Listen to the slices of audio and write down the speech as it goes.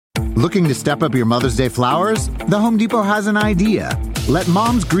Looking to step up your Mother's Day flowers? The Home Depot has an idea. Let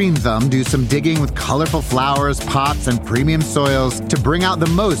Mom's Green Thumb do some digging with colorful flowers, pots, and premium soils to bring out the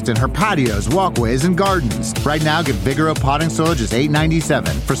most in her patios, walkways, and gardens. Right now, get Vigoro potting soil just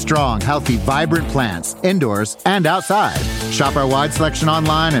 $8.97 for strong, healthy, vibrant plants, indoors and outside. Shop our wide selection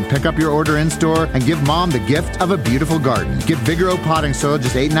online and pick up your order in-store and give Mom the gift of a beautiful garden. Get Vigoro potting soil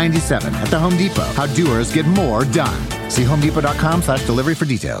just $8.97 at the Home Depot. How doers get more done. See homedepot.com/delivery for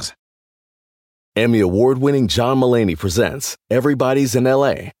details. Emmy award-winning John Mulaney presents Everybody's in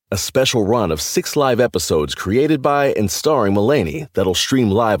L.A., a special run of 6 live episodes created by and starring Mulaney that'll stream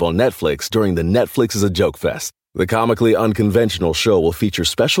live on Netflix during the Netflix is a Joke Fest. The comically unconventional show will feature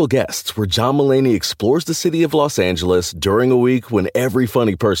special guests where John Mulaney explores the city of Los Angeles during a week when every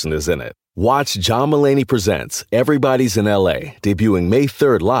funny person is in it. Watch John Mulaney Presents Everybody's in L.A., debuting May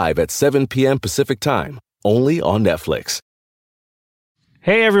 3rd live at 7 p.m. Pacific Time, only on Netflix.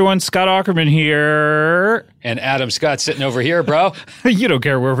 Hey everyone, Scott Aukerman here. And Adam Scott sitting over here, bro. You don't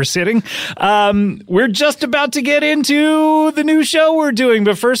care where we're sitting. We're just about to get into the new show we're doing,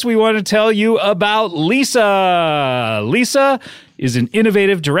 but first we want to tell you about Leesa. Leesa is an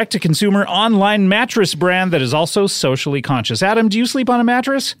innovative direct-to-consumer online mattress brand that is also socially conscious. Adam, do you sleep on a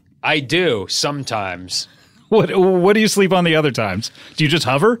mattress? I do, sometimes. What do you sleep on the other times? Do you just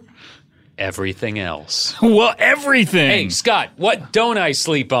hover? Everything else. Well, everything. Hey, Scott, what don't I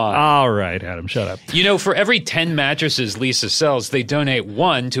sleep on? All right, Adam, shut up. You know, for every 10 mattresses Leesa sells, they donate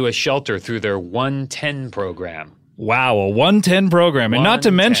 1 to a shelter through their 110 program. Wow, a 110 program. And not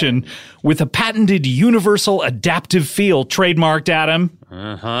to mention, with a patented universal adaptive feel trademarked, Adam.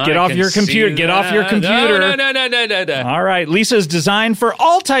 Get off your computer. Get off your computer. No. All right, Leesa's designed for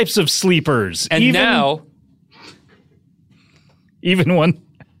all types of sleepers. And now... Even one...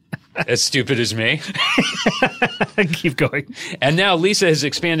 As stupid as me. Keep going. And now Leesa has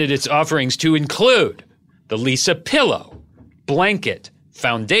expanded its offerings to include the Leesa pillow, blanket,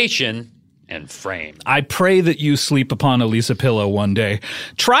 foundation, and frame. I pray that you sleep upon a Leesa pillow one day.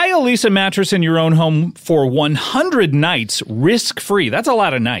 Try a Leesa mattress in your own home for 100 nights, risk-free. That's a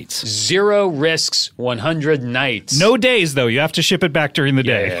lot of nights. 0 risks, 100 nights. No days, though. You have to ship it back during the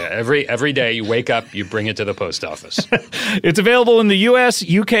day. Yeah, every day you wake up, you bring it to the post office. It's available in the U.S.,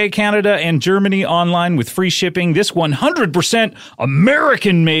 U.K., Canada, and Germany online with free shipping. This 100%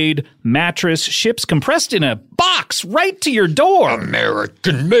 American-made mattress ships compressed in a box right to your door.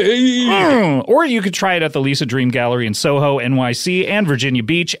 American-made! Or you could try it at the Leesa Dream Gallery in Soho, NYC, and Virginia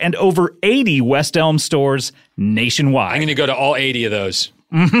Beach, and over 80 West Elm stores nationwide. I'm going to go to all 80 of those.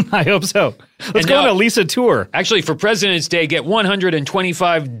 I hope so. Let's go on a Leesa tour. Actually, for President's Day, get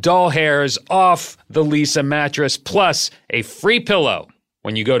 125 doll hairs off the Leesa mattress, plus a free pillow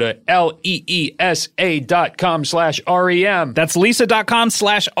when you go to leesa.com/REM. That's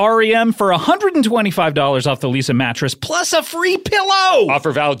leesa.com/REM for $125 off the Leesa mattress, plus a free pillow.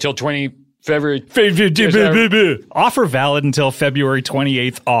 Offer valid till February. Offer valid until February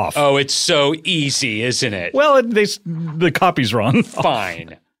 28th off. Oh, it's so easy, isn't it? Well, the copy's wrong.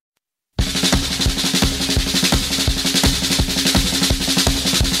 Fine.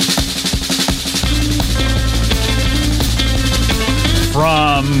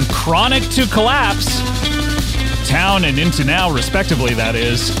 From chronic to collapse, town and into now, respectively, that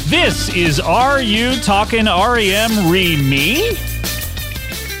is. This is Are You Talkin R.E.M. Re-Me?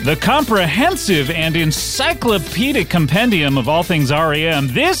 The comprehensive and encyclopedic compendium of all things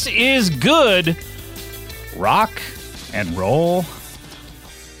R.E.M. This is good rock and roll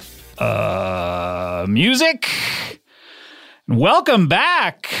music. Welcome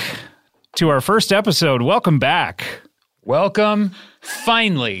back to our first episode. Welcome back. Welcome,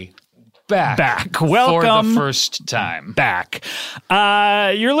 finally, back. Welcome. For the first time. Back.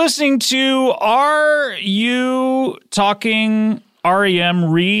 You're listening to Are You Talking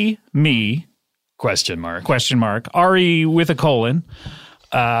R.E.M. Re-Me? Question mark. R-E with a colon.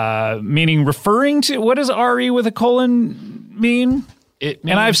 Meaning referring to, what does R-E with a colon mean? It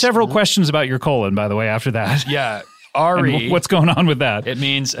means, and I have several questions about your colon, by the way, after that. Yeah. Ari. What's going on with that? It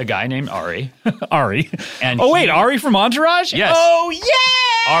means a guy named Ari. Ari. And Ari from Entourage? Yes. Oh,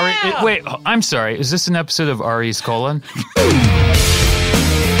 yeah! Ari. Wait, I'm sorry. Is this an episode of Ari's colon?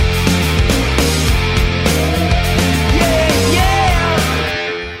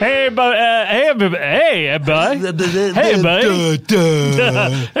 Hey, buddy.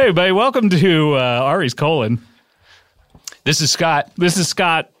 Hey, buddy. Welcome to Ari's colon. This is Scott.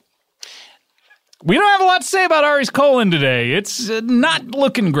 We don't have a lot to say about Ari's colon today. It's not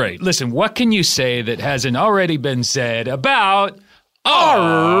looking great. Listen, what can you say that hasn't already been said about Ari's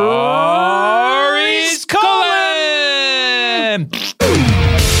colon?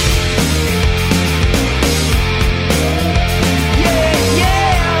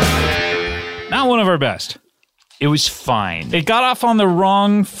 best. It was fine. It got off on the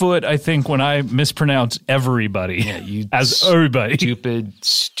wrong foot, I think, when I mispronounced everybody as everybody.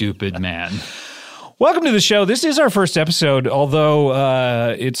 Stupid man. Welcome to the show. This is our first episode,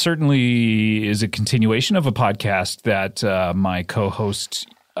 although it certainly is a continuation of a podcast that my co-host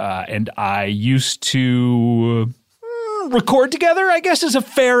and I used to record together, I guess is a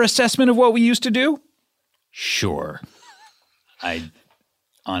fair assessment of what we used to do. Sure. I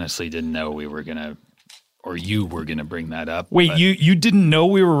honestly didn't know we were going to, or you were going to bring that up. Wait, you didn't know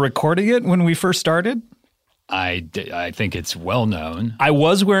we were recording it when we first started? I think it's well known. I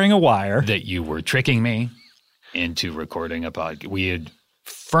was wearing a wire. That you were tricking me into recording a podcast. We had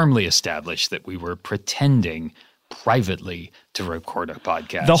firmly established that we were pretending privately to record a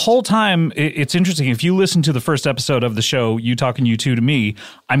podcast. The whole time, it's interesting. If you listen to the first episode of the show, You Talkin U2 to me,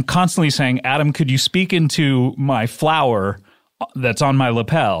 I'm constantly saying, Adam, could you speak into my flower that's on my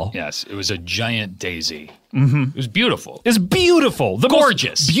lapel? Yes, it was a giant daisy. Mm-hmm. It was beautiful. It's beautiful. The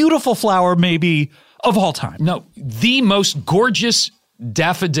gorgeous. Most beautiful flower maybe of all time. No, the most gorgeous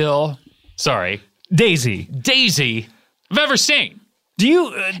daffodil, daisy I've ever seen. Do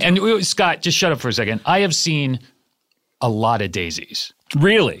you? And Scott, just shut up for a second. I have seen a lot of daisies.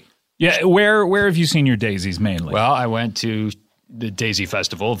 Really? Yeah. Where have you seen your daisies mainly? Well, I went to the Daisy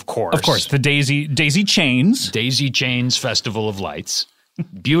Festival, of course. Of course, the Daisy Chains. Daisy Chains Festival of Lights.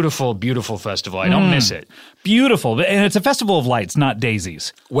 Beautiful, beautiful festival. I don't miss it. Beautiful. And it's a festival of lights, not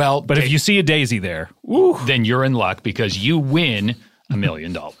daisies. Well, but if you see a daisy there, then you're in luck because you win $1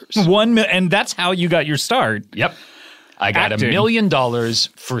 million. And that's how you got your start. Yep. I got $1 million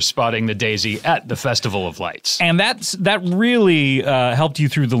for spotting the daisy at the Festival of Lights. And that really helped you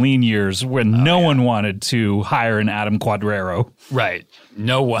through the lean years when no one wanted to hire an Adam Quadraro. Right.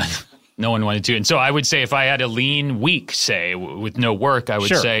 No one wanted to. And so I would say if I had a lean week, say, with no work, I would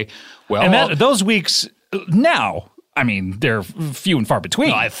say, well. And those weeks now, I mean, they're few and far between.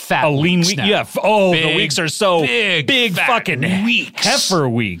 No, I have fat a lean week. Now. Yeah. The weeks are so big fucking weeks. Heifer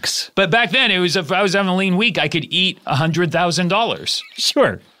weeks. But back then, it was if I was having a lean week, I could eat $100,000.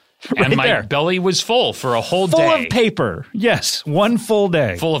 Sure. And my belly was full for a whole day. Full of paper. Yes. One full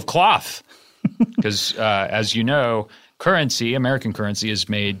day. Full of cloth. Because, as you know, American currency is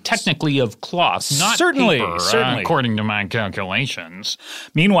made technically of cloth, not paper, according to my calculations.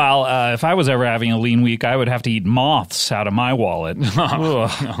 Meanwhile, if I was ever having a lean week, I would have to eat moths out of my wallet.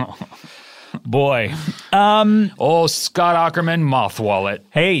 Boy. Scott Aukerman moth wallet.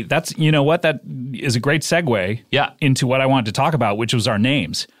 Hey, you know what? That is a great segue into what I wanted to talk about, which was our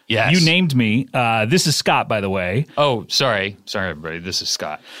names. Yes. You named me. This is Scott, by the way. Oh, sorry. Sorry, everybody. This is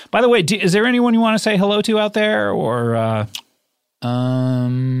Scott. By the way, is there anyone you want to say hello to out there? Or,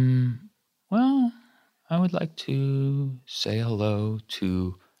 well, I would like to say hello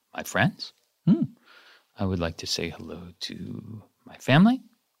to my friends. I would like to say hello to my family.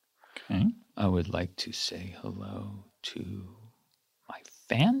 Okay. I would like to say hello to my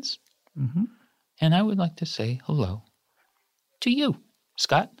fans. Mm-hmm. And I would like to say hello to you.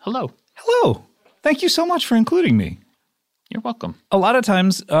 Scott, hello. Hello. Thank you so much for including me. You're welcome. A lot of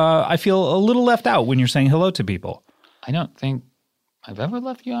times I feel a little left out when you're saying hello to people. I don't think I've ever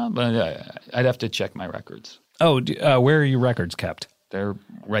left you out, but I'd have to check my records. Oh, where are your records kept? They're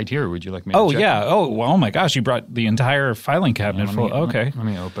right here. Would you like me to check them? Oh, well, oh my gosh, you brought the entire filing cabinet full. Okay. Let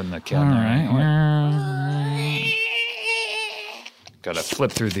me open the cabinet. All right. Got to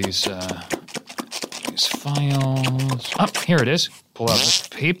flip through these files. Oh, here it is. Pull out the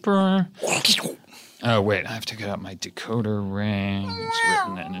paper. Oh, wait. I have to get out my decoder ring. It's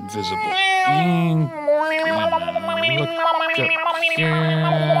written in invisible ink. Look up here.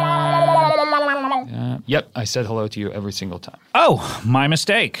 Yep, I said hello to you every single time. Oh, my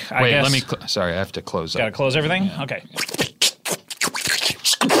mistake. I guess. Let me. Sorry, I have to close. Got to close everything? Yeah. Okay.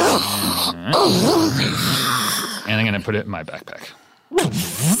 And I'm going to put it in my backpack.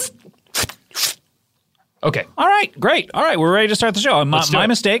 Okay. All right, great. All right, we're ready to start the show. My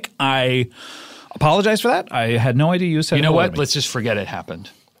mistake. I apologize for that. I had no idea you said. You know what? Let's just forget it happened.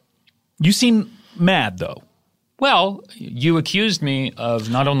 You seem mad, though. Well, you accused me of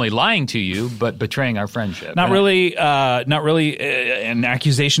not only lying to you, but betraying our friendship. Not really an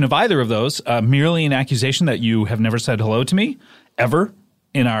accusation of either of those. Merely an accusation that you have never said hello to me, ever,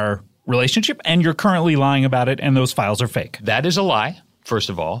 in our relationship, and you're currently lying about it, and those files are fake. That is a lie,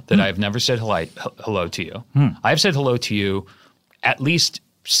 first of all, that I've never said hello to you. I've said hello to you at least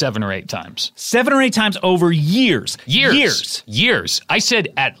 7 or 8 times. 7 or 8 times over years. Years. I said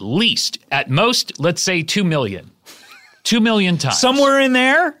at least, at most, let's say 2 million. 2 million times. Somewhere in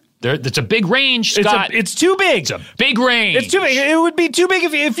there? That's a big range, Scott. It's too big. It's a big range. It's too big. It would be too big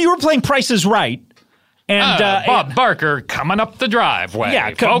if you were playing Price is Right. And Bob Barker coming up the driveway.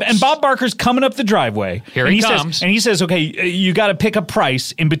 Yeah, folks. and Bob Barker's coming up the driveway. Here he comes. And he says, okay, you got to pick a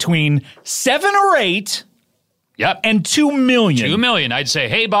price in between 7 or 8 and 2 million. 2 million. I'd say,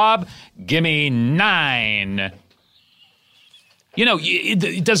 hey, Bob, give me 9. You know,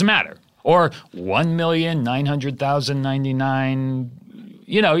 it doesn't matter. Or 1,900,099.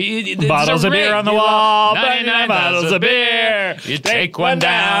 You know, bottles of beer on the wall, 99 bottles of beer. You take one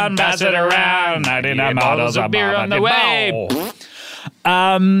down, pass it around. 99 bottles of beer on the way.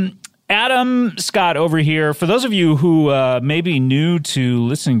 Adam Scott over here. For those of you who may be new to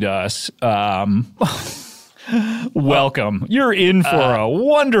listening to us, welcome. You're in for a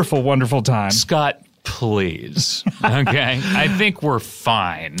wonderful, wonderful time. Scott, please. Okay? I think we're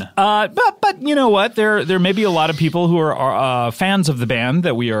fine. But you know what? There may be a lot of people who are fans of the band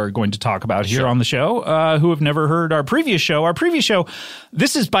that we are going to talk about here on the show who have never heard our previous show. Our previous show,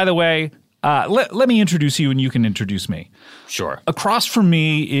 this is, by the way, let me introduce you and you can introduce me. Sure. Across from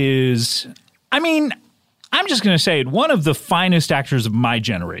me is, I'm just going to say it, one of the finest actors of my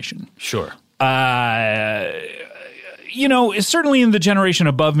generation. Sure. You know, certainly in the generation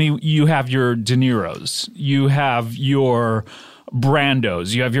above me, you have your De Niros, you have your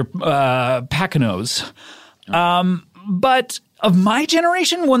Brandos, you have your Pacanos. But of my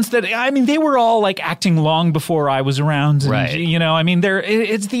generation, ones that, they were all like acting long before I was around. And, right. You know,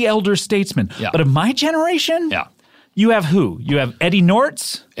 it's the elder statesmen. Yeah. But of my generation, you have who? You have Eddie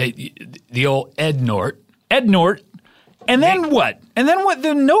Nortz. The old Ed Nort. Ed Nort. And then what? And then what?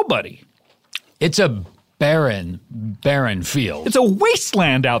 Then nobody. It's a barren field. It's a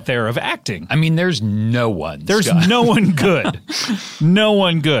wasteland out there of acting. There's no one. There's Scott. no one good. No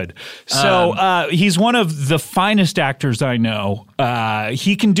one good. So he's one of the finest actors I know.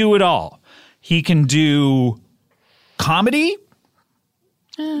 He can do it all. He can do comedy.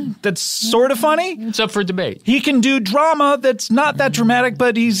 That's sort of funny. It's up for debate. He can do drama that's not that dramatic,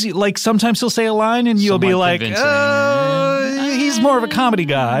 but he's like, sometimes he'll say a line and you'll be like, he's more of a comedy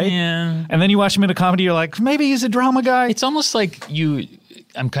guy. Yeah. And then you watch him in a comedy, you're like, maybe he's a drama guy. It's almost like you would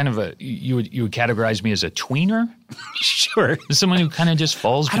categorize me as a tweener? Sure. Someone who kind of just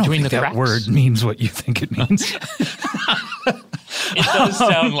falls between the cracks. That word means what you think it means. It does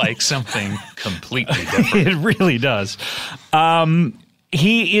sound like something completely different. It really does.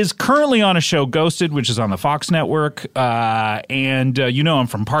 He is currently on a show, Ghosted, which is on the Fox network. And you know him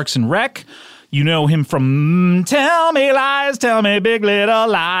from Parks and Rec. You know him from Tell Me Lies, Tell Me Big Little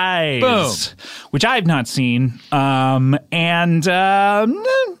Lies. Boom. Which I've not seen. And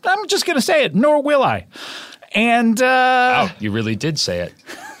I'm just going to say it, nor will I. And wow, you really did say it.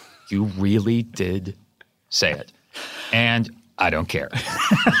 You really did say it. And I don't care.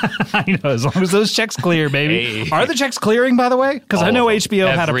 I know, as long as those checks clear, baby. Hey. Are the checks clearing, by the way? Because I know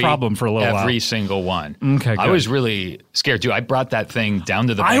HBO had a problem for a little while. Every single one. Okay, good. I was really scared, too. I brought that thing down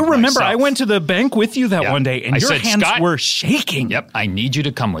to the bank I remember myself. I went to the bank with you that one day, and your hands were shaking. Yep, I need you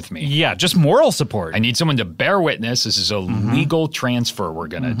to come with me. Yeah, just moral support. I need someone to bear witness. This is a legal transfer we're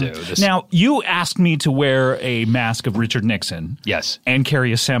going to do. Now, you asked me to wear a mask of Richard Nixon. Yes. And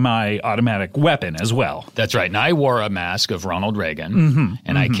carry a semi-automatic weapon as well. That's right. And I wore a mask of Ronald Reagan,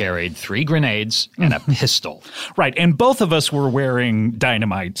 and I carried 3 grenades and a pistol. Right, and both of us were wearing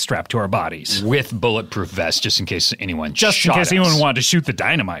dynamite strapped to our bodies. With bulletproof vests, just in case anyone anyone wanted to shoot the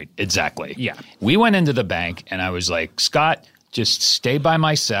dynamite. Exactly. Yeah. We went into the bank, and I was like, Scott, just stay by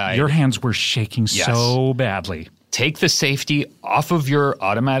my side. Your hands were shaking so badly. Take the safety off of your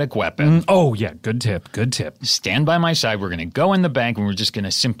automatic weapon. Oh, yeah. Good tip. Good tip. Stand by my side. We're going to go in the bank, and we're just going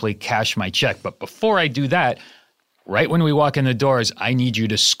to simply cash my check. But before I do that, right when we walk in the doors, I need you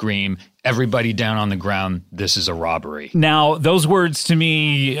to scream, everybody down on the ground, this is a robbery. Now, those words to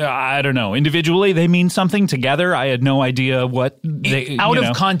me, I don't know, individually, they mean something. Together, I had no idea what they... Out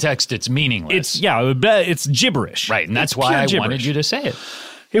of context, it's meaningless. It's gibberish. Right, and that's why I wanted you to say it.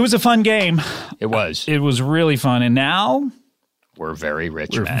 It was a fun game. It was. It was really fun, and now... We're very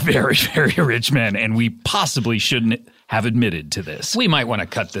rich men. We're very, very rich men, and we possibly shouldn't have admitted to this. We might want to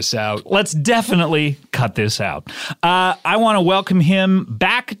cut this out. Let's definitely cut this out. I want to welcome him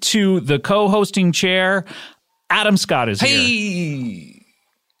back to the co-hosting chair. Adam Scott is here.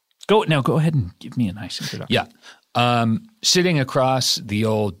 Go ahead and give me a nice introduction. Yeah. Sitting across the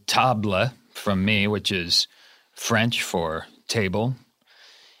old table from me, which is French for table,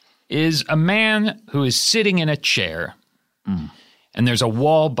 is a man who is sitting in a chair. And there's a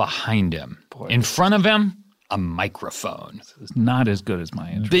wall behind him. In front of him, a microphone. This is not as good as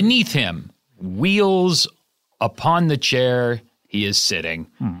my intro. Beneath him, wheels upon the chair he is sitting.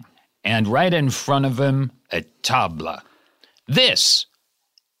 And right in front of him, a table. This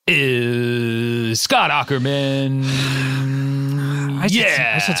Scott Aukerman. I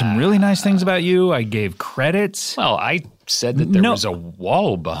said some really nice things about you. I gave credits. Well, I said that there was a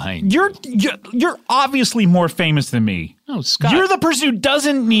wall behind you. You're obviously more famous than me. No, Scott. You're the person who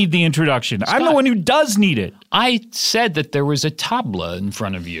doesn't need the introduction. Scott, I'm the one who does need it. I said that there was a tabla in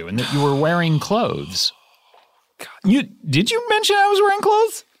front of you and that you were wearing clothes. Did you mention I was wearing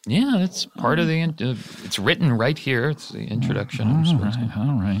clothes? Yeah, that's part of the. It's written right here. It's the introduction.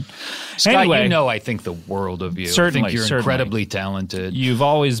 All right. Scott, anyway, you know I think the world of you. Certainly, I think you're incredibly talented. You've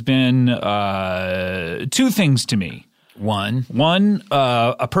always been two things to me. One,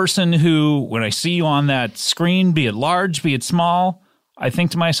 a person who, when I see you on that screen, be it large, be it small, I think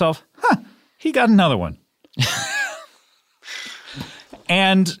to myself, he got another one.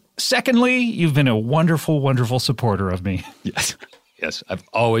 And secondly, you've been a wonderful, wonderful supporter of me. Yes, I've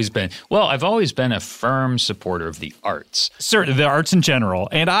always been a firm supporter of the arts. Certainly, the arts in general.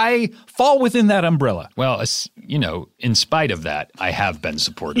 And I fall within that umbrella. Well, in spite of that, I have been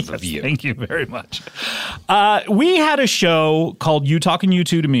supportive of you. Thank you very much. We had a show called U Talkin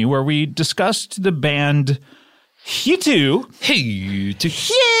U2 to Me where we discussed the band U2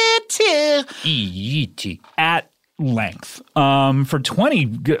 at length for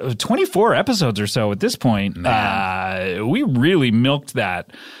 24 episodes or so at this point. We really milked that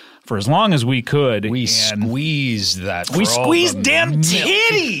for as long as we could. We squeezed that. We squeezed damn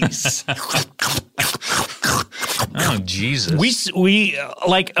titties. Oh, Jesus. We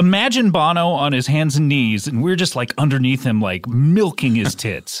like imagine Bono on his hands and knees, and we're just like underneath him, like milking his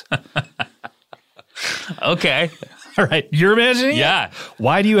tits. Okay. All right. You're imagining Yeah. it?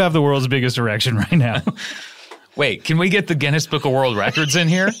 Why do you have the world's biggest erection right now? Wait, can we get the Guinness Book of World Records in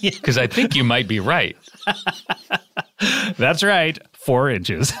here? Because I think you might be right. That's right. 4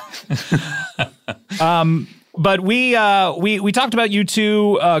 inches. But we talked about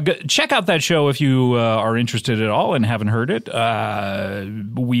U2. Check out that show if you are interested at all and haven't heard it.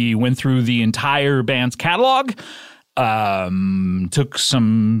 We went through the entire band's catalog. Took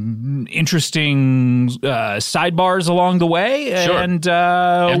some interesting sidebars along the way. Sure.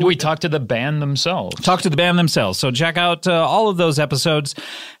 And we talked to the band themselves. So check out all of those episodes.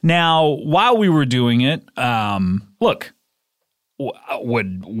 Now, while we were doing it, look,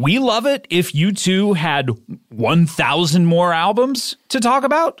 would we love it if U2 had 1,000 more albums to talk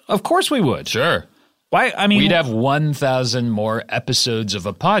about? Of course we would. Sure. Why? I mean, we'd have 1,000 more episodes of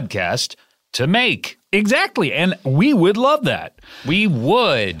a podcast to make. Exactly, and we would love that. We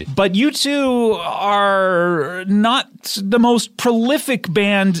would. But U2 are not the most prolific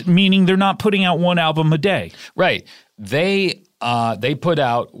band, meaning they're not putting out one album a day. Right. They put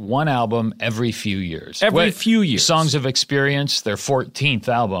out one album every few years. Few years. Songs of Experience, their 14th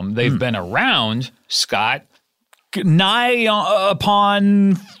album. They've been around, Scott. Nigh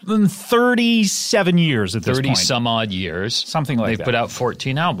upon 37 years at this point. 30-some-odd years. Something like that. They've put out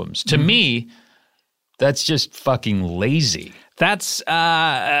 14 albums. To me, that's just fucking lazy. That's,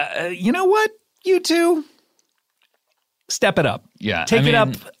 you know what, U2? Step it up. Yeah. Take it up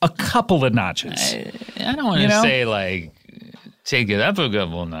a couple of notches. I don't want to say, like, take it up a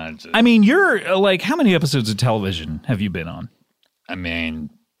couple of notches. I mean, you're, like, how many episodes of television have you been on? I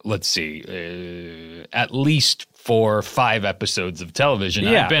mean, let's see. At least 4 or 5 episodes of television.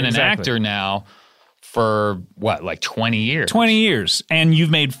 Yeah, I've been an actor now for, what, like 20 years? 20 years. And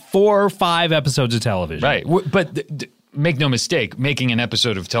you've made 4 or 5 episodes of television. Right. But make no mistake, making an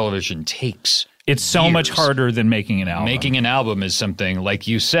episode of television takes It's so years. much harder than making an album. Making an album is something, like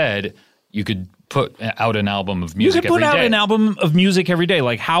you said, you could put out an album of music every day. You could put out an album of music every day.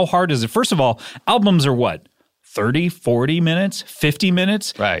 Like, how hard is it? First of all, albums are what? 30, 40 minutes, 50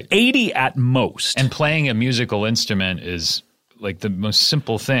 minutes? Right. 80 at most. And playing a musical instrument is like the most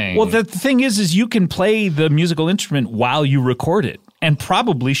simple thing. Well, the thing is you can play the musical instrument while you record it, and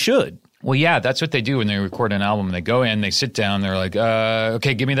probably should. Well, yeah, that's what they do when they record an album. They go in, they sit down, they're like,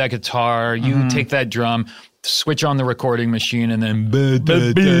 okay, give me that guitar, you take that drum, switch on the recording machine, and then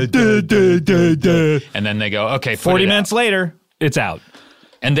and then they go, okay, 40 minutes later, it's out.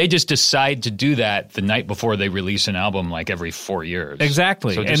 And they just decide to do that the night before they release an album, like every 4 years.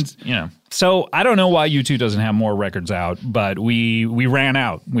 Exactly. So just, So I don't know why U2 doesn't have more records out, but we ran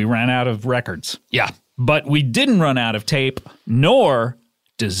out. We ran out of records. Yeah. But we didn't run out of tape, nor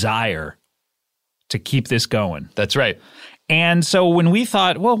desire to keep this going. That's right. And so when we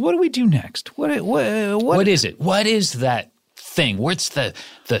thought, well, what do we do next? What is it? What is that thing? What's the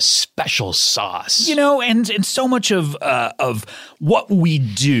special sauce? And so much of what we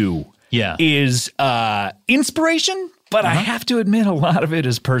do is inspiration, but I have to admit a lot of it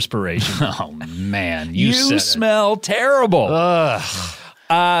is perspiration. Oh, man. You smell terrible. Ugh.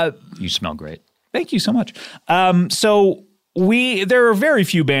 You smell great. Thank you so much. There are very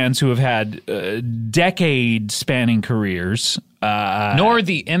few bands who have had decade-spanning careers. Nor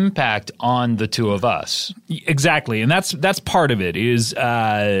the impact on the two of us. Exactly, and that's part of it, is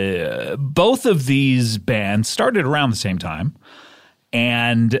both of these bands started around the same time,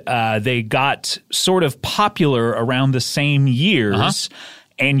 and they got sort of popular around the same years,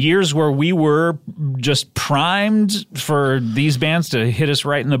 and years where we were just primed for these bands to hit us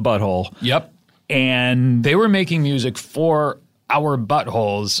right in the butthole. Yep. And they were making music for our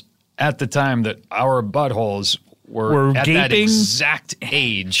buttholes at the time that our buttholes were at gaping. That exact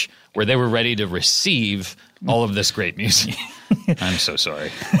age where they were ready to receive all of this great music. I'm so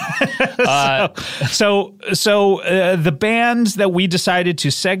sorry. So the bands that we decided to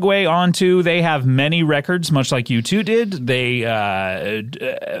segue onto, they have many records, much like U2 did. They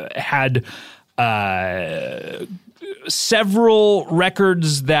had several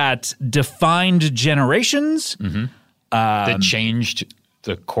records that defined generations. That changed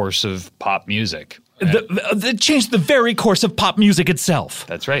the course of pop music. That changed the very course of pop music itself.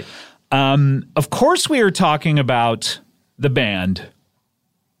 That's right. Of course, we are talking about the band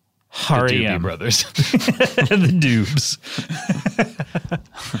R.E.M. The Doobie Brothers. The Doobs.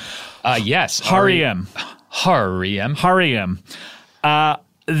 Yes. R.E.M. R.E.M. R.E.M.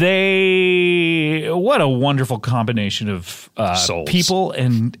 What a wonderful combination of people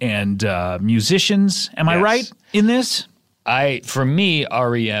and musicians. Am I right in this? For me,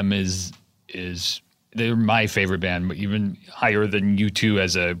 R.E.M. is they're my favorite band, but even higher than U2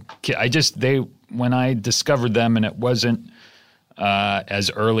 as a kid. When I discovered them, and it wasn't as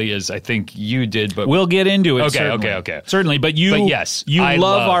early as I think you did, but we'll get into it. Okay. Certainly, but yes, I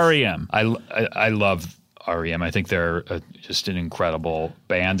love R.E.M. I love R.E.M. I think they're just an incredible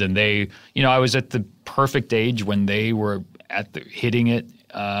band, and they, I was at the perfect age when they were hitting it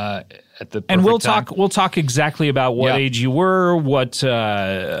at the perfect and time. We'll talk exactly about what age you were, what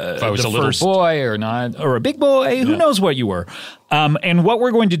if I was a little boy or not, or a big boy, who knows what you were. And what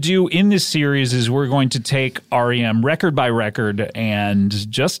we're going to do in this series is we're going to take R.E.M. record by record and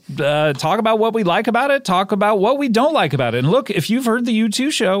just talk about what we like about it, talk about what we don't like about it. And look, if you've heard the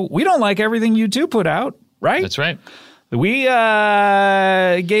U2 show, we don't like everything U2 put out, right? That's right. We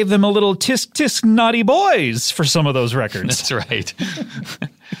gave them a little tisk tisk naughty boys for some of those records. That's right.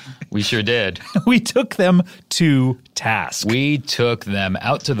 We sure did. We took them to task. We took them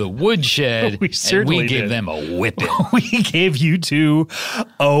out to the woodshed. And we gave them a whipping. We gave U2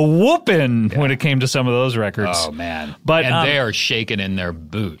 a whooping when it came to some of those records. Oh, man. And they are shaking in their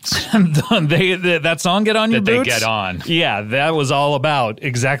boots. That song, Get On Your Boots? They get on. Yeah, that was all about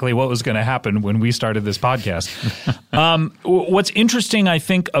exactly what was going to happen when we started this podcast. What's interesting, I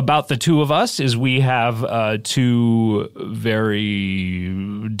think, about the two of us is we have two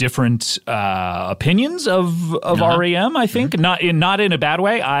very different opinions of R.E.M. I think not in a bad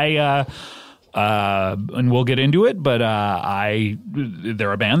way. And we'll get into it, but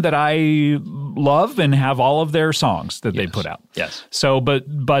they're a band that I love and have all of their songs that they put out. Yes. So,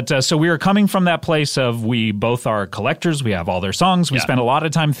 so we are coming from that place of we both are collectors. We have all their songs. We spend a lot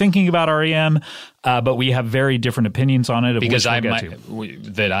of time thinking about R.E.M., but we have very different opinions on it. Because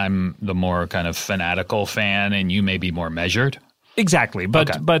I'm the more kind of fanatical fan, and you may be more measured. Exactly,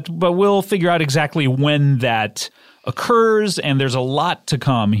 but we'll figure out exactly when that occurs, and there's a lot to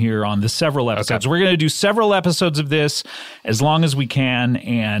come here on the several episodes. We're going to do several episodes of this as long as we can,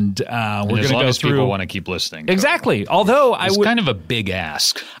 and we're going to go as through. People want to keep listening. Exactly. Although it's kind of a big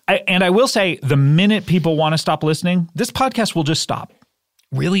ask. I will say, the minute people want to stop listening, this podcast will just stop.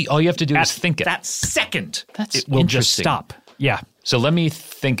 Really, all you have to do is think it. That second, it will just stop. Yeah. So let me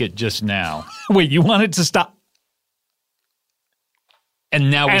think it just now. Wait, you want it to stop? And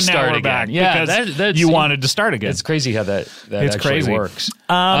now we start again. Back, yeah, that's you wanted to start again. It's crazy how that it's actually crazy. Works.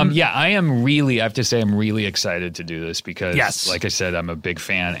 I have to say I'm really excited to do this because, like I said, I'm a big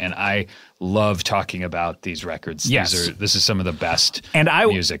fan, and I love talking about these records. Yes. This is some of the best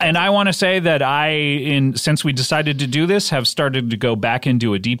music. And I want to say that since we decided to do this, have started to go back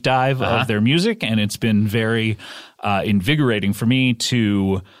into a deep dive of their music, and it's been very invigorating for me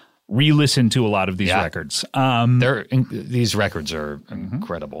to re-listen to a lot of these records. These records are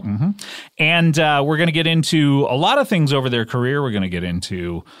incredible. Mm-hmm. And we're going to get into a lot of things over their career. We're going to get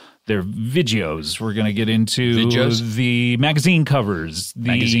into their videos. We're going to get into the magazine covers,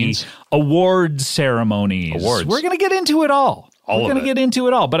 the award ceremonies. We're going to get into it all. We're going to get into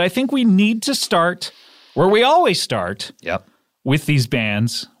it all. But I think we need to start where we always start with these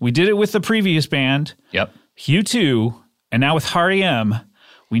bands. We did it with the previous band, U2, and now with R.E.M.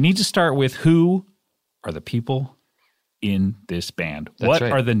 We need to start with who are the people in this band? That's What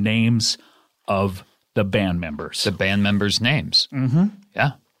right. are the names of the band members? The band members' names. Mm-hmm.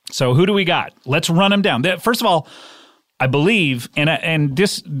 Yeah. So who do we got? Let's run them down. First of all, I believe, and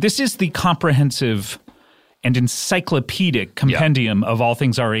this is the comprehensive and encyclopedic compendium of all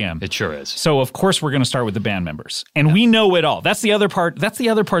things R.E.M. It sure is. So of course we're going to start with the band members, and we know it all. That's the other part. That's the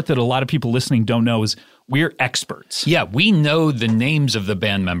other part that a lot of people listening don't know is we're experts. Yeah, we know the names of the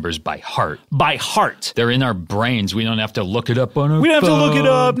band members by heart. By heart. They're in our brains. We don't have to look it up on our phone. We don't have to look it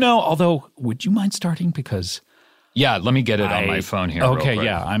up. No. Although, would you mind starting? Because yeah, let me get it on my phone here. Okay, real quick.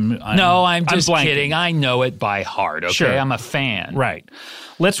 yeah. I'm just blanking. kidding. I know it by heart. Okay, Sure. I'm a fan. Right.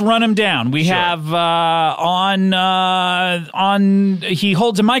 Let's run them down. We have on he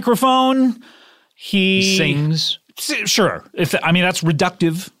holds a microphone. He Sings. Sure. That's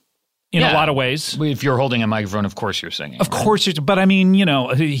reductive in a lot of ways. If you're holding a microphone, of course you're singing. Of course, but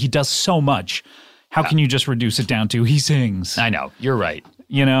he does so much. How can you just reduce it down to he sings? I know. You're right.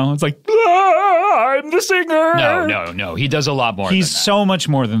 It's like, I'm the singer. No. He does a lot more He's than that. so much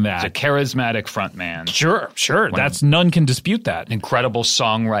more than that. He's a charismatic front man. Sure. None can dispute that. Incredible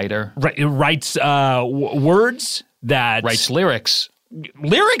songwriter. Writes words that... Writes lyrics.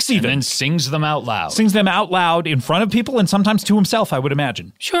 Lyrics even. And then sings them out loud. Sings them out loud in front of people and sometimes to himself, I would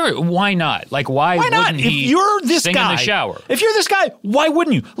imagine. Sure, why not? Like, why not? wouldn't If he you're this sing guy, in the shower? If you're this guy, why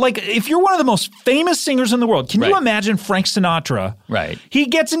wouldn't you? Like, if you're one of the most famous singers in the world, can you Right. imagine Frank Sinatra? Right. He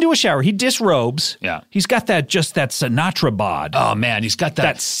gets into a shower, he disrobes. Yeah. He's got that Sinatra bod. Oh, man, he's got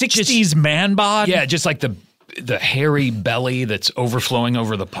that 60s man bod. Yeah, just like the hairy belly that's overflowing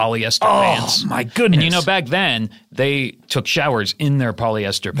over the polyester pants. Oh, my goodness. And back then, they took showers in their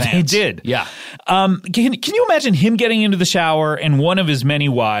polyester pants. They did. Yeah. Can you imagine him getting into the shower and one of his many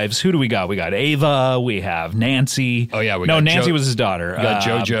wives? Who do we got? We got Ava. We have Nancy. Oh, yeah. Nancy was his daughter. We got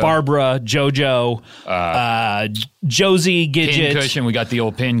JoJo. Barbara, JoJo, Josie, Gidget. Pin cushion. We got the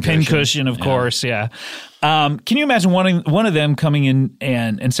old pin cushion. Pin cushion, of course, yeah. Can you imagine one of them coming in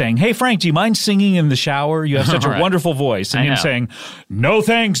and saying, "Hey, Frank, do you mind singing in the shower? You have such a wonderful voice." And him saying, "No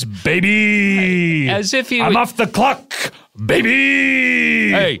thanks, baby. As if I'm off the clock,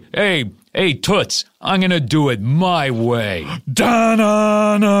 baby. Hey, Toots, I'm going to do it my way."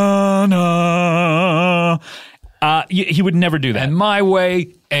 Da-na-na-na. He would never do that. And my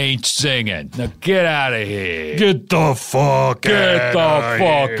way ain't singing. Now get out of here. Get the fuck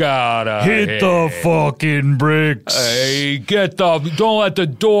out of here. Hit the fucking bricks. Hey, don't let the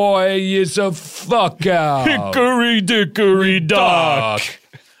door, it's a fuck out. Hickory dickory dock.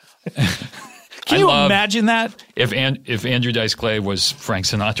 Can you imagine that? If Andrew Dice Clay was Frank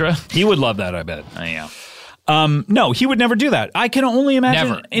Sinatra? He would love that, I bet. Yeah. No, he would never do that. I can only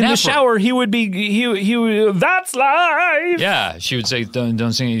imagine in the shower he would be that's life. Yeah, she would say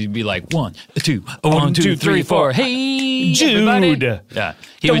don't sing. He'd be like 1, 2, 1, 2, 3, 4. Hey, Jude. everybody. Yeah,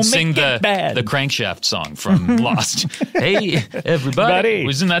 he Don't would sing make it bad. the crankshaft song from Lost. Hey, everybody.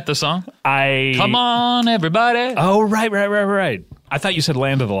 Wasn't that the song? Come on, everybody. Oh, right. I thought you said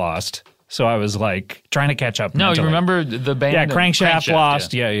Land of the Lost. So I was like trying to catch up. No, mentally. you remember the band? Yeah, Crankshaft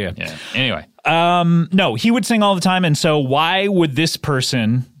Lost. Yeah. Anyway. No, he would sing all the time. And so why would this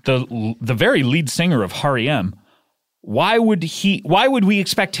person, the very lead singer of R.E.M., why would we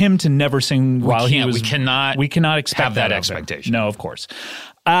expect him to never sing while he was? We cannot expect have that expectation. No, of course.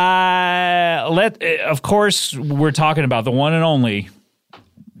 Of course, we're talking about the one and only,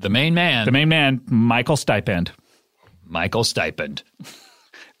 the main man, Michael Stipend. Michael Stipend.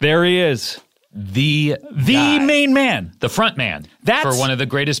 There he is. The main man. The front man. For one of the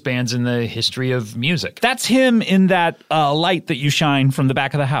greatest bands in the history of music. That's him in that light that you shine from the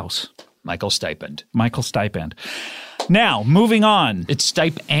back of the house. Michael Stipend. Now, moving on. It's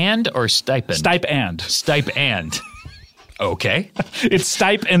Stipe or Stipend? Stipe. Okay. It's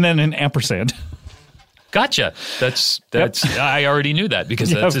Stipe and then an ampersand. Gotcha. That's. I already knew that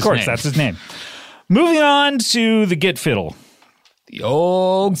because that's his name. Of course, that's his name. Moving on to the git fiddle. The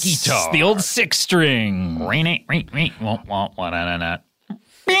old guitar. The old 6-string. Oh, yeah.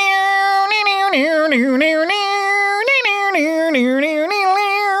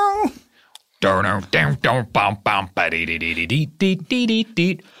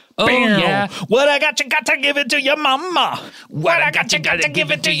 What I got, you got to give it to your mama. What I got, you got to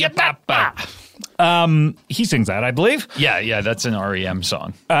give it to your papa. He sings that, I believe. Yeah, that's an R.E.M.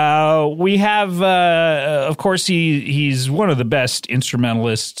 song. We have, of course, he's one of the best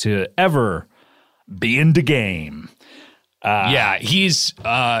instrumentalists to ever be in the game. He's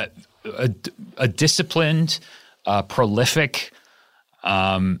a disciplined, prolific,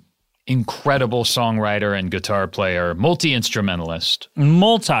 incredible songwriter and guitar player, multi-instrumentalist.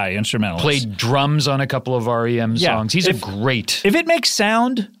 Multi-instrumentalist. Played drums on a couple of R.E.M. songs. He's great. If it makes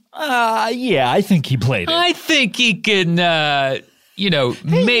sound, I think he played it. I think he can,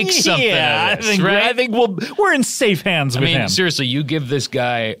 make something of this, right? I think we're in safe hands with him. Seriously, you give this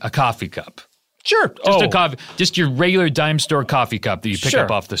guy a coffee cup. Sure. Just a coffee, just your regular dime store coffee cup that you pick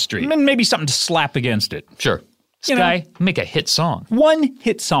up off the street. And maybe something to slap against it. Sure. This guy, make a hit song. One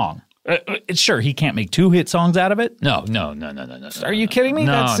hit song. Sure, he can't make 2 hit songs out of it? No. Are you kidding me?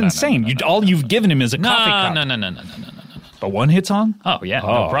 That's insane. All you've given him is a coffee cup. No. But one hit song? Oh, yeah,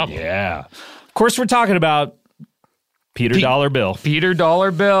 no problem. Yeah. Of course, we're talking about Peter Dollar Bill. Peter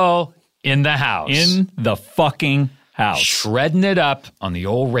Dollar Bill in the house. In the fucking house. Shredding it up on the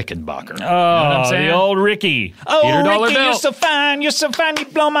old Rickenbacker. Oh, you know what I'm saying? The old Ricky. Oh, Peter Dollar Ricky, Bill. you're so fine, you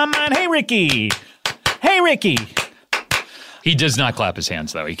blow my mind. Hey, Ricky. He does not clap his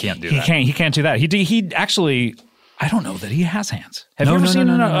hands, though. He can't do that. He can't do that. He actually, I don't know that he has hands. Have you ever seen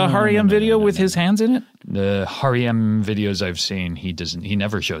a R.E.M. video with his hands in it? The R.E.M. videos I've seen, he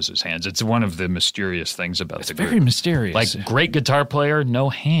never shows his hands. It's one of the mysterious things about the group. It's very mysterious. Like, great guitar player, no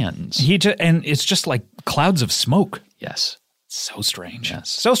hands. And it's just like clouds of smoke. Yes. So strange. Yes.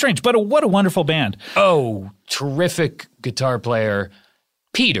 So strange, but what a wonderful band. Oh, terrific guitar player,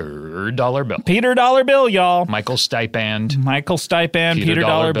 Peter Dollar Bill. Peter Dollar Bill, y'all. Michael Stipend, Peter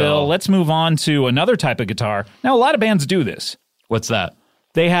Dollar Bill. Let's move on to another type of guitar. Now, a lot of bands do this. What's that?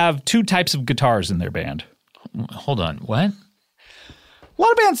 They have 2 types of guitars in their band. Hold on. What? A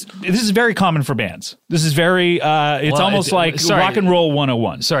lot of bands, this is very common for bands. This is very, almost like rock and roll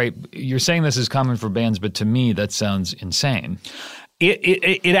 101. Sorry, you're saying this is common for bands, but to me, that sounds insane.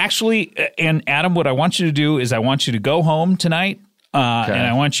 It actually, and Adam, what I want you to do is I want you to go home tonight, and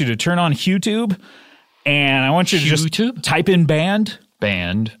I want you to turn on YouTube, and I want you to just type in band.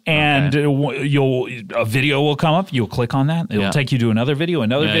 And a video will come up. You'll click on that. It'll take you to another video.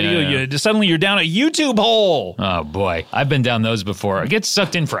 Suddenly you're down a YouTube hole. Oh boy, I've been down those before. I get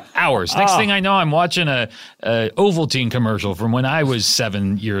sucked in for hours. Next thing I know, I'm watching a Ovaltine commercial from when I was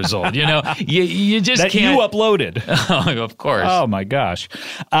 7 years old. You know, you just that can't. You uploaded. Oh, of course. Oh my gosh.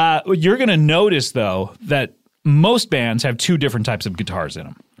 You're going to notice though that most bands have 2 different types of guitars in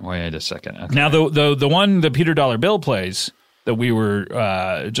them. Wait a second. Okay. Now the one that Peter Dollar Bill plays, that we were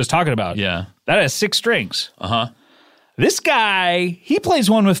just talking about. Yeah. That has 6 strings. Uh-huh. This guy, he plays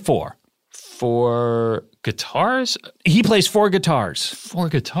one with 4. 4 guitars? He plays 4 guitars. 4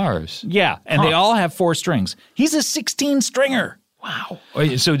 guitars? Yeah, and they all have 4 strings. He's a 16-stringer. Wow.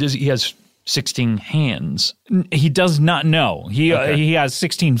 So he has 16 hands? He does not know. He has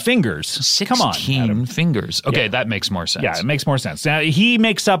 16 fingers. 16 Come on, Adam. fingers. Okay, that makes more sense. Yeah, it makes more sense. Now, he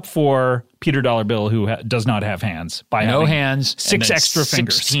makes up for Peter Dollar Bill, who does not have hands, by having hands, 6 extra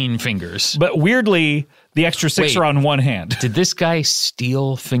fingers. 16 fingers. But weirdly, the extra 6 are on one hand. Did this guy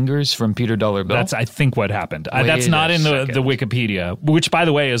steal fingers from Peter Dollar Bill? That's, I think, what happened. That's not in the Wikipedia, which, by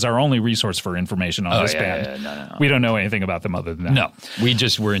the way, is our only resource for information on this band. Yeah, no. We don't know anything about them other than that. No, we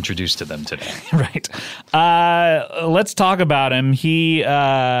just were introduced to them today. Right. Let's talk about him. He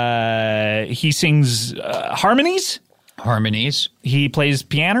sings harmonies. Harmonies. He plays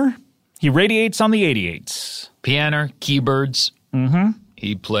piano. He radiates on the 88s. Piano, keyboards. Mm-hmm.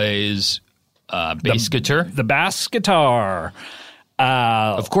 He plays bass guitar. The bass guitar.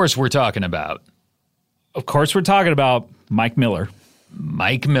 Of course, we're talking about Mike Miller.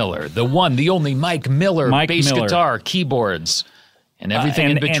 Mike Miller, the one, the only Mike Miller, bass guitar, keyboards, and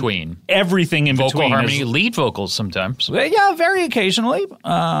everything in between. And everything in Vocal between. Harmony, lead vocals sometimes. Yeah, very occasionally.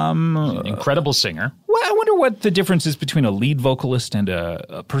 Incredible singer. Well, I wonder what the difference is between a lead vocalist and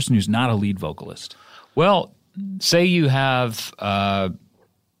a person who's not a lead vocalist. Well, say you have, the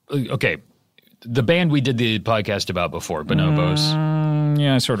band we did the podcast about before, Bonobos.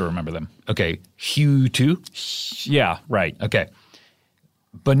 Yeah, I sort of remember them. Okay, U2. Yeah, right. Okay.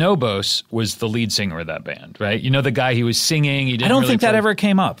 Bonobos was the lead singer of that band, right? You know the guy he was singing. He didn't. I don't think that ever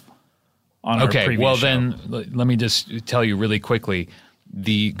came up on our previous show. Then let me just tell you really quickly.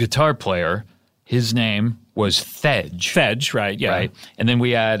 The guitar player, his name was Thedge. Thedge, right? Yeah. Right. And then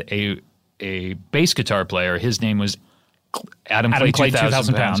we had a bass guitar player. His name was Adam Clay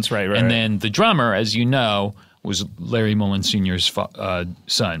 2,000 pounds. Right. And then the drummer, as you know, was Larry Mullen Sr.'s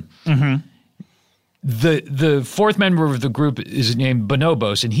son. Mm-hmm. The fourth member of the group is named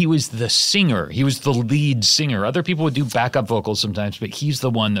Bonobos, and he was the singer. He was the lead singer. Other people would do backup vocals sometimes, but he's the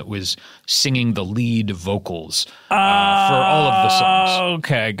one that was singing the lead vocals for all of the songs.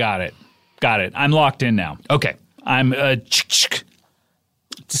 Okay, got it. I'm locked in now. Okay. I'm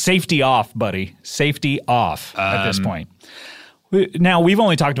safety off, buddy. Safety off at this point. Now, we've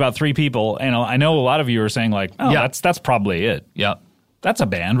only talked about 3 people, and I know a lot of you are saying like, oh, that's probably it. Yeah. That's a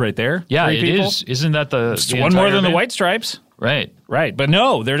band right there. Yeah, 3 it people. is. Isn't that the one more than band? the White Stripes? Right. Right. But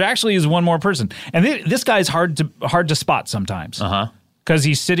no, there actually is one more person. And this guy's hard to spot sometimes. Uh-huh. Because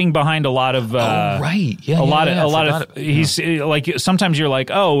he's sitting behind a lot of right. Yeah, a lot of he's like sometimes you're like,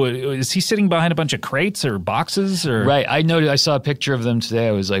 oh, is he sitting behind a bunch of crates or boxes or right. I saw a picture of them today.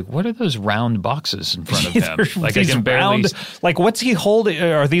 I was like, what are those round boxes in front of him? Like I can barely like what's he holding?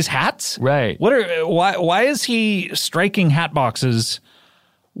 Are these hats? Right. Why is he striking hat boxes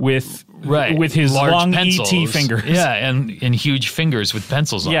with his large long pencils. ET fingers? Yeah, and huge fingers with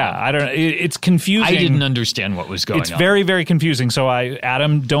pencils on them. Yeah, I don't know. It's confusing. I didn't understand what was going on. It's very, very confusing. So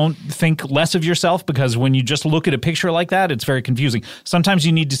Adam, don't think less of yourself because when you just look at a picture like that, it's very confusing. Sometimes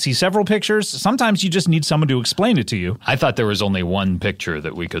you need to see several pictures. Sometimes you just need someone to explain it to you. I thought there was only one picture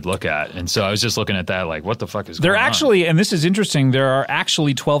that we could look at. And so I was just looking at that like, what the fuck is going on? There actually, and this is interesting, there are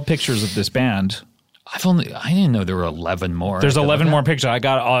actually 12 pictures of this band. I didn't know there were 11 more. There's 11 more pictures.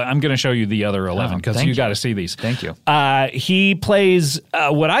 I'm going to show you the other 11 because you got to see these. Thank you. He plays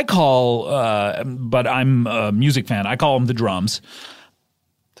what I call, but I'm a music fan, I call them the drums.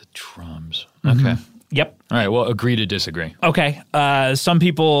 The drums. Mm-hmm. Okay. Yep. All right. Well, agree to disagree. Okay. Some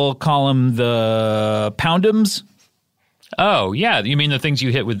people call them the poundums. Oh, yeah. You mean the things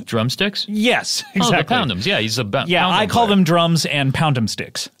you hit with drumsticks? Yes, exactly. Oh, the poundums. Yeah, he's a Yeah, I call them drums and poundum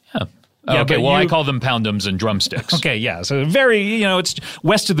sticks. Yeah. Yeah, okay, well, I call them poundums and drumsticks. Okay, yeah. So very, it's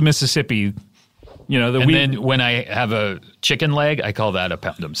west of the Mississippi. Then when I have a chicken leg, I call that a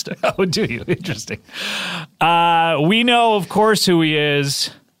poundum stick. Oh, do you? Interesting. We know, of course, who he is.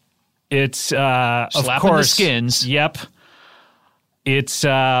 It's, Slapping of course. the skins. Yep. It's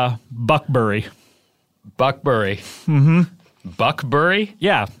Buckberry. Buckberry. Mm-hmm. Buckberry?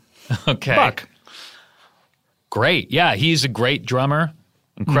 Yeah. Okay. Buck. Great. Yeah, he's a great drummer.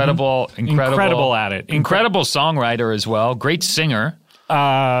 Incredible at it. Incredible songwriter as well. Great singer.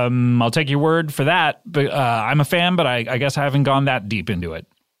 I'll take your word for that. But I'm a fan, but I guess I haven't gone that deep into it.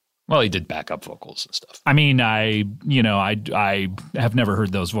 Well, he did backup vocals and stuff. I mean, I have never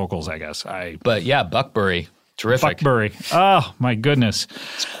heard those vocals, I guess. But yeah, Buckberry. Terrific. Buckberry. Oh, my goodness.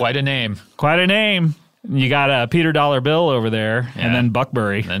 It's quite a name. Quite a name. You got Peter Dollar Bill over there, and then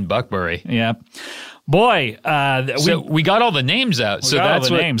Buckberry. And then Buckberry. Yeah. Boy, we got all the names out. So that's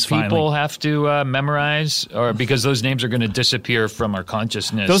what names, people finally have to memorize, or because those names are going to disappear from our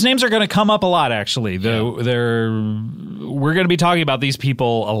consciousness. Those names are going to come up a lot, actually. We're going to be talking about these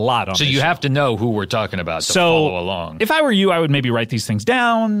people a lot on So you have to know who we're talking about to follow along. If I were you, I would maybe write these things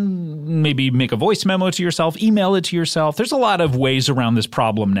down, maybe make a voice memo to yourself, email it to yourself. There's a lot of ways around this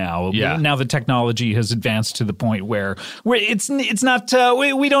problem now. Yeah. Now the technology has advanced to the point where it's not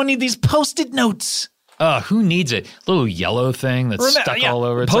we don't need these Post-it notes. Who needs it? Little yellow thing that's stuck all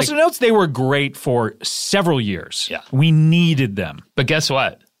over. It's Post-it notes, they were great for several years. Yeah. We needed them. But guess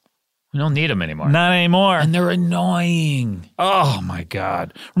what? We don't need them anymore. Not anymore. And they're annoying. Oh my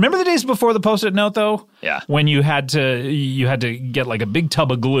God. Remember the days before the Post-it note though? Yeah. When you had to get like a big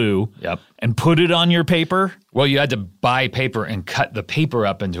tub of glue and put it on your paper? Well, you had to buy paper and cut the paper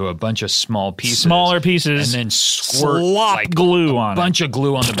up into a bunch of small pieces. Smaller pieces. And then squirt glue on it. A bunch of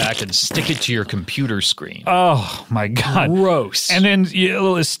glue on the back and stick it to your computer screen. Oh, my God. Gross. And then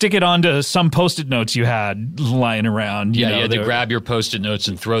you stick it onto some Post-it notes you had lying around. You had to grab your Post-it notes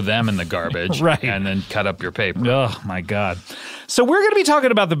and throw them in the garbage. Right. And then cut up your paper. Oh, my God. So we're going to be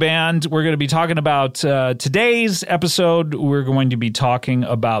talking about the band. We're going to be talking about today's episode. We're going to be talking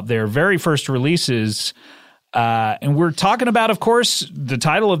about their very first releases. And we're talking about, of course, the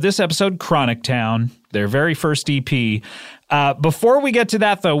title of this episode, Chronic Town, their very first EP. Before we get to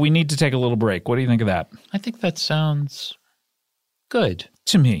that, though, we need to take a little break. What do you think of that? I think that sounds good.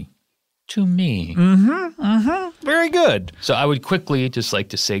 To me. To me. Mm-hmm. Mm-hmm. Very good. So I would quickly just like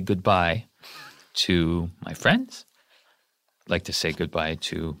to say goodbye to my friends. I'd like to say goodbye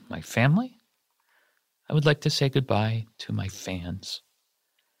to my family. I would like to say goodbye to my fans.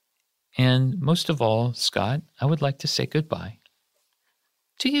 And most of all, Scott, I would like to say goodbye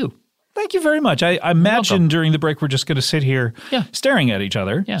to you. Thank you very much. I imagine during the break we're just going to sit here staring at each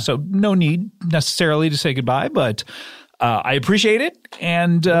other. Yeah. So no need necessarily to say goodbye, but I appreciate it.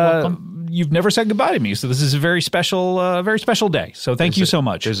 And you've never said goodbye to me, so this is a very special day. So thank you so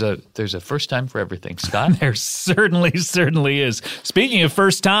much. There's a first time for everything, Scott. There certainly is. Speaking of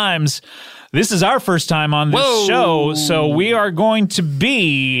first times, this is our first time on this show, so we are going to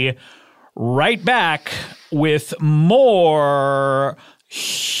be right back with more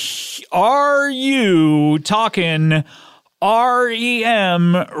Are You Talkin'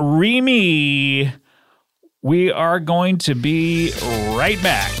 R.E.M. Re-Me We are going to be right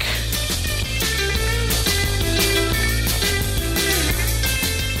back.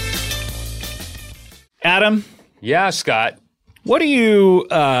 Adam? Yeah, Scott. What's your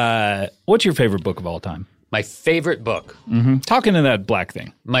favorite book of all time? My favorite book. Mm-hmm. Talking to that black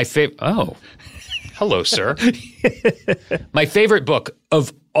thing. Oh. Hello, sir. My favorite book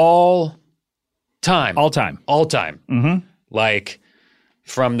of all time. All time. All time. Mm-hmm. Like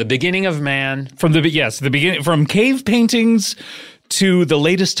from the beginning of man. The beginning, from cave paintings to the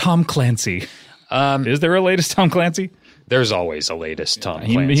latest Tom Clancy. Is there a latest Tom Clancy? There's always a latest Tom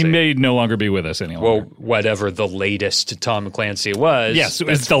Clancy. He may no longer be with us any longer. Well, whatever the latest Tom Clancy was. Yes,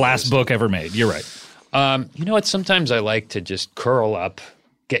 it's the last book ever made. You're right. You know what? Sometimes I like to just curl up,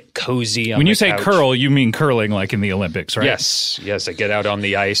 get cozy on When the you say couch. curl, you mean curling like in the Olympics, right? Yes. I get out on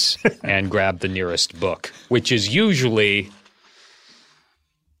the ice and grab the nearest book, which is usually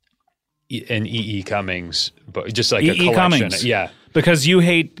an E.E. Cummings book, just like a collection. Cummings. Yeah. Because you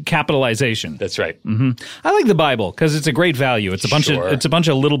hate capitalization. That's right. Mm-hmm. I like the Bible because it's a great value. It's a bunch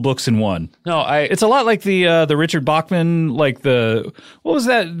of little books in one. No, it's a lot like the Richard Bachman, like what was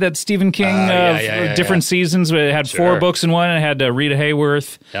that Stephen King different seasons? It had 4 books in one. It had Rita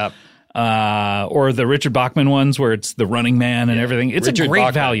Hayworth. Yep. Or the Richard Bachman ones where it's the Running Man and everything. It's Richard a great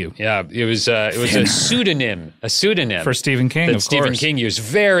Bachman. value. Yeah, it was a pseudonym for Stephen King. That of Stephen course. King used.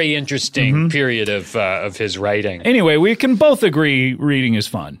 Very interesting period of his writing. Anyway, we can both agree reading is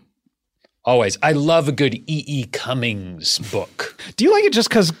fun. Always. I love a good E.E. Cummings book. Do you like it just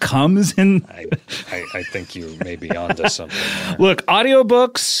because comes in? I think you may be onto something there. Look,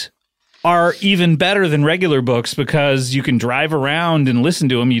 audiobooks are even better than regular books because you can drive around and listen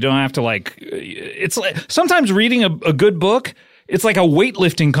to them. You don't have to it's like sometimes reading a good book, it's like a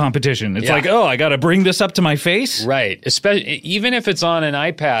weightlifting competition. It's like, I got to bring this up to my face. Right. Especially even if it's on an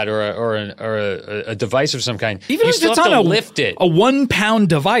iPad or a device of some kind. Even you if still it's have on to lift it. A 1 pound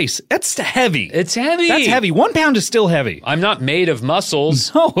device, that's heavy. It's heavy. That's heavy. 1 pound is still heavy. I'm not made of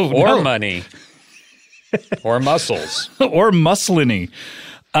muscles or money or muscles or musliny.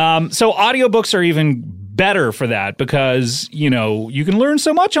 So audiobooks are even better for that because, you can learn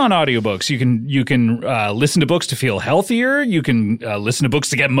so much on audiobooks. You can listen to books to feel healthier. You can listen to books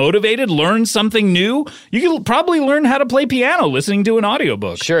to get motivated, learn something new. You can probably learn how to play piano listening to an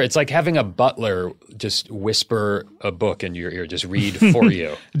audiobook. Sure. It's like having a butler just whisper a book in your ear, just read for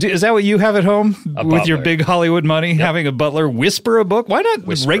you. Is that what you have at home with your big Hollywood money, having a butler whisper a book? Why not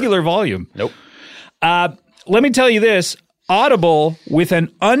regular volume? Nope. Let me tell you this. Audible, with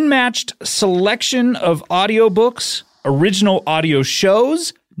an unmatched selection of audiobooks, original audio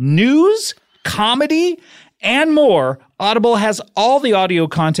shows, news, comedy, and more, Audible has all the audio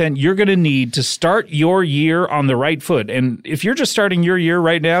content you're going to need to start your year on the right foot. And if you're just starting your year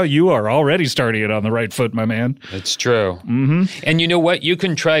right now, you are already starting it on the right foot, my man. It's true. Mm-hmm. And you know what? You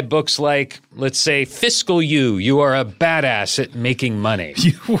can try books like, let's say, Fiscal You. You are a badass at making money.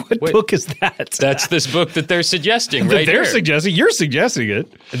 What book is that? That's this book that they're suggesting right They're here. suggesting. You're suggesting it.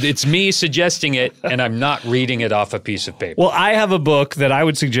 It's me suggesting it, and I'm not reading it off a piece of paper. Well, I have a book that I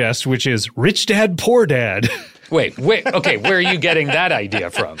would suggest, which is Rich Dad, Poor Dad. Wait. Okay, where are you getting that idea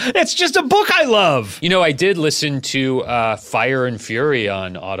from? It's just a book I love. You know, I did listen to Fire and Fury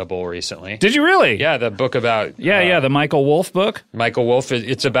on Audible recently. Did you really? Yeah, the book about... the Michael Wolff book. Michael Wolff,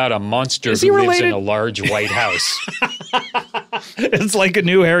 it's about a monster who lives in a large white house. It's like a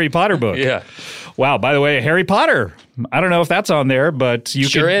new Harry Potter book. Yeah. Wow, by the way, Harry Potter. I don't know if that's on there, but you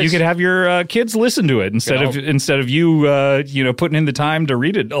could have your kids listen to it instead of you putting in the time to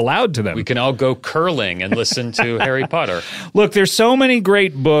read it aloud to them. We can all go curling and listen to Harry Potter. Look, there's so many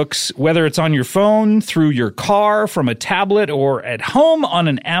great books, whether it's on your phone, through your car, from a tablet, or at home on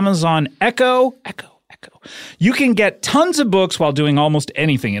an Amazon Echo. You can get tons of books while doing almost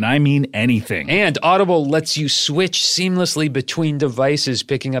anything, and I mean anything. And Audible lets you switch seamlessly between devices,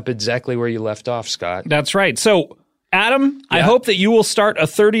 picking up exactly where you left off, Scott. That's right. So, Adam, I hope that you will start a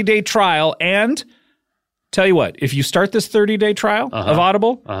 30-day trial, and tell you what, if you start this 30-day trial of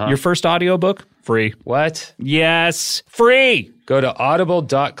Audible, your first audiobook, free. What? Yes, free. Go to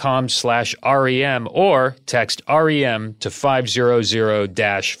audible.com/REM or text REM to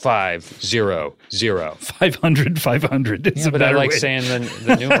 500-500. 500 is a but better I like way. saying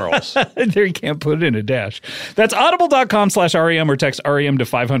the numerals. There you can't put it in a dash. That's audible.com/REM or text REM to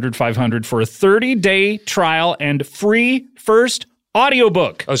 500-500 for a 30-day trial and free first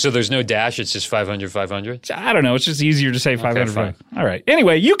audiobook. Oh, so there's no dash, it's just 500-500? I don't know. It's just easier to say 500. Okay, fine. All right.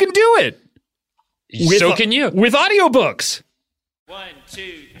 Anyway, you can do it. So can you. With audiobooks. 1,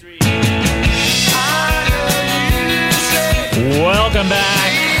 2, 3. Welcome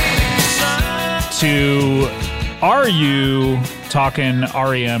back to Are You Talkin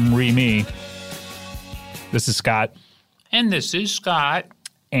R.E.M. Re-Me? This is Scott. And this is Scott.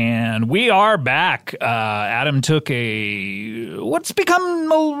 And we are back. Adam took what's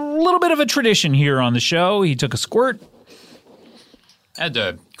become a little bit of a tradition here on the show. He took a squirt. Had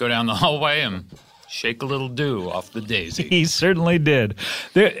to go down the hallway and shake a little dew off the daisy. He certainly did.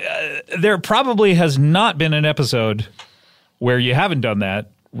 There probably has not been an episode where you haven't done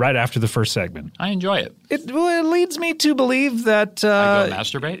that right after the first segment. I enjoy it. It leads me to believe that... I go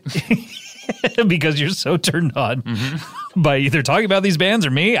masturbate? Because you're so turned on by either talking about these bands or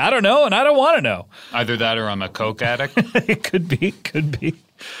me. I don't know, and I don't want to know. Either that or I'm a coke addict. It could be.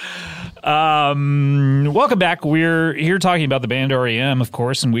 Welcome back. We're here talking about the band R.E.M., of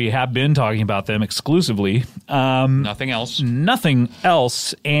course, and we have been talking about them exclusively. Nothing else.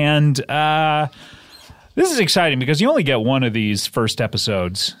 And this is exciting because you only get one of these first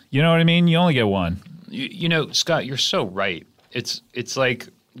episodes. You know what I mean? You only get one. You know, Scott, you're so right. It's like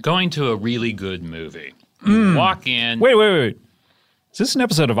going to a really good movie. You walk in. Wait. Is this an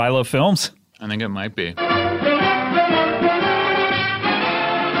episode of I Love Films? I think it might be.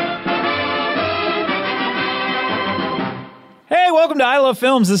 Hey, welcome to I Love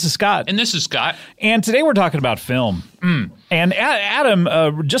Films. This is Scott. And this is Scott. And today we're talking about film. And Adam,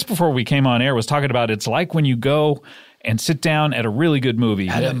 just before we came on air, was talking about it's like when you go and sit down at a really good movie.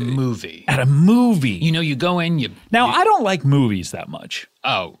 At a movie. You know, you go in, I don't like movies that much.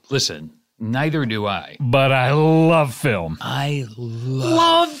 Oh, listen, neither do I. But I love film. I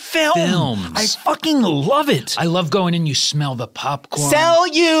love films. I fucking love it. I love going in, you smell the popcorn.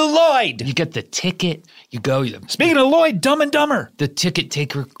 Celluloid. You get the ticket. You go. Speaking of Lloyd, Dumb and Dumber. The ticket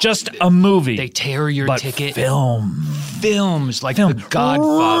taker. Just a movie. They tear your ticket. Films like The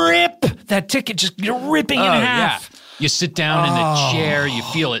Godfather. Rip that ticket, just ripping in half. Yeah. You sit down in the chair, you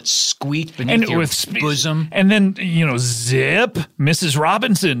feel it squeak beneath your bosom. And then, zip, Mrs.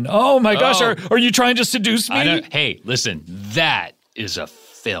 Robinson. Oh, my gosh, are you trying to seduce me? Hey, listen, that is a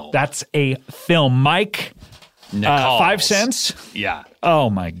film. That's a film. Mike, 5 cents? Yeah.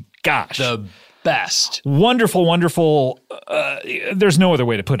 Oh, my gosh. The best. Wonderful, wonderful. There's no other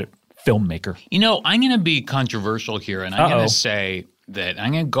way to put it. Filmmaker. You know, I'm going to be controversial here, and I'm going to say that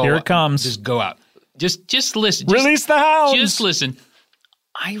I'm going to go. Here it comes. Just go out. Just listen. Release the hounds. Just listen.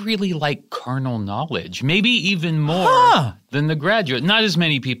 I really like Carnal Knowledge, maybe even more than The Graduate. Not as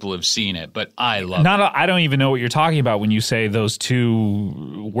many people have seen it, but I love it. I don't even know what you're talking about when you say those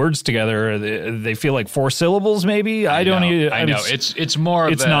two words together. They feel like 4 syllables, maybe. I know. It's more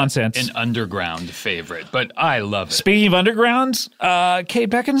of nonsense. An underground favorite, but I love it. Speaking of undergrounds, Kate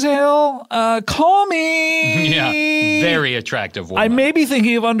Beckinsale, Call Me. Yeah, very attractive woman. I may be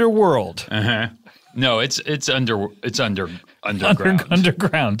thinking of Underworld. No, it's underground.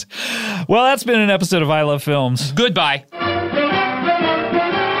 Underground. Well, that's been an episode of I Love Films. Goodbye.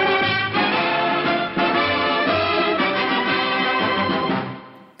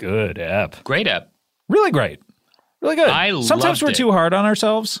 Good ep. Great ep. Really great. Really good. Sometimes we're too hard on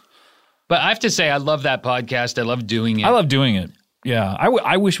ourselves. But I have to say, I love that podcast. I love doing it. I love doing it. Yeah.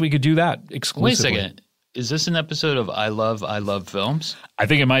 I wish we could do that exclusively. Wait a second. Is this an episode of I Love Films? I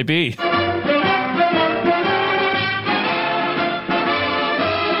think it might be.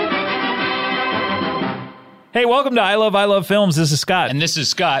 Hey, welcome to I Love Films. This is Scott. And this is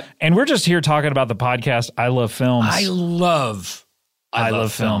Scott. And we're just here talking about the podcast I Love Films. I love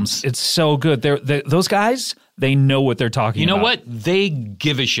films. It's so good. Those guys, they know what they're talking about. You know what? They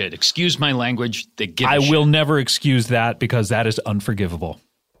give a shit. Excuse my language. They give a shit. I will never excuse that because that is unforgivable.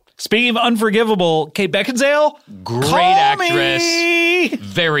 Speaking of unforgivable, Kate Beckinsale. Great actress.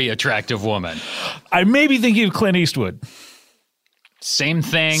 Very attractive woman. I may be thinking of Clint Eastwood. Same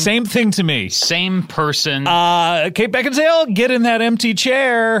thing. Same thing to me. Same person. Kate Beckinsale, get in that empty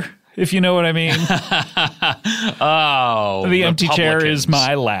chair, if you know what I mean. The empty chair is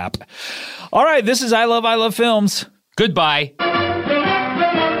my lap. All right, this is I Love Films. Goodbye.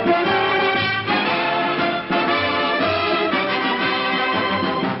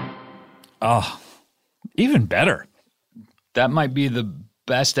 Oh, even better. That might be the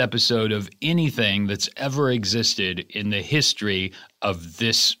best episode of anything that's ever existed in the history of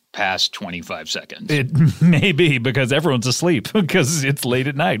this past 25 seconds. It may be because everyone's asleep because it's late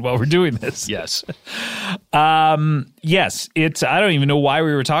at night while we're doing this. Yes. Yes, I don't even know why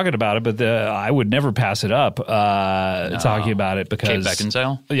we were talking about it, but I would never pass it up talking about it because... Kate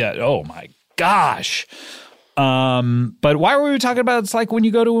Beckinsale? Yeah, oh my gosh. But why were we talking about it's like when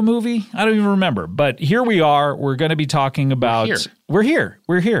you go to a movie? I don't even remember. But here we are. We're going to be talking about... We're here.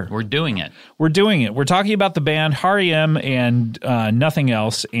 We're doing it. We're talking about the band R.E.M. and nothing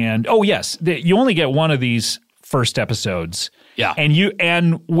else. And, oh, yes, you only get one of these first episodes. Yeah.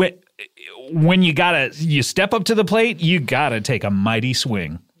 And when you step up to the plate, you got to take a mighty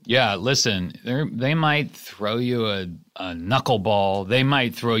swing. Yeah, listen, they might throw you a knuckleball. They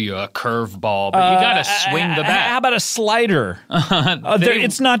might throw you a curveball, but you got to swing the bat. How about a slider?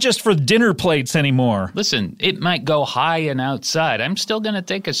 It's not just for dinner plates anymore. Listen, it might go high and outside. I'm still going to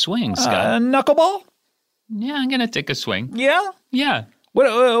take a swing, Scott. A knuckleball? Yeah, I'm going to take a swing. Yeah? Yeah.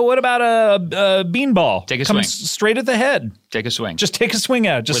 What about a beanball? Take a Coming swing. Straight at the head. Take a swing. Just take a swing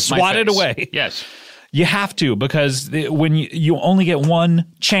at it. Just swat it away. Yes. You have to, because when you only get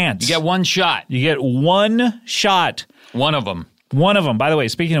one chance. You get one shot. You get one shot. One of them. One of them. By the way,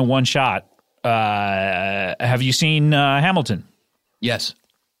 speaking of one shot, have you seen Hamilton? Yes.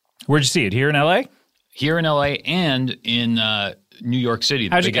 Where'd you see it? Here in L.A.? Here in L.A. and in New York City,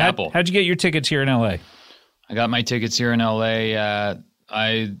 the Big Apple. How'd you get your tickets here in L.A.? I got my tickets here in L.A.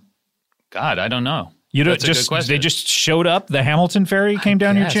 I don't know. That's a good question. They just showed up? The Hamilton ferry came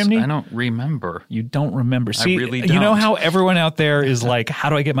down your chimney? I don't remember. You don't remember. See, I really don't. You know how everyone out there is like, how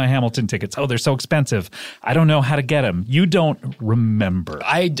do I get my Hamilton tickets? Oh, they're so expensive. I don't know how to get them. You don't remember.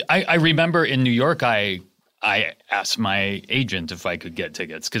 I remember in New York, I asked my agent if I could get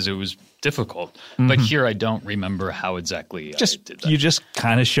tickets because it was difficult. Mm-hmm. But here I don't remember how exactly I did that. You just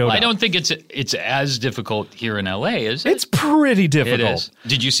kind of showed up. I don't think it's as difficult here in L.A., is it? It's pretty difficult. It is.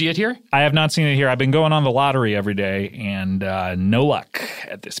 Did you see it here? I have not seen it here. I've been going on the lottery every day, and no luck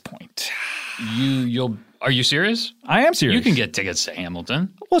at this point. Are you serious? I am serious. You can get tickets to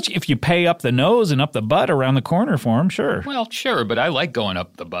Hamilton. Well, if you pay up the nose and up the butt around the corner for them, sure. Well, sure, but I like going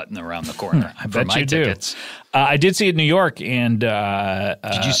up the butt and around the corner I for bet my you tickets. Do. I did see it in New York, and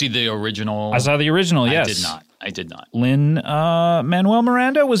did you see the original? I saw the original. Yes, I did not. Lin-Manuel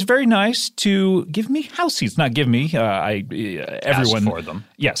Miranda was very nice to give me house seats. Not give me. Everyone asked for them.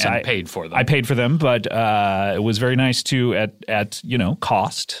 Yes, I paid for them. I paid for them, but it was very nice to at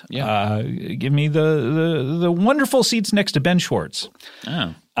cost. Yeah. Give me the wonderful seats next to Ben Schwartz.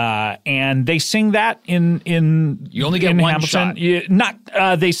 Oh. And they sing that in you only get one Hamilton.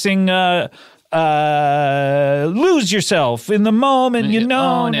 shot. They sing lose yourself in the moment. You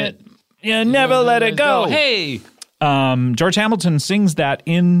know it. You never let it go. Hey. George Hamilton sings that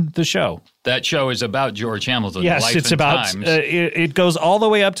in the show. That show is about George Hamilton. Yes, Life it's and about. Times. It goes all the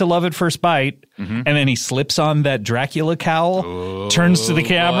way up to Love at First Bite, and then he slips on that Dracula cowl, turns to the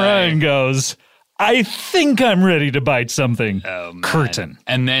camera, and goes, "I think I'm ready to bite something." Oh, man. Curtain.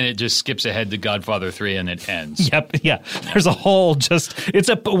 And then it just skips ahead to Godfather 3 and it ends. Yep. Yeah. There's a whole it's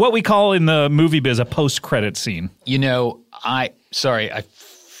what we call in the movie biz a post-credit scene. You know, I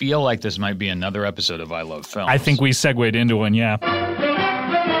feel like this might be another episode of I Love Films. I think we segued into one, yeah.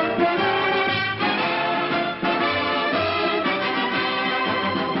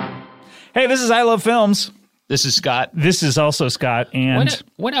 Hey, this is I Love Films. This is Scott. This is also Scott. And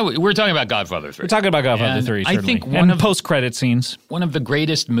we're talking about Godfather 3. We're talking about Godfather 3, certainly. I think one of post-credit scenes. One of the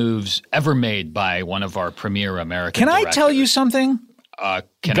greatest moves ever made by one of our premier American directors. Can I tell you something?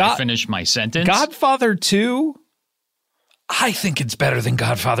 Can I finish my sentence? Godfather 2, I think it's better than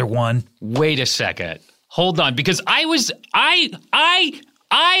Godfather 1. Wait a second. Hold on, because I was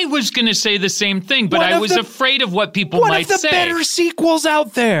going to say the same thing, but I was afraid of what people might say. One of the better sequels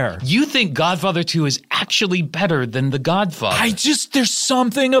out there. You think Godfather 2 is actually better than The Godfather? There's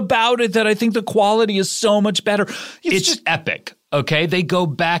something about it that I think the quality is so much better. It's just epic. Okay, they go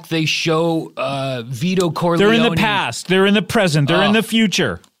back, they show Vito Corleone. They're in the past, they're in the present, they're in the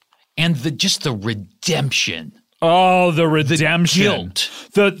future. And the redemption. Oh, the redemption.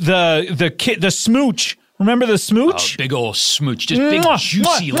 The guilt. The smooch. Remember the smooch? Oh, big old smooch. Just big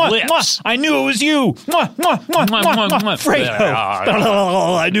juicy lips. I knew it was you. Fredo.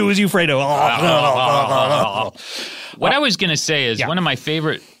 I knew it was you, Fredo. What I was going to say is one of my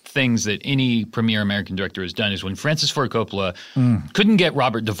favorite things that any premier American director has done is when Francis Ford Coppola couldn't get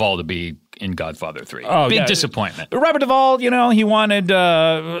Robert Duvall to be in Godfather 3. Big disappointment. Robert Duvall, he wanted,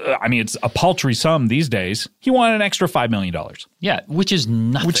 it's a paltry sum these days. He wanted an extra $5 million. Yeah, which is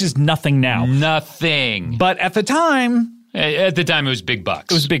nothing. Which is nothing now. Nothing. But at the time... it was big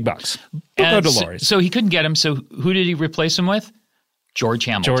bucks. It was big bucks. So he couldn't get him, so who did he replace him with? George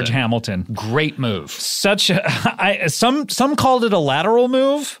Hamilton. Great move. Some called it a lateral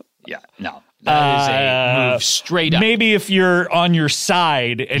move. Yeah, no. That is a move straight up. Maybe if you're on your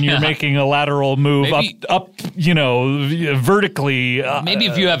side and you're making a lateral move up, vertically. Maybe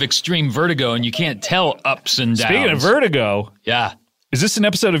if you have extreme vertigo and you can't tell ups and downs. Speaking of vertigo. Yeah. Is this an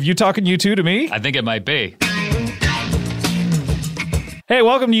episode of You Talkin' U2 to Me? I think it might be. Hey,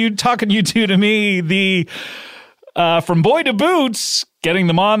 welcome to You Talkin' U2 to Me, the From Boy to Boots, getting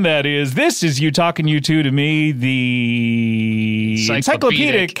them on, that is. This is You Talkin' U2 to Me, the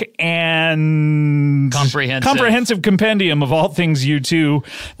encyclopedic and comprehensive compendium of all things U2.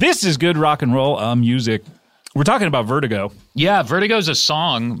 This is good rock and roll music. We're talking about Vertigo. Yeah, Vertigo's a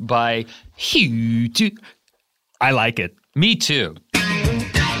song by U2. I like it. Me too.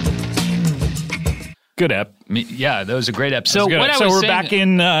 Good ep. Yeah, that was a great ep. So we're back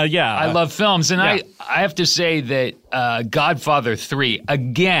in, I love films, and I have to say that Godfather 3,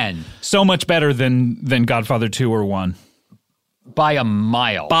 again. So much better than Godfather 2 or 1. By a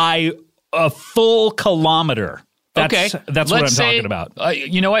mile. By a full kilometer. That's what I'm talking about.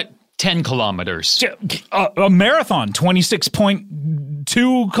 You know what? 10 kilometers. A marathon,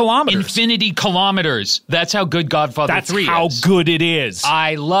 26.2 kilometers. Infinity kilometers. That's how good Godfather 3 is. That's how good it is.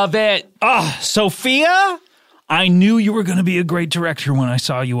 I love it. Sophia, I knew you were going to be a great director when I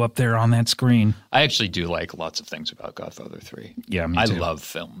saw you up there on that screen. I actually do like lots of things about Godfather 3. Yeah, me too. I love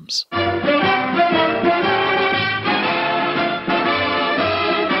films.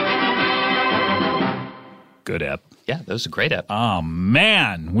 Good ep. Yeah, that was a great ep. Oh,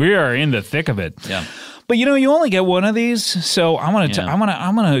 man. We are in the thick of it. Yeah. But, you only get one of these, so I'm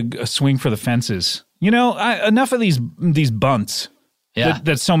gonna swing for the fences. Enough of these bunts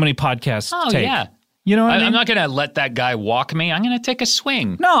that so many podcasts take. Yeah. You know what I mean? I'm not going to let that guy walk me. I'm going to take a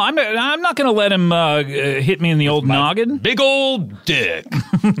swing. No, I'm not going to let him hit me in the old noggin. Big old dick.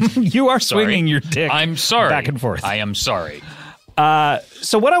 You are swinging your dick. I'm sorry. Back and forth. I am sorry.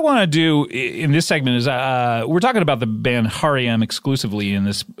 So what I want to do in this segment is we're talking about the band R.E.M. exclusively in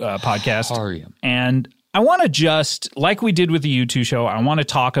this podcast. R.E.M. And I want to just, like we did with the U2 show, I want to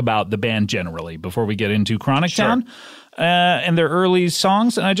talk about the band generally before we get into Chronic Town and their early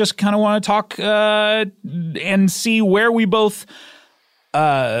songs. And I just kind of want to talk and see where we both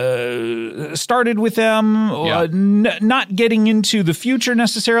started with them, not getting into the future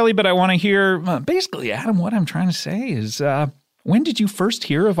necessarily, but I want to hear, basically, Adam, what I'm trying to say is, when did you first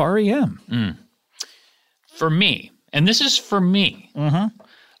hear of R.E.M.? For me, and this is for me,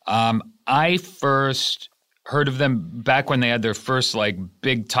 I first heard of them back when they had their first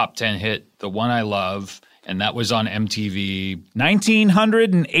big top 10 hit, The One I Love, and that was on MTV.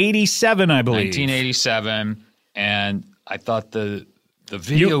 1987, I believe. 1987, and I thought the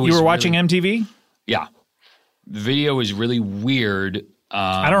video was You were watching MTV? Yeah. The video was really weird.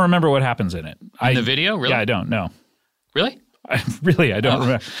 I don't remember what happens in it. In the video? Really? Yeah, I don't know. Really? I don't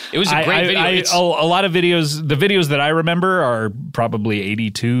remember. It was a great video. A lot of videos, the videos that I remember are probably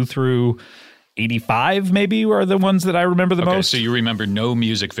 82 through 85 maybe are the ones that I remember the most. So you remember no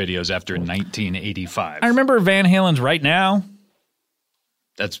music videos after 1985. I remember Van Halen's Right Now.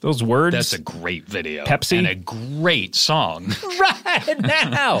 That's those words. That's a great video. Pepsi. And a great song. Right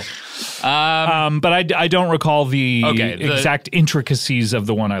now. But I don't recall the exact intricacies of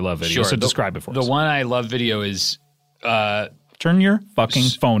the One I Love video. So describe it for us. The One I Love video is... turn your fucking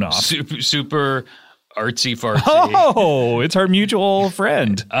phone off. Super artsy fartsy. Oh, it's our mutual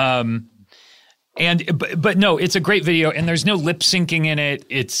friend. But no, it's a great video, and there's no lip syncing in it.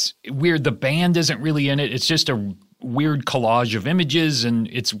 It's weird. The band isn't really in it. It's just a weird collage of images, and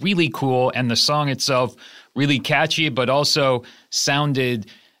it's really cool. And the song itself really catchy, but also sounded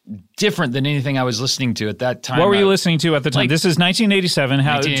different than anything I was listening to at that time. What were you listening to at the time? This is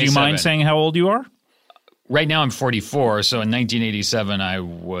 1987. Do you mind saying how old you are? Right now I'm 44, so in 1987 I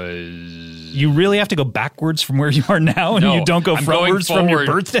was... You really have to go backwards from where you are now, and you don't go forwards from your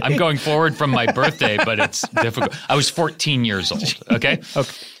birthday? I'm going forward from my birthday, but it's difficult. I was 14 years old, okay?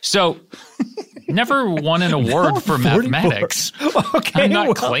 So, never won an award for mathematics. Okay, I'm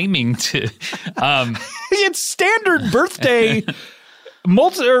not claiming to... it's standard birthday... How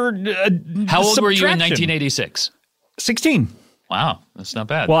old were you in 1986? 16. Wow, that's not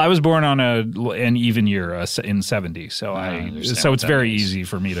bad. Well, I was born on an even year in 70, so it's very easy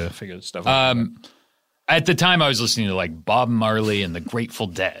for me to figure this stuff out. At the time, I was listening to Bob Marley and the Grateful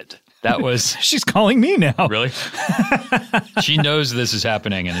Dead. That was... She's calling me now. Really? She knows this is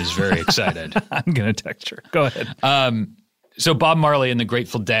happening and is very excited. I'm going to text her. Go ahead. So Bob Marley and the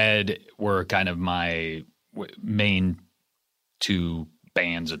Grateful Dead were kind of my main two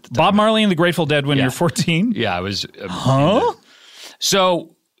bands at the time. Bob Marley and the Grateful Dead when you're 14? Yeah, I was... Huh?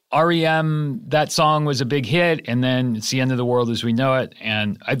 So R.E.M., that song was a big hit, and then It's the End of the World as We Know It.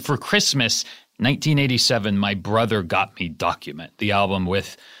 And for Christmas, 1987, my brother got me Document, the album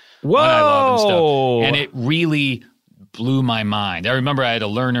with When I Love and stuff. And it really blew my mind. I remember I had a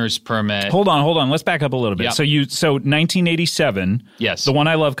learner's permit. Hold on. Let's back up a little bit. Yep. So 1987. Yes. The One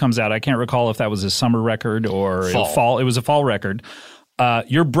I Love comes out. I can't recall if that was a summer record or fall. It was a fall record.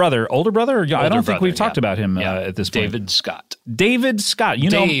 Your brother, older brother? Or, I don't think we've talked about him at this point. David Scott. David Scott.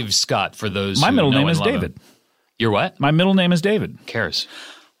 Dave Scott, for those my who middle know name and is love David. him. Your what? My middle name is David. Who cares?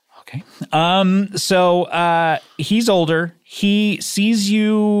 Okay. So he's older. He sees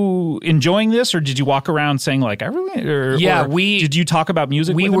you enjoying this, or did you walk around saying like, I really? Did you talk about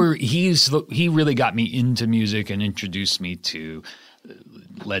music? He really got me into music and introduced me to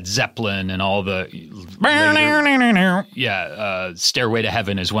Led Zeppelin and all the Stairway to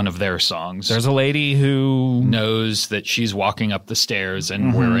Heaven is one of their songs. There's a lady who knows that she's walking up the stairs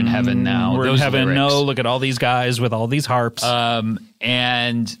and we're in heaven now. We're in heaven. Lyrics. No, look at all these guys with all these harps.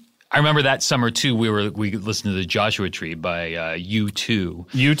 And I remember that summer too. We listened to the Joshua Tree by U2.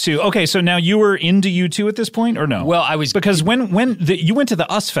 U2. Okay, so now you were into U2 at this point, or no? Well, I was because when you went to the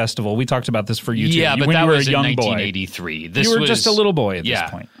US Festival, we talked about this for U2. Yeah, but when that you were was a young in 1983. Boy. You were just a little boy at this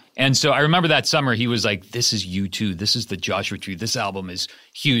point. And so I remember that summer he was like, "This is U2. This is the Joshua Tree. This album is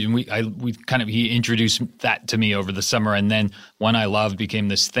huge." And he introduced that to me over the summer, and then When I Loved became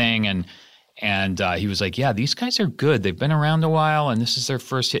this thing, and he was like, "Yeah, these guys are good. They've been around a while, and this is their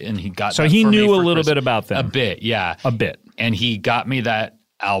first hit." And he got so he knew a little bit about them, a bit, yeah, a bit, and he got me that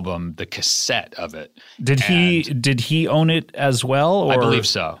album, the cassette of it. Did he own it as well? Or? I believe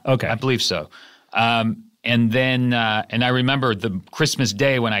so. Okay, I believe so. And then I remember the Christmas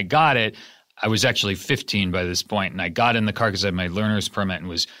day when I got it. I was actually 15 by this point, and I got in the car because I had my learner's permit and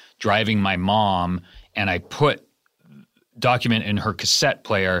was driving my mom, and I put Document in her cassette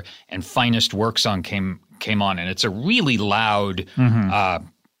player, and Finest Work Song came on, and it's a really loud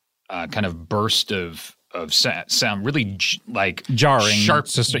kind of burst of sound, really jarring, sharp,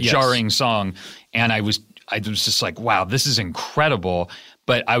 jarring song, and I was just like, wow, this is incredible.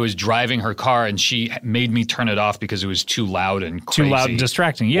 But I was driving her car, and she made me turn it off because it was too loud and crazy. Too loud and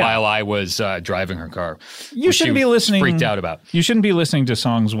distracting, yeah. While I was driving her car. You shouldn't be listening. Freaked out about. You shouldn't be listening to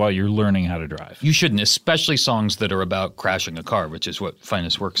songs while you're learning how to drive. You shouldn't, especially songs that are about crashing a car, which is what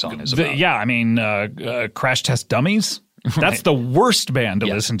Finest Work Song is about. Yeah, I mean, Crash Test Dummies. That's the worst band to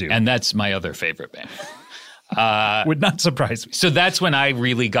listen to. And that's my other favorite band. Would not surprise me. So that's when I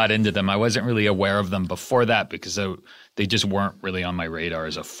really got into them. I wasn't really aware of them before that because they just weren't really on my radar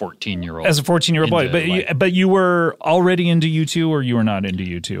as a 14-year-old. As a 14-year-old boy. But you were already into U2 or you were not into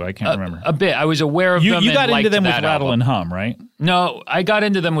U2? I can't remember. A bit. I was aware of them. You got into them with Rattle album. And Hum, right? No, I got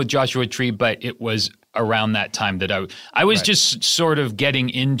into them with Joshua Tree, but it was around that time that I was just sort of getting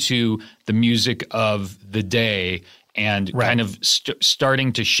into the music of the day and kind of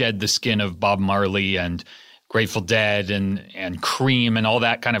starting to shed the skin of Bob Marley and Grateful Dead and Cream and all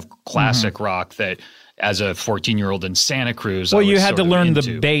that kind of classic rock that as a 14-year-old in Santa Cruz, well, you had to learn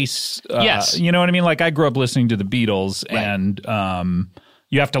the bass. Yes. You know what I mean? Like I grew up listening to the Beatles and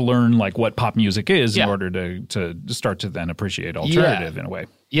you have to learn like what pop music is in order to start to then appreciate alternative in a way.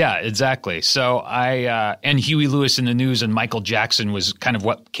 Yeah, exactly. So and Huey Lewis in the News and Michael Jackson was kind of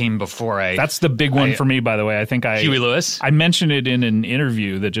what came before That's the big one for me, by the way. I think Huey Lewis? I mentioned it in an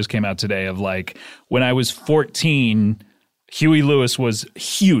interview that just came out today of like when I was 14, Huey Lewis was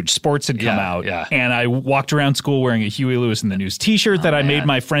huge. Sports had come out. Yeah. And I walked around school wearing a Huey Lewis in the News t-shirt that I made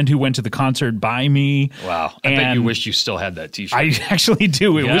my friend who went to the concert buy me. Wow. I bet you wish you still had that t-shirt. I actually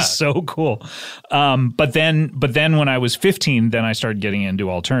do. It was so cool. But then when I was 15, then I started getting into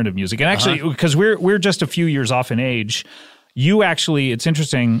alternative music. And actually, because we're just a few years off in age, you actually, it's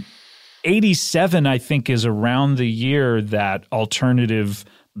interesting, 87, I think, is around the year that alternative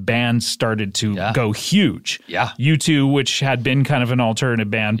bands started to go huge. Yeah. U2, which had been kind of an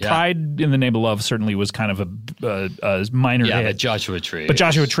alternative band. Pride in the Name of Love certainly was kind of a minor hit. But Joshua Tree. But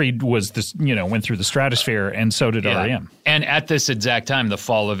Joshua Tree was this, went through the stratosphere, and so did R.E.M. And at this exact time, the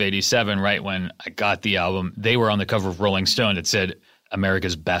fall of 87, right when I got the album, they were on the cover of Rolling Stone. It said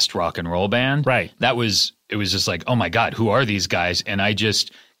America's Best Rock and Roll Band. Right. It was just like, oh my God, who are these guys? And I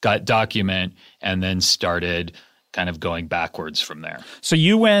just got Document and then started kind of going backwards from there. So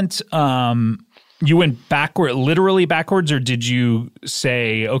you went backward, literally backwards, or did you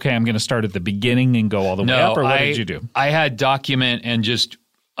say, okay, I'm going to start at the beginning and go all the way up, or what did you do? I had Document and just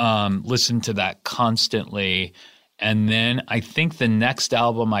listened to that constantly. And then I think the next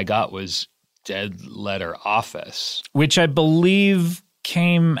album I got was Dead Letter Office. Which I believe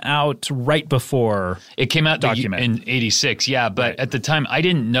came out right before it came out Document. in 86, yeah. But at the time, I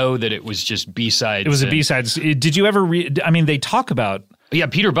didn't know that it was just B-sides. It was a B-sides. Did you ever read? I mean, they talk about... Yeah,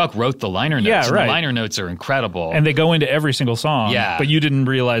 Peter Buck wrote the liner notes. Yeah, right. And the liner notes are incredible. And they go into every single song. Yeah. But you didn't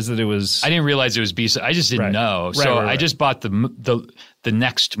realize that it was... I didn't realize it was B-side. I just didn't know. So I just bought the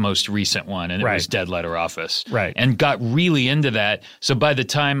next most recent one, and it was Dead Letter Office. Right. And got really into that. So by the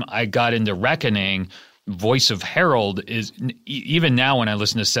time I got into Reckoning, Voice of Harold is... Even now when I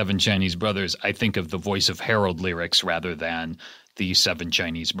listen to Seven Chinese Brothers, I think of the Voice of Harold lyrics rather than the Seven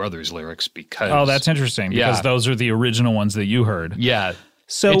Chinese Brothers lyrics because... Oh, that's interesting because those are the original ones that you heard. Yeah.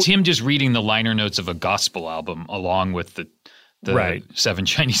 So it's him just reading the liner notes of a gospel album along with the Seven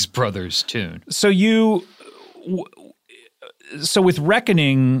Chinese Brothers tune. So so with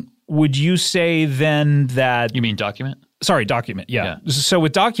Reckoning, would you say then that... You mean Document? Sorry, Document, yeah. So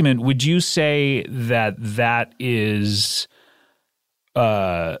with Document, would you say that is...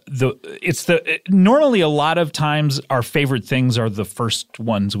 normally a lot of times our favorite things are the first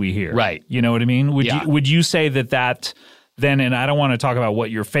ones we hear. Right. You know what I mean? Would you say that then, and I don't want to talk about what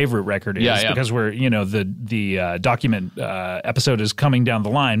your favorite record is because we're, the Document episode is coming down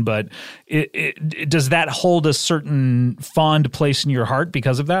the line, but does that hold a certain fond place in your heart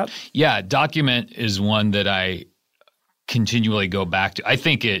because of that? Yeah, Document is one that I continually go back to. I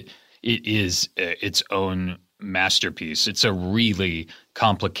think it is its own masterpiece. It's a really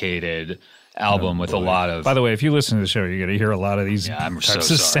complicated album with a lot of... By the way, if you listen to the show, you're going to hear a lot of these types of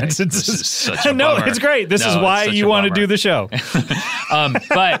sentences. This is such a no, bummer. It's great. This is why you want to do the show.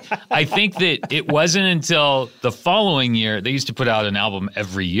 But I think that it wasn't until the following year, they used to put out an album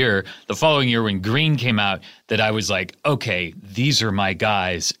every year, the following year when Green came out, that I was like, okay, these are my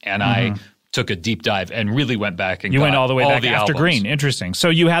guys. And I took a deep dive and really went back and went all the way back after albums. Green. Interesting. So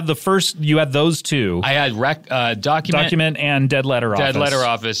you had those two. I had Document and Dead Letter Office. Dead Letter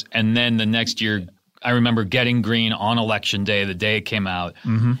Office, and then the next year, I remember getting Green on Election Day, the day it came out,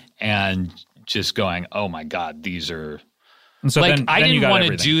 and just going, "Oh my God, these are." And so then I didn't want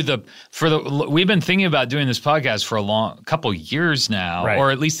to do we've been thinking about doing this podcast for a couple years now,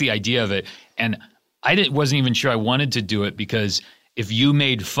 or at least the idea of it, and wasn't even sure I wanted to do it because if you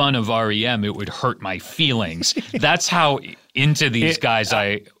made fun of R.E.M., it would hurt my feelings. That's how into these guys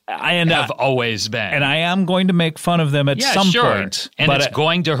I have always been. And I am going to make fun of them at some point. And it's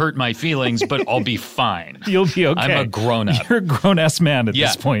going to hurt my feelings, but I'll be fine. You'll be okay. I'm a grown-up. You're a grown-ass man at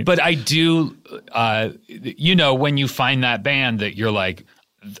this point. But I do, when you find that band that you're like,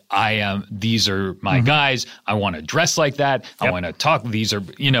 these are my guys. I want to dress like that. I want to talk. These are,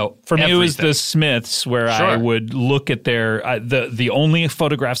 For me, it was the Smiths where I would look at their, the only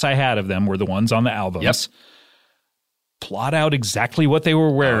photographs I had of them were the ones on the albums. Yep. Plot out exactly what they were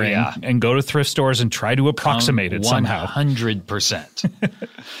wearing and go to thrift stores and try to approximate it somehow. 100%.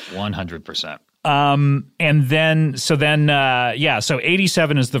 100%. And then, so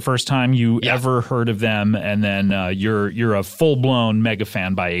 87 is the first time you ever heard of them, and then you're a full-blown mega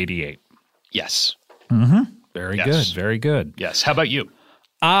fan by 88. Yes. Very good, very good. Yes. How about you?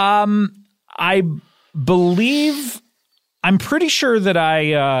 I believe, I'm pretty sure that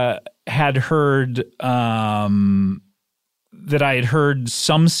I had heard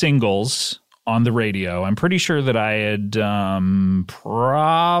some singles on the radio. I'm pretty sure that I had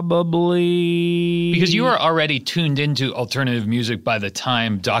probably... Because you were already tuned into alternative music by the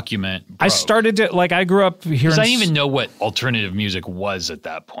time Document broke. I started to, I grew up here... Because I didn't even know what alternative music was at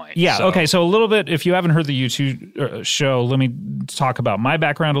that point. Yeah, okay, so a little bit, if you haven't heard the YouTube show, let me talk about my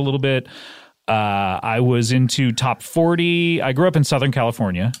background a little bit. I was into top 40. I grew up in Southern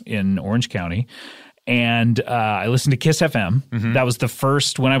California in Orange County. And I listened to Kiss FM. That was the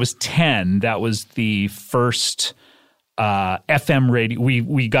first, when I was 10, that was the first FM radio.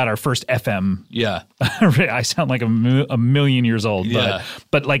 We got our first FM. Yeah. I sound like a million years old.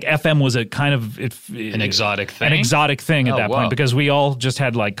 But like FM was a kind of... an exotic thing? An exotic thing at that point because we all just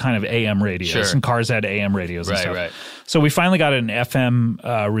had like kind of AM radios and cars had AM radios and stuff. Right. So we finally got an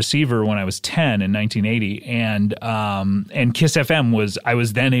FM receiver when I was 10 in 1980, and Kiss FM I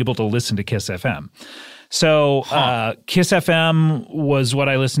was then able to listen to Kiss FM. So Kiss FM was what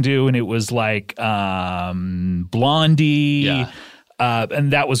I listened to, and it was like Blondie,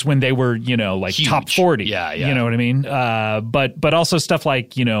 and that was when they were, like huge. Top 40. Yeah. You know what I mean? But also stuff like,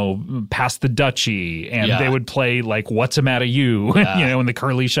 Pass the Dutchie, and they would play like What's a Matter You, in the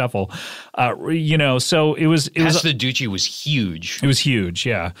Curly Shuffle. So it was Pass the Dutchie was huge. It was huge,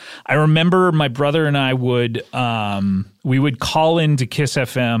 yeah. I remember my brother and I would we would call into Kiss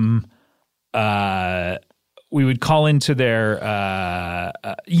FM. We would call into their,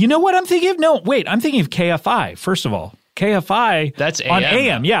 you know what I'm thinking of? No, wait, I'm thinking of KFI, first of all. KFI. That's on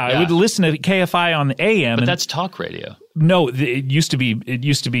AM. Yeah, I would listen to KFI on the AM. But that's talk radio. No, it used to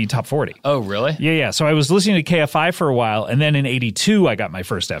be top 40. Oh, really? Yeah. So I was listening to KFI for a while, and then in 82, I got my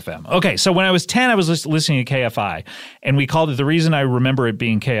first FM. Okay, so when I was 10, I was listening to KFI, and we called it, the reason I remember it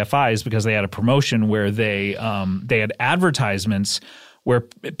being KFI is because they had a promotion where they had advertisements where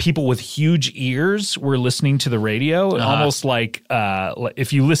people with huge ears were listening to the radio, almost like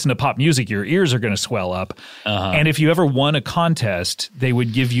if you listen to pop music, your ears are going to swell up. And if you ever won a contest, they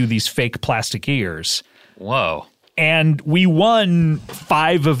would give you these fake plastic ears. Whoa. And we won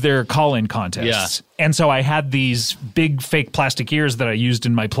 5 of their call-in contests. Yeah. And so I had these big fake plastic ears that I used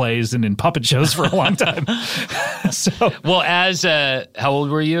in my plays and in puppet shows for a long time. Well, how old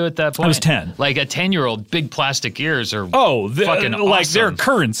were you at that point? I was 10. Like a 10-year-old, big plastic ears are fucking awesome. Like they're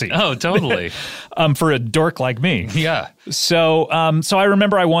currency. Oh, totally. For a dork like me. Yeah. So I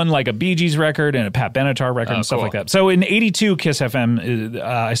remember I won like a Bee Gees record and a Pat Benatar record and stuff like that. So in 82, Kiss FM,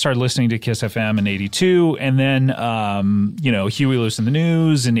 I started listening to Kiss FM in 82, and then Huey Lewis and the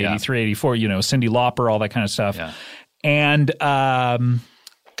News in 83, 84, Cyndi Lauper, all that kind of stuff. Yeah. And God,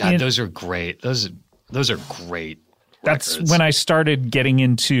 those are great. Those are great. That's records. when I started getting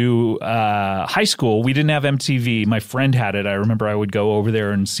into high school. We didn't have MTV. My friend had it. I remember I would go over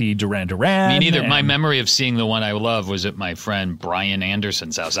there and see Duran Duran. Me neither. My memory of seeing the one I love was at my friend Brian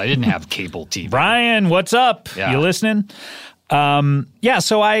Anderson's house. I didn't have cable TV. Brian, what's up? Yeah. You listening? So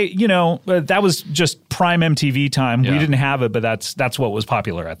that was just prime MTV time. Yeah. We didn't have it, but that's what was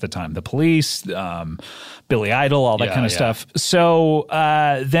popular at the time. The Police, Billy Idol, all that kind of stuff. So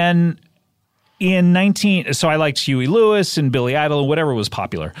then so I liked Huey Lewis and Billy Idol and whatever was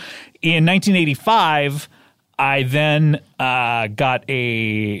popular. In 1985, I then got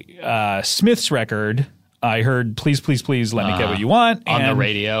a Smiths record. I heard "Please, Please, Please, Let Me Get What You Want" on the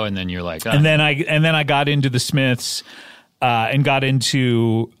radio, and then you're like, and then I got into the Smiths. And got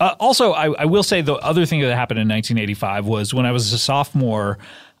into also, I will say the other thing that happened in 1985 was when I was a sophomore,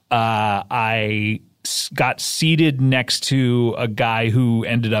 I got seated next to a guy who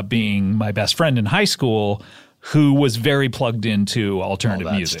ended up being my best friend in high school, who was very plugged into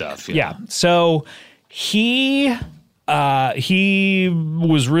alternative music stuff. Yeah. So he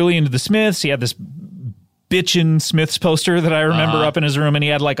was really into the Smiths. He had this bitchin' Smiths poster that I remember up in his room, and he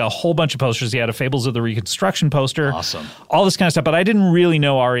had like a whole bunch of posters. He had a Fables of the Reconstruction poster. Awesome. All this kind of stuff, but I didn't really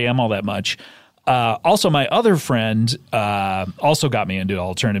know R.E.M. all that much. Also, my other friend also got me into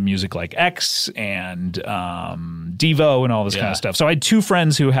alternative music like X and Devo and all this kind of stuff. So I had 2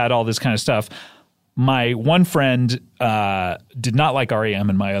 friends who had all this kind of stuff. My one friend did not like R.E.M.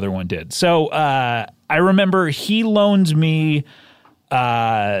 and my other one did. So I remember he loaned me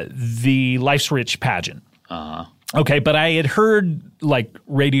the Life's Rich pageant. Okay, but I had heard like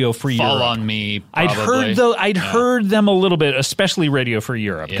Radio Free Europe. Fall on Me, probably. I'd heard them a little bit, especially Radio Free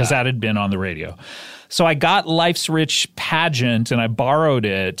Europe, because that had been on the radio. So I got Life's Rich pageant and I borrowed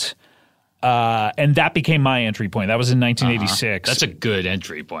it, and that became my entry point. That was in 1986. That's a good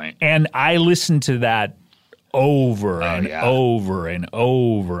entry point. And I listened to that over and over and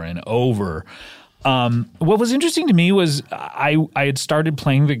over and over. What was interesting to me was I had started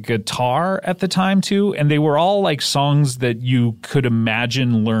playing the guitar at the time too, and they were all like songs that you could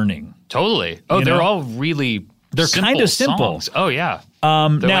imagine learning. Totally. Oh, they're all really kind of simple. Songs. Oh yeah. Now,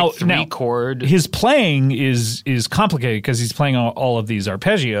 like 3-chord. His playing is complicated because he's playing all of these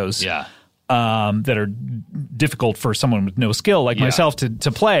arpeggios. Yeah. That are difficult for someone with no skill like myself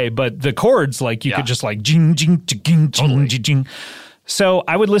to play, but the chords like you could just like jing jing jing jing jing. So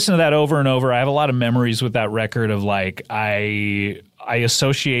I would listen to that over and over. I have a lot of memories with that record of like I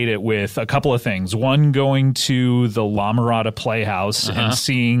associate it with a couple of things. One, going to the La Mirada Playhouse and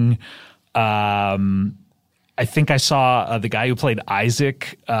seeing I think I saw the guy who played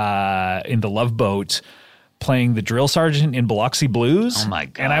Isaac in The Love Boat playing the drill sergeant in Biloxi Blues. Oh my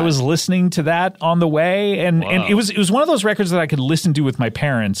God. And I was listening to that on the way, and it was one of those records that I could listen to with my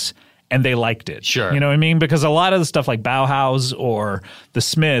parents and they liked it. Sure. You know what I mean? Because a lot of the stuff like Bauhaus or the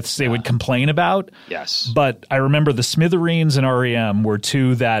Smiths, they would complain about. Yes. But I remember the Smithereens and R.E.M. were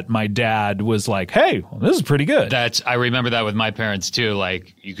 2 that my dad was like, hey, well, this is pretty good. I remember that with my parents too.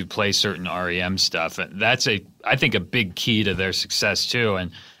 Like you could play certain R.E.M. stuff. And that's I think a big key to their success too.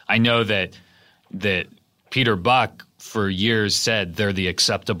 And I know that Peter Buck for years said they're the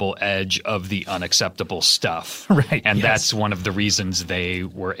acceptable edge of the unacceptable stuff. Right. And that's one of the reasons they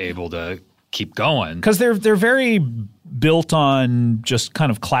were able to keep going. Because they're very built on just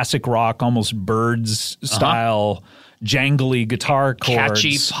kind of classic rock, almost Byrds style, jangly guitar chords.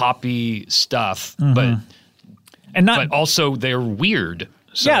 Catchy, poppy stuff, but and not, but also they're weird.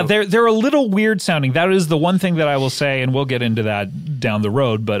 So, yeah, they're a little weird sounding. That is the one thing that I will say, and we'll get into that down the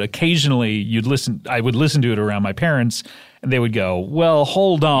road. But occasionally, I would listen to it around my parents, and they would go, "Well,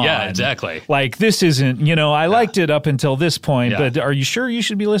 hold on." Yeah, exactly. Like this isn't, I liked it up until this point, but are you sure you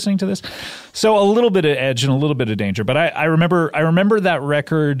should be listening to this? So a little bit of edge and a little bit of danger. But I remember that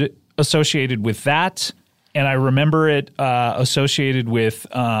record associated with that, and I remember it associated with.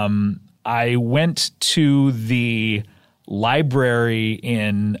 I went to the library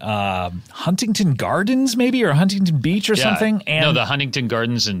in Huntington Gardens, maybe, or Huntington Beach or something. And no, the Huntington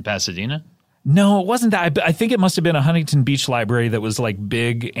Gardens in Pasadena? No, it wasn't that. I think it must have been a Huntington Beach library that was like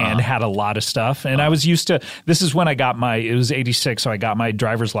big and had a lot of stuff. And I was used to, this is when I got it was 86, so I got my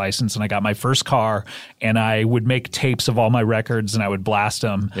driver's license and I got my first car, and I would make tapes of all my records and I would blast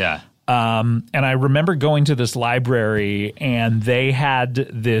them. Yeah. And I remember going to this library, and they had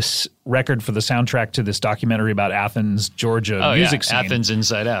this record for the soundtrack to this documentary about Athens, Georgia music scene. Athens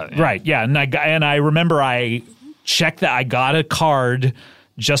Inside Out. Yeah. Right, yeah. And I remember I checked that. I got a card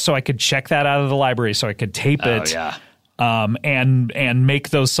just so I could check that out of the library so I could tape it. Oh, yeah. And make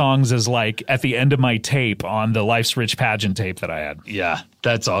those songs as like at the end of my tape on the Life's Rich pageant tape that I had. Yeah,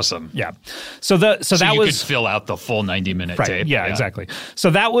 that's awesome. Yeah. So that you was could fill out the full 90-minute right, tape. Yeah, exactly.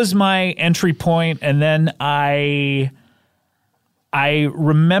 So that was my entry point, and then I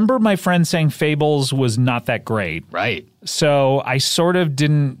remember my friend saying Fables was not that great. Right. So I sort of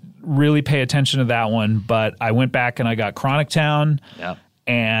didn't really pay attention to that one, but I went back and I got Chronic Town. Yeah.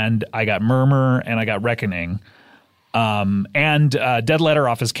 And I got Murmur, and I got Reckoning. And Dead Letter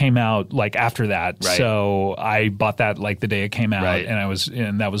Office came out like after that, right. So I bought that like the day it came out, right.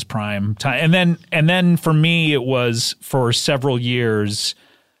 and that was prime time. And then for me, it was for several years.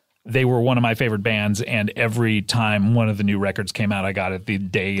 They were one of my favorite bands, and every time one of the new records came out, I got it the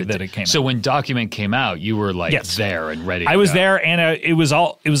day that it came out. So when Document came out, you were like there and ready. I was there, and it was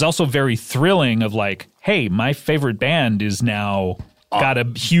also very thrilling. Of like, hey, my favorite band is now. Got a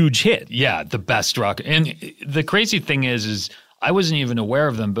huge hit. Yeah, the best rock. And the crazy thing is I wasn't even aware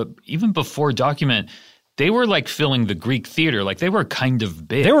of them, but even before Document, they were like filling the Greek theater. Like they were kind of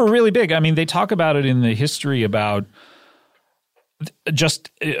big. They were really big. I mean, they talk about it in the history about just,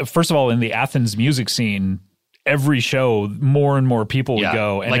 first of all, in the Athens music scene, every show, more and more people would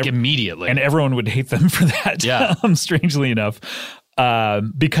go. And like immediately. And everyone would hate them for that, strangely enough.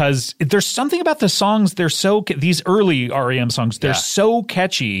 Because there's something about the songs, these early R.E.M. songs, they're so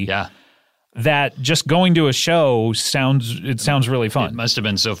catchy that just going to a show sounds really fun. It must have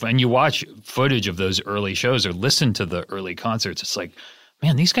been so fun. And you watch footage of those early shows or listen to the early concerts, it's like,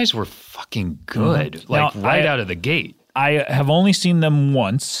 man, these guys were fucking good, Mm-hmm. out of the gate. I have only seen them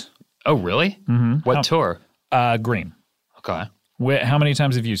once. Oh, really? Mm-hmm. What tour? Green. Okay. How many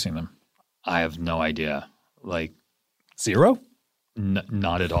times have you seen them? I have no idea. Like 0?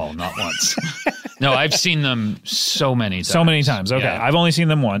 Not at all. Not once. No, I've seen them so many times. So many times. Okay. Yeah. I've only seen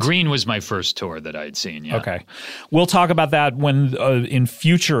them once. Green was my first tour that I'd seen. Yeah. Okay. We'll talk about that when in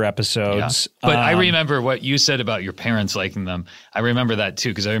future episodes. Yeah. But I remember what you said about your parents liking them. I remember that too,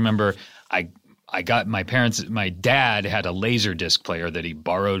 because I remember I got my dad had a Laserdisc player that he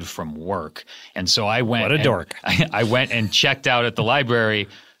borrowed from work. And so I went. What a dork. I went and checked out at the library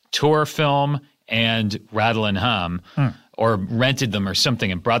Tour Film and Rattle and Hum. Or rented them or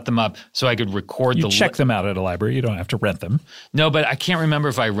something and brought them up so I could record You check them out at a library. You don't have to rent them. No, but I can't remember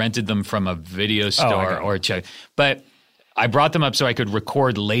if I rented them from a video store or check. But I brought them up so I could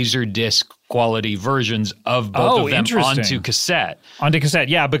record Laserdisc quality versions of both of them onto cassette. Onto cassette,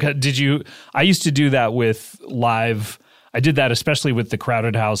 yeah. Because I used to do that with live. I did that especially with the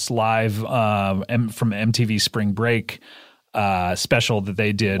Crowded House live from MTV Spring Break. Special that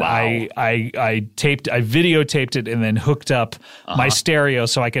they did. Wow. I videotaped it and then hooked up my stereo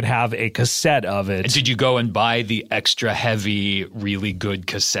so I could have a cassette of it. Did you go and buy the extra heavy, really good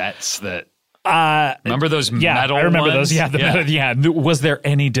cassettes that? Remember those metal I remember ones? those. Yeah, metal. Yeah. Was there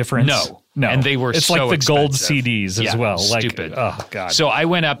any difference? No. And they were it's so like the gold expensive. CDs as well. Stupid. Oh God. So I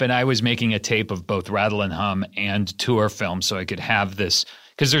went up and I was making a tape of both Rattle and Hum and Tour Film so I could have this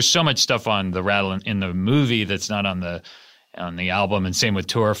because there's so much stuff on the Rattle in the movie that's not on the album, and same with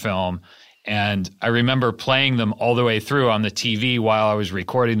Tour Film. And I remember playing them all the way through on the TV while I was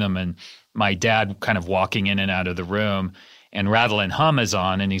recording them, and my dad kind of walking in and out of the room, and Rattle and Hum is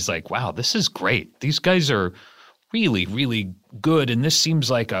on, and he's like, wow, this is great. These guys are really, really good, and this seems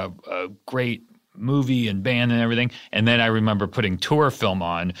like a great movie and band and everything. And then I remember putting Tour Film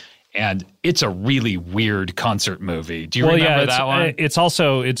on, and it's a really weird concert movie. Do you remember that one? It's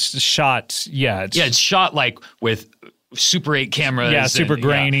shot, it's shot like with Super 8 cameras. Yeah, super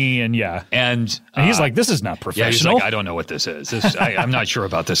grainy and And he's like, this is not professional. Yeah, he's like, I don't know what this is. I'm not sure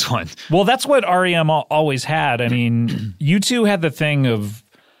about this one. Well, that's what R.E.M. always had. I mean, U2 had the thing of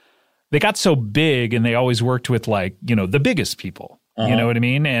they got so big and they always worked with like, the biggest people. You know what I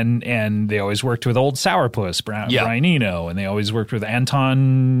mean? And they always worked with old Sourpuss, Brian Eno, and they always worked with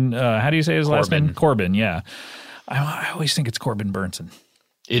Anton, how do you say his last name? Corbin, yeah. I always think it's Corbin Burnson.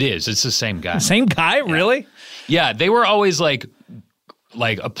 It is. It's the same guy. Same guy? Really? Yeah, they were always like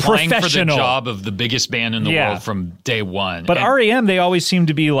applying for the job of the biggest band in the world from day one. But R.E.M., they always seem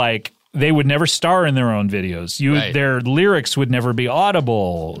to be like, they would never star in their own videos. Their lyrics would never be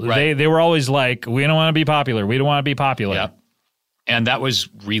audible. Right. They were always like, we don't want to be popular. We don't want to be popular. Yeah. And that was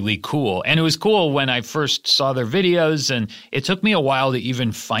really cool. And it was cool when I first saw their videos, and it took me a while to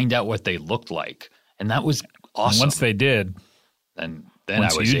even find out what they looked like. And that was awesome. And once they did, then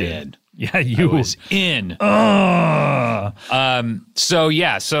I was in. Yeah, you was in. So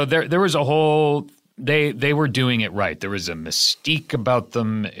there was a whole they were doing it right. There was a mystique about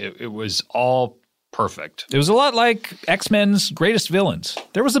them. It was all perfect. It was a lot like X-Men's greatest villains.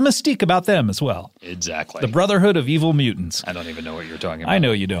 There was a mystique about them as well. Exactly. The Brotherhood of Evil Mutants. I don't even know what you're talking about. I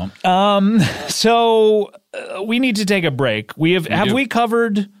know you don't. So we need to take a break. Have we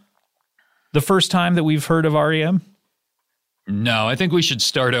covered the first time that we've heard of R.E.M.? No, I think we should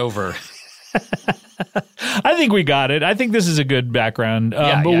start over. I think we got it. I think this is a good background.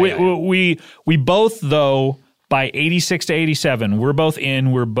 We both, though, by 86 to 87, we're both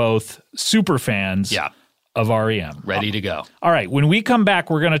super fans of R.E.M. Ready to go. All right. When we come back,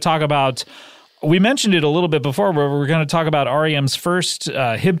 we're going to talk about, we mentioned it a little bit before, but we're going to talk about R.E.M.'s first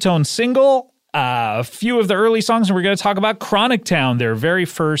Hibtone single, a few of the early songs, and we're going to talk about Chronic Town, their very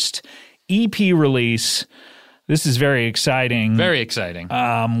first EP release. This is very exciting. Very exciting.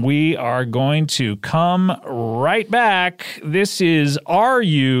 We are going to come right back. This is Are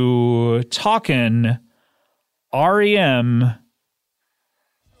You Talkin R.E.M.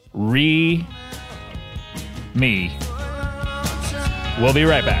 Re Me. We'll be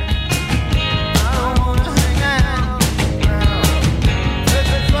right back.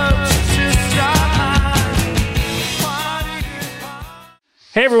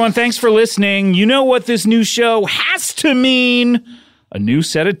 Hey everyone, thanks for listening. You know what this new show has to mean? A new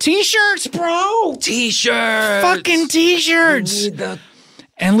set of t-shirts, bro! T-shirts! Fucking t-shirts! We need the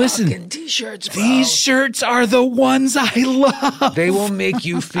and listen, fucking t-shirts, bro. These shirts are the ones I love. They will make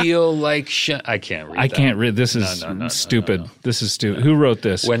you feel like I can't read that. I can't read. This is stupid. No. This is stupid. Who wrote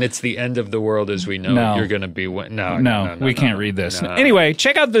this? When it's the end of the world as we know, you're going to be... No, we can't read this. No. Anyway,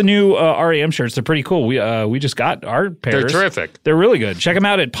 check out the new R.E.M. shirts. They're pretty cool. We just got our pairs. They're terrific. They're really good. Check them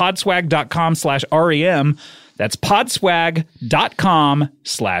out at podswag.com/REM. That's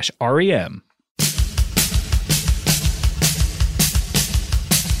podswag.com/REM.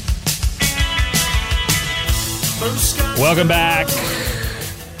 Welcome back.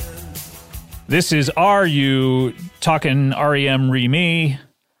 This is Are You Talkin R.E.M. Re Me?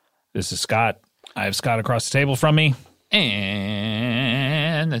 This is Scott. I have Scott across the table from me.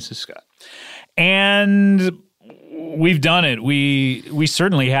 And this is Scott. And we've done it. We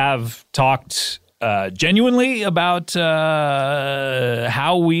certainly have talked genuinely about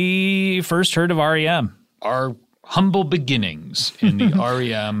how we first heard of R.E.M. Our humble beginnings in the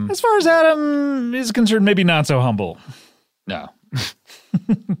R.E.M. As far as Adam is concerned, maybe not so humble. No.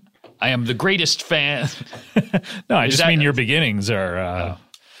 I am the greatest fan. No, I just mean your beginnings are,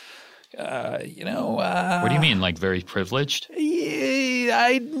 what do you mean, like very privileged? Yeah,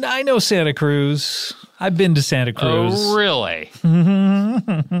 I know Santa Cruz. I've been to Santa Cruz. Oh, really?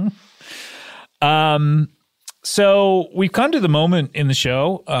 So we've come to the moment in the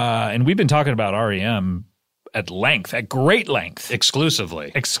show, and we've been talking about R.E.M. at great length.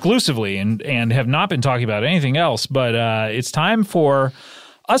 Exclusively, and have not been talking about anything else. But it's time for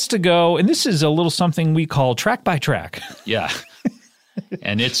us to go, and this is a little something we call track by track. Yeah,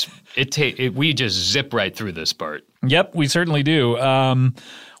 and we just zip right through this part. Yep, we certainly do.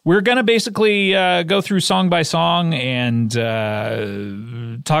 We're going to basically go through song by song and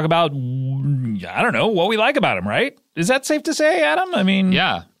talk about, I don't know, what we like about them, right? Is that safe to say, Adam? I mean...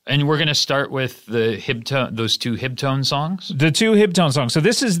 Yeah. And we're going to start with those two Hibtone songs? The two Hibtone songs. So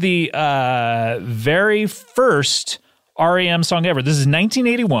this is the very first R.E.M. song ever. This is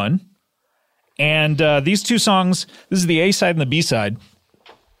 1981. And these two songs, this is the A side and the B side.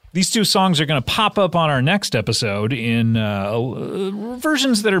 These two songs are going to pop up on our next episode in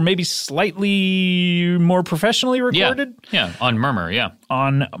versions that are maybe slightly more professionally recorded. Yeah, on Murmur, yeah.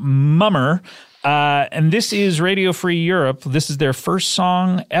 On Mummer. And this is Radio Free Europe. This is their first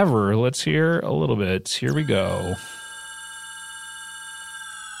song ever. Let's hear a little bit. Here we go.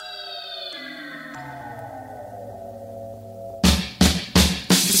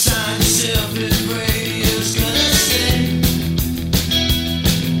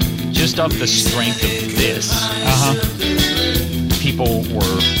 just off the strength of this, people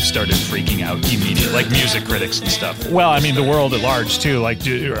started freaking out immediately, like music critics and stuff. Well, I mean, the world at large, too. Like,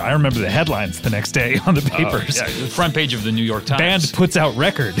 I remember the headlines the next day on the papers. Yeah, the front page of the New York Times. Band puts out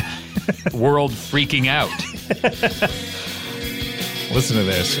record. World freaking out. Listen to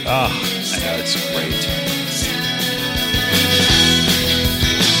this. Oh, I know, it's great.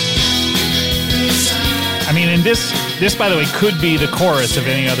 I mean, and this, by the way, could be the chorus of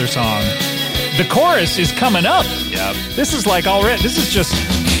any other song. The chorus is coming up. Yeah. This is like already, this is just...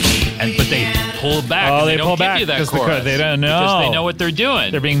 But they pull back. Oh, they don't pull give back you that because chorus. they don't know. Because they know what they're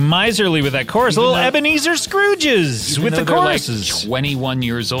doing. They're being miserly with that chorus. Little Ebenezer Scrooges with the choruses. Like 21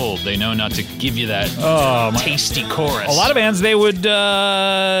 years old. They know not to give you that tasty chorus. A lot of bands, they would...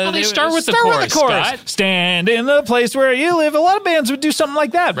 they start with the chorus, Scott. Stand in the place where you live. A lot of bands would do something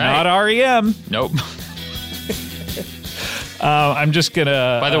like that. Right. Not R.E.M. Nope. I'm just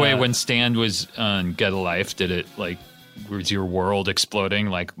gonna... By the way, when Stand was on Get a Life, did it, like, was your world exploding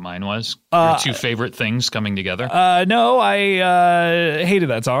like mine was? Your two favorite things coming together? No, I hated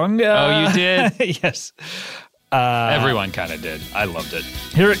that song. Oh, you did? Yes. Everyone kind of did. I loved it.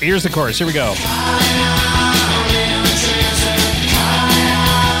 Here's the chorus. Here we go.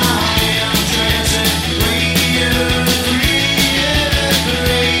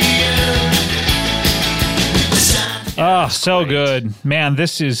 Oh, so good. Man,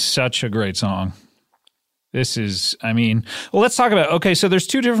 this is such a great song. This is, I mean, well, let's talk about, okay, so there's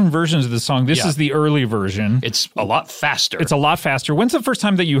two different versions of the song. This is the early version. It's a lot faster. It's a lot faster. When's the first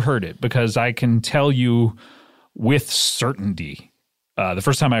time that you heard it? Because I can tell you with certainty, the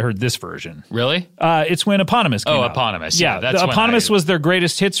first time I heard this version. Really? It's when Eponymous came out. Eponymous. Yeah, that's Eponymous was their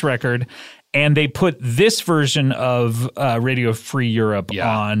greatest hits record, and they put this version of Radio Free Europe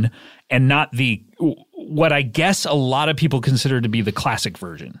on, and not the... what I guess a lot of people consider to be the classic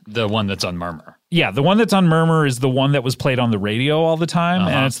version. The one that's on Murmur. Yeah, the one that's on Murmur is the one that was played on the radio all the time,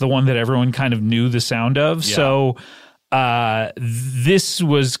 and it's the one that everyone kind of knew the sound of. Yeah. So this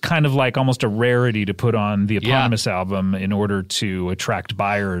was kind of like almost a rarity to put on the Eponymous album in order to attract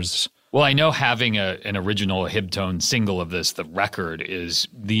buyers. Well, I know having an original Hibtone single of this, the record, is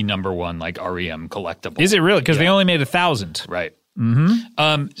the number one like R.E.M. collectible. Is it really? Because they only made 1,000. Right.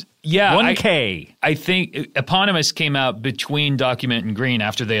 Mm-hmm. Yeah, 1K. I think Eponymous came out between Document and Green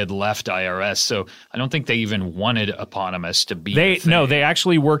after they had left IRS, so I don't think they even wanted Eponymous to be a thing. No, they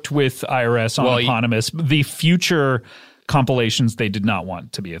actually worked with IRS on Eponymous. The future compilations they did not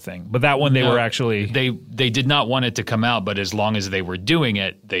want to be a thing, but that one were actually... They did not want it to come out, but as long as they were doing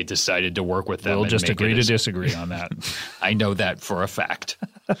it, they decided to work with them. We'll just agree to disagree on that. I know that for a fact.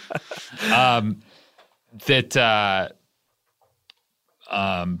 The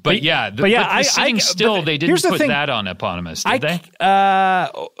Sitting Still, they didn't put that on Eponymous, did they?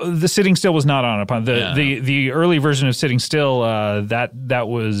 The Sitting Still was not on Eponymous. The early version of Sitting Still, that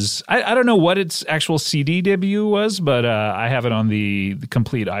was, I don't know what its actual CD debut was, but I have it on the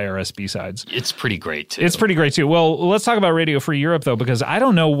complete IRS B-sides. It's pretty great, too. It's pretty great, too. Well, let's talk about Radio Free Europe, though, because I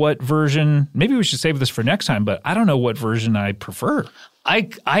don't know what version, maybe we should save this for next time, but I don't know what version I prefer.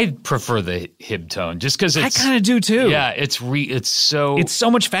 I prefer the Hibtone just because it's... I kind of do too. Yeah, it's so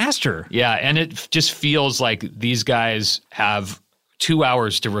much faster. Yeah, and it just feels like these guys have 2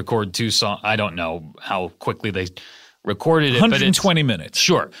 hours to record two songs. I don't know how quickly they recorded it. 120 minutes.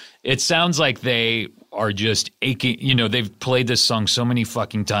 Sure. It sounds like they are just aching. You know, they've played this song so many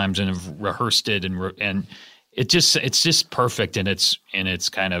fucking times and have rehearsed it, and it's just perfect in its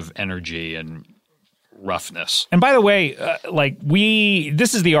kind of energy and roughness. And by the way,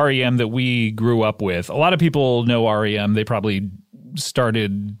 this is the R.E.M. that we grew up with. A lot of people know R.E.M. They probably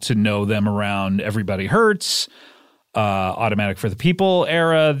started to know them around Everybody Hurts, Automatic for the People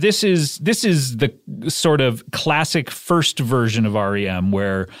era. This is the sort of classic first version of R.E.M.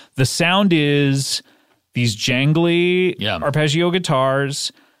 where the sound is these jangly arpeggio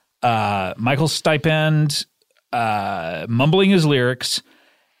guitars, Michael Stipend mumbling his lyrics,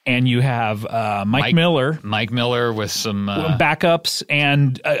 and you have Mike Miller. Mike Miller with some backups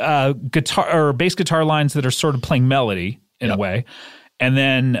and guitar or bass guitar lines that are sort of playing melody in a way. And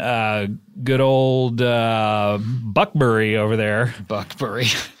then good old Buckbury over there.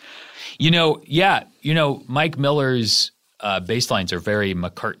 Buckbury. Mike Miller's bass lines are very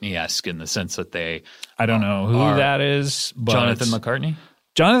McCartney-esque in the sense that they I don't know who that is. But Jonathan McCartney?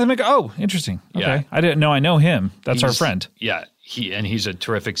 Oh, interesting. Okay. Yeah. I didn't know I know him. That's our friend. Yeah. He's a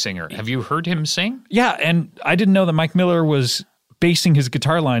terrific singer. Have you heard him sing? Yeah, and I didn't know that Mike Miller was basing his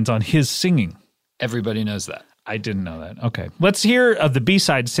guitar lines on his singing. Everybody knows that. I didn't know that. Okay. Let's hear the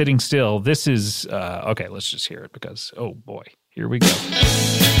B-side, Sitting Still. This is, okay, let's just hear it because, oh boy, here we go.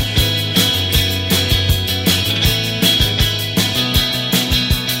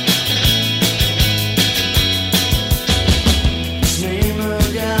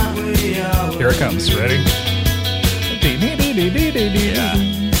 comes. Ready? Yeah.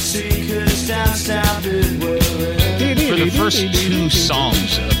 For the first two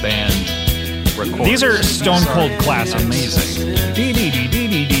songs a band records. These are stone cold classics. Amazing.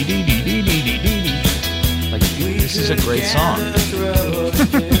 Like, this is a great song.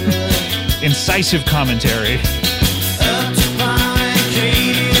 Incisive commentary.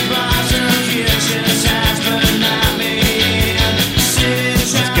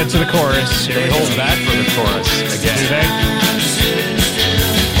 Let's get to the chorus. Here we Hold go. that for the chorus again. Do they? See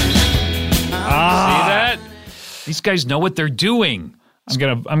that? These guys know what they're doing.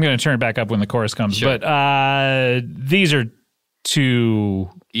 I'm gonna turn it back up when the chorus comes. Sure. But these are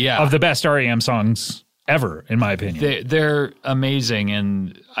two Yeah. of the best REM songs ever, in my opinion. They're amazing,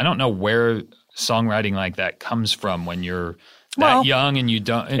 and I don't know where songwriting like that comes from when you're that young and you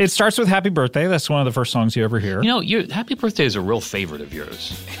don't. It starts with "Happy Birthday." That's one of the first songs you ever hear. You know, Happy Birthday is a real favorite of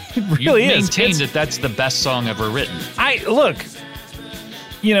yours. It really you is. maintain that that's the best song ever written. Look.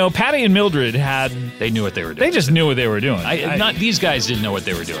 You know, Patty and Mildred They knew what they were doing. They just knew what they were doing. Not these guys didn't know what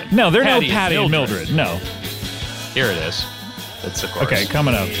they were doing. No, they're no Patty and Mildred. No. Here it is. That's the chorus. Okay,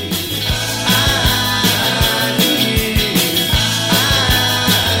 coming up.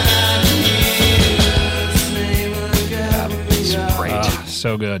 It's great.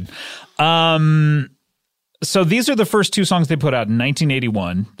 So good. So these are the first two songs they put out in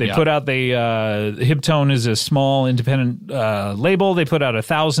 1981. They put out Hibtone is a small independent label. They put out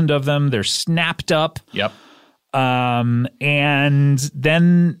 1,000 of them. They're snapped up. Yep. And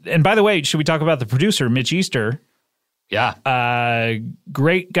by the way, should we talk about the producer, Mitch Easter? Yeah.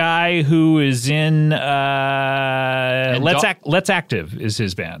 Great guy who is in Let's Active is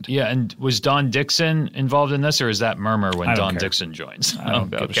his band. Yeah, and was Don Dixon involved in this, or is that Murmur when Don care. Dixon joins? I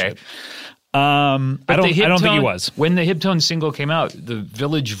don't give a shit. But I don't think he was. When the Hibtone single came out, the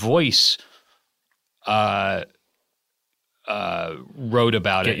Village Voice wrote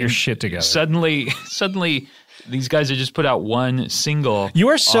about it. Get your shit together. Suddenly, these guys have just put out one single. You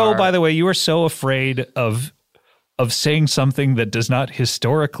are so, by the way, you are so afraid of saying something that does not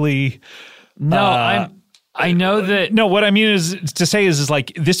historically. No, I know that. No, what I mean is to say is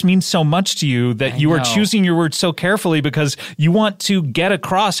like this means so much to you that you are choosing your words so carefully because you want to get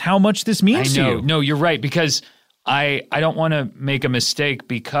across how much this means to you. No, you're right, because I don't want to make a mistake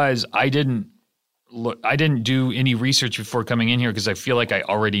because I didn't do any research before coming in here because I feel like I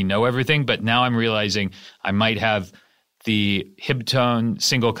already know everything, but now I'm realizing I might have the Hibtone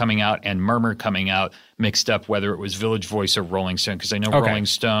single coming out and Murmur coming out mixed up, whether it was Village Voice or Rolling Stone, because I know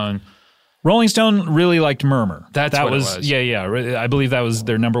Rolling Stone really liked Murmur. That was. Yeah. I believe that was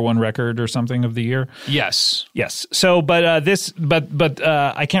their number one record or something of the year. Yes. So, but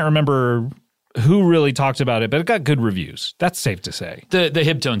I can't remember who really talked about it, but it got good reviews. That's safe to say. The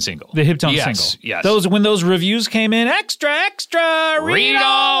Hibtone single. The Hibtone single. Yes. When those reviews came in, extra, read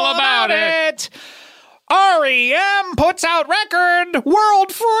all about it. R.E.M. puts out record,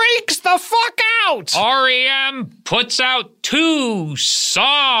 world freaks the fuck out. R.E.M. puts out 2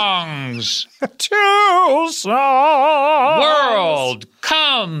 songs. 2 songs. World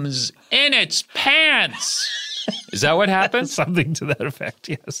comes in its pants. Is that what happened? Something to that effect,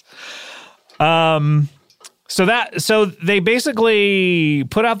 yes. So they basically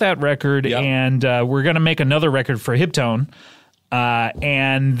put out that record, and we're going to make another record for Hibtone.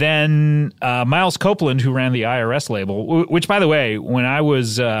 And then Miles Copeland, who ran the IRS label, which, by the way, when I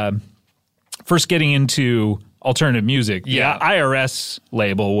was first getting into alternative music, the IRS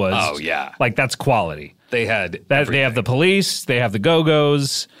label was like that's quality. They had they have the Police, they have the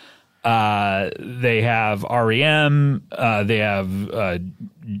Go-Go's, they have REM, they have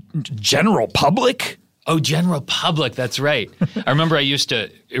General Public. Oh, General Public, that's right. I remember I used to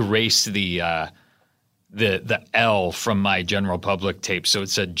erase the L from my General Public tape, so it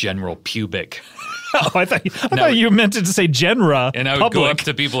said General Pubic. Oh, I thought you meant it to say Genera. And I would go up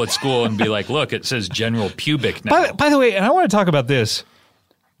to people at school and be like, look, it says General Pubic now. By the way, and I want to talk about this.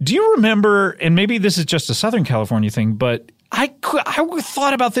 Do you remember, and maybe this is just a Southern California thing, but I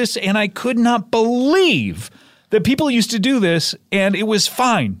thought about this and I could not believe that people used to do this and it was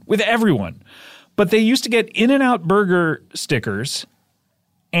fine with everyone. But they used to get In-N-Out burger stickers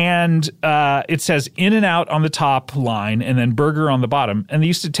and it says In-N-Out on the top line and then burger on the bottom. And they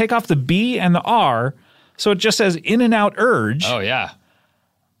used to take off the B and the R, so it just says In-N-Out Urge. Oh, yeah.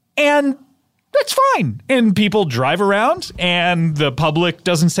 And that's fine. And people drive around and the public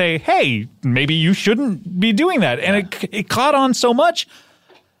doesn't say, hey, maybe you shouldn't be doing that. And it caught on so much.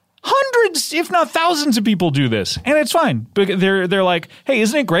 Hundreds, if not thousands of people do this. And it's fine. They're like, hey,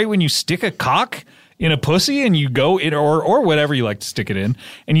 isn't it great when you stick a cock in a pussy and you go in or whatever you like to stick it in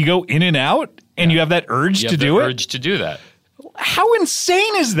and you go in and out and you have that urge to do it? Urge to do that. How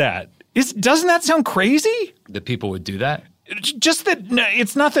insane is that? Doesn't that sound crazy? That people would do that? Just that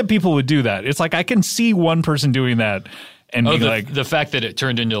it's not that people would do that. It's like I can see one person doing that and being like the fact that it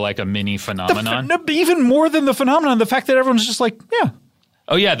turned into like a mini phenomenon. Even more than the phenomenon, the fact that everyone's just like, yeah.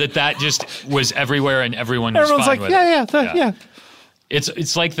 Oh yeah, that just was everywhere and everyone's fine like, with it. Yeah.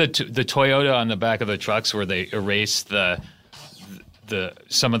 It's like the Toyota on the back of the trucks where they erase the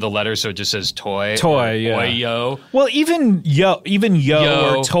some of the letters so it just says toy. Yeah. Oyo. Well, even yo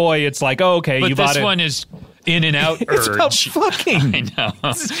or toy, it's like, oh, okay, but you bought it. This one is in and out urge. It's about fucking. I know.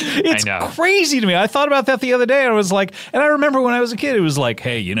 It's crazy to me. I thought about that the other day. I was like, and I remember when I was a kid, it was like,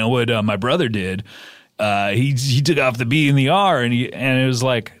 hey, you know what my brother did? He took off the B and the R, and it was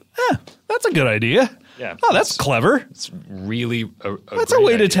like, that's a good idea. Yeah. Oh, that's clever. It's really that's a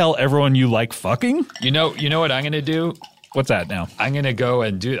way to tell everyone you like fucking. You know what I'm going to do? What's that now? I'm going to go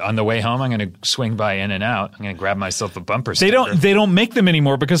and do on the way home. I'm going to swing by In-N-Out. I'm going to grab myself a bumper sticker. They don't make them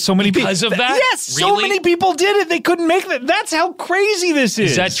anymore because so many people. Because of that? Yes, really? So many people did it. They couldn't make them. That's how crazy this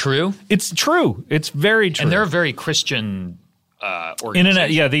is. Is that true? It's true. It's very true. And they're a very Christian organization.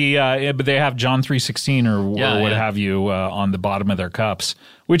 In-N-Out, but they have John 3:16 or what have you on the bottom of their cups,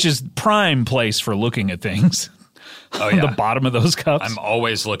 which is prime place for looking at things. Oh, yeah. On the bottom of those cups. I'm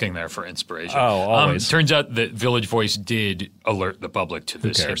always looking there for inspiration. Oh, always. Turns out that Village Voice did alert the public to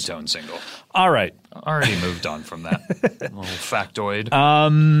this Hiptone single. All right. Already moved on from that little factoid.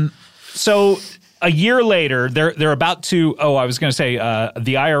 So a year later, they're about to. Oh, I was going to say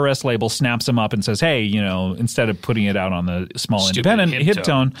the IRS label snaps them up and says, "Hey, instead of putting it out on the small Stupid independent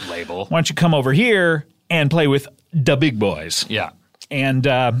Hiptone label, why don't you come over here and play with the big boys?" Yeah. And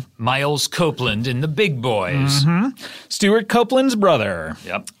Miles Copeland and the Big Boys. Mm-hmm. Stuart Copeland's brother.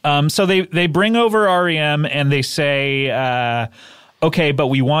 Yep. So they bring over R.E.M. and they say, okay, but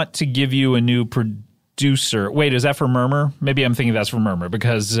we want to give you a new producer. Wait, is that for Murmur? Maybe I'm thinking that's for Murmur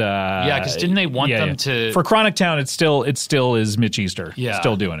because because didn't they want them to for Chronic Town? It still is Mitch Easter. Yeah,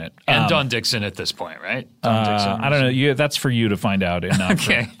 still doing it, and Don Dixon at this point, right? Don Dixon. I don't know. That's for you to find out. And not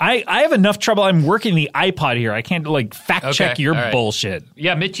okay. I have enough trouble. I'm working the iPod here. I can't fact check your bullshit.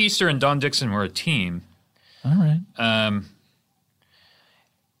 Yeah, Mitch Easter and Don Dixon were a team. All right.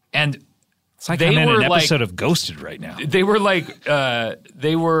 And it's like I'm in an episode of Ghosted right now. They were like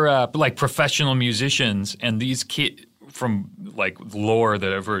professional musicians, and these kids from lore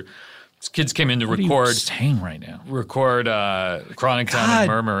that ever kids came in to record. What are you saying right now? Record Chronic Town and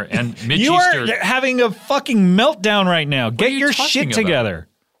Murmur, and Mitch you Easter. You are having a fucking meltdown right now. Get your shit together.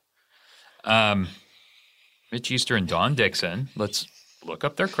 Mitch Easter and Don Dixon. Let's look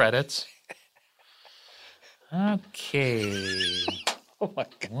up their credits. Okay. Oh my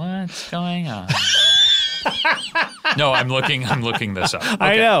God. What's going on? No, I'm looking this up. Okay.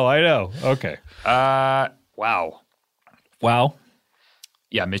 I know. Okay. Wow.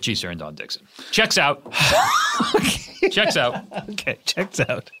 Yeah, Mitch Easter and Don Dixon. Checks out. Checks out. Okay, checks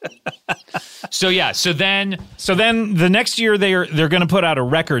out. So then the next year they're going to put out a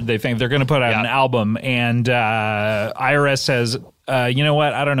record. They think they're going to put out an album, and IRS says, you know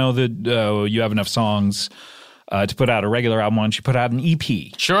what? I don't know that you have enough songs to put out a regular album. Why don't you put out an EP?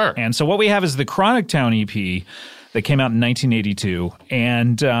 Sure. And so what we have is the Chronic Town EP that came out in 1982.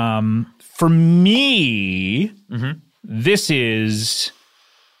 And for me, this is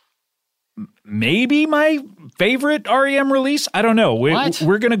maybe my favorite R.E.M. release. I don't know.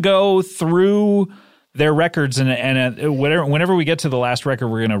 We're going to go through their records, and whenever we get to the last record,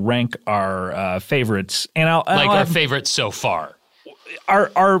 we're going to rank our favorites. And our favorites so far.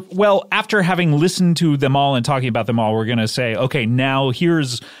 Well, after having listened to them all and talking about them all, we're going to say, okay, now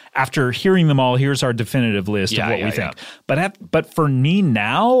after hearing them all, here's our definitive list of what we think. Yeah. But for me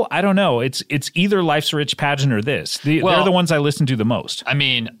now, I don't know. It's either Life's a Rich Pageant or this. They're the ones I listen to the most. I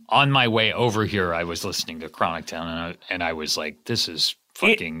mean, on my way over here, I was listening to Chronic Town, and I was like, this is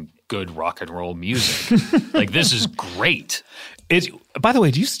fucking good rock and roll music. This is great. By the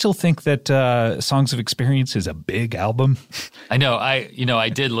way, do you still think that Songs of Experience is a big album? I know. I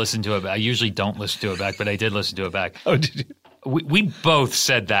did listen to it. I usually don't listen to it back, but I did listen to it back. Oh, did you? We both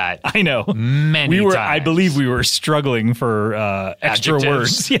said that. I know. Many times. I believe we were struggling for extra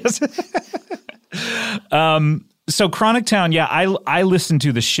words. Yes. So Chronic Town, I listened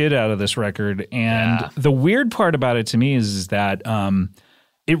to the shit out of this record, and the weird part about it to me is that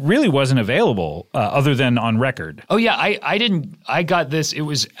it really wasn't available other than on record. Oh yeah, I got this. It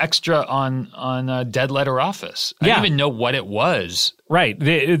was extra on Dead Letter Office. I didn't even know what it was. Right.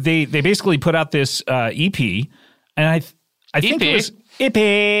 They basically put out this EP, and I think it was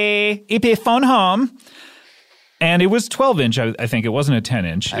EP Phone Home. And it was 12-inch, I think. It wasn't a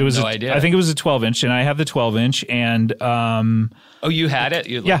 10-inch. I have no idea. I think it was a 12-inch, and I have the 12-inch. And oh, you had it?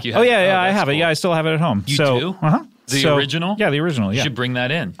 I have it. Yeah, I still have it at home. You do? Uh-huh. The original? Yeah, the original, yeah. You should bring that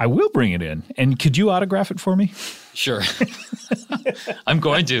in. I will bring it in. And could you autograph it for me? Sure. I'm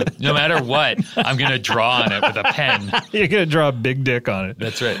going to. No matter what, I'm going to draw on it with a pen. You're going to draw a big dick on it.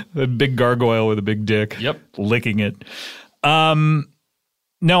 That's right. A big gargoyle with a big dick. Yep. Licking it.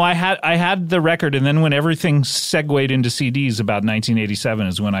 No, I had the record, and then when everything segued into CDs about 1987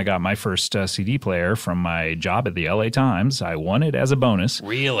 is when I got my first CD player from my job at the LA Times. I won it as a bonus.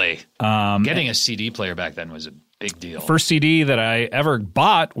 Really? Getting a CD player back then was a big deal. First CD that I ever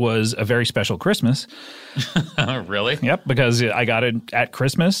bought was A Very Special Christmas. Really? Yep, because I got it at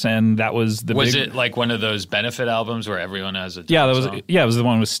Christmas, and that was the Was it like one of those benefit albums where everyone has a song? Yeah, it was the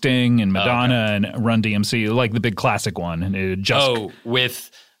one with Sting and Madonna and Run DMC, like the big classic one. And it just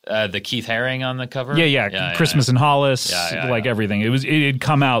with the Keith Haring on the cover? Yeah, Christmas in Hollis, everything. It had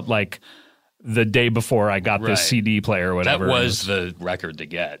come out like the day before I got this CD player or whatever. That was the record to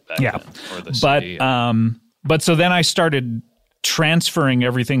get back then, or the CD. But so then I started transferring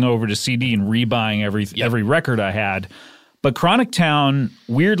everything over to CD and rebuying every record I had. But Chronic Town,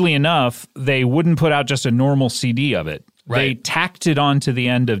 weirdly enough, they wouldn't put out just a normal CD of it. Right. They tacked it on to the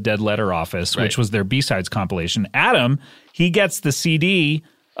end of Dead Letter Office, which was their B-Sides compilation. Adam, he gets the CD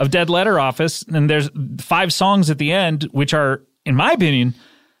of Dead Letter Office, and there's 5 songs at the end, which are, in my opinion,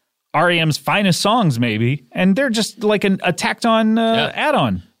 R.E.M's finest songs, maybe. And they're just like a tacked-on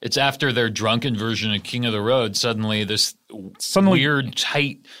add-on. It's after their drunken version of King of the Road, suddenly weird,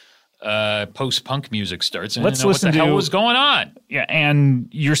 tight post-punk music starts. And let's listen what the hell was going on? Yeah, and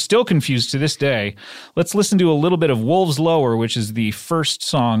you're still confused to this day. Let's listen to a little bit of Wolves Lower, which is the first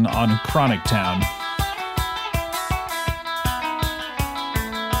song on Chronic Town.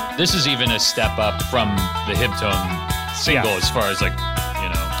 This is even a step up from the Hiptone single as far as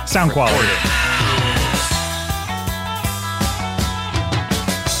sound quality.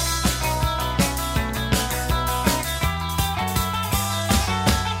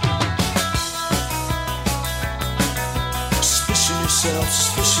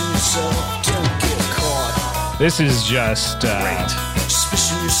 Suspicion yourself, don't get caught. This is just great.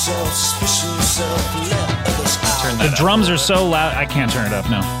 Suspicion yourself, let others out. Turn that the drums are so loud. I can't turn it up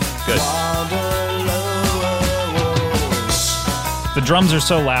now. Good. The drums are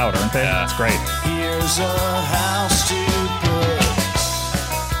so loud, aren't they? Yeah. That's great. Here's a house to put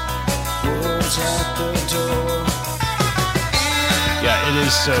wolves at the door. Yeah, it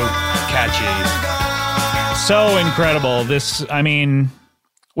is so catchy. So incredible.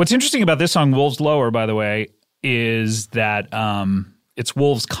 What's interesting about this song, Wolves Lower, by the way, is that it's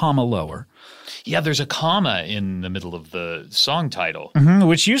Wolves, lower. Yeah, there's a comma in the middle of the song title. Mm-hmm,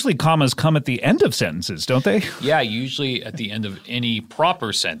 which usually commas come at the end of sentences, don't they? Yeah, usually at the end of any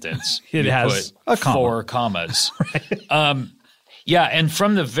proper sentence, it has put a comma. 4 commas. Right. Yeah, and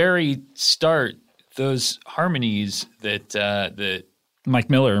from the very start, those harmonies that Mike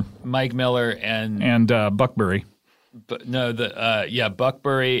Miller and Buckberry.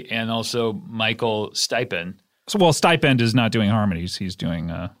 Buckberry and also Michael Stipen. So, Stipend is not doing harmonies; he's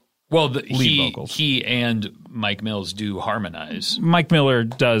doing lead vocals. He and Mike Mills do harmonize. Mike Miller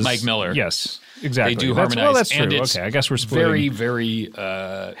does. Mike Miller, yes, exactly. They do harmonize. That's true. And it's okay, I guess we're splitting very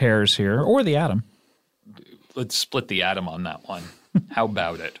hairs here, or the atom. Let's split the atom on that one. How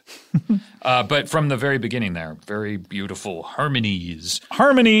about it? But from the very beginning there, very beautiful harmonies.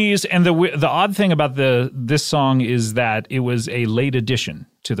 Harmonies, and the odd thing about this song is that it was a late addition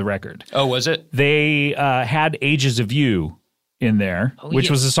to the record. Oh, was it? They had Ages of You in there, which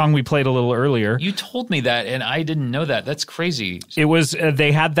was a song we played a little earlier. You told me that, and I didn't know that. That's crazy. It was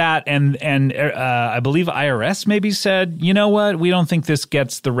they had that, and I believe IRS maybe said, you know what, we don't think this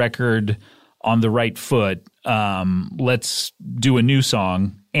gets the record on the right foot. Let's do a new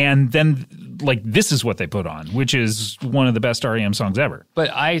song. And then, this is what they put on, which is one of the best R.E.M. songs ever. But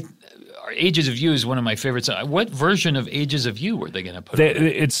Ages of You is one of my favorite songs. What version of Ages of You were they going to put on?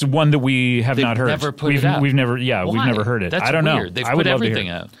 It's one that we have not heard. Never put it out. We've never heard it. That's I don't weird. know. They've I put would love everything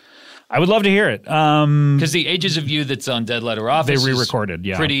to hear it. out. I would love to hear it. Because the Ages of You that's on Dead Letter Office they re-recorded,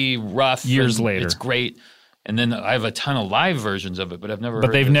 pretty rough. Years later. It's great. And then I have a ton of live versions of it, but I've never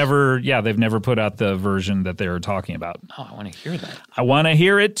heard they've never put out the version that they were talking about. Oh, I want to hear that. I want to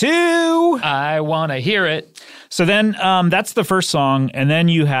hear it too. I want to hear it. So then that's the first song, and then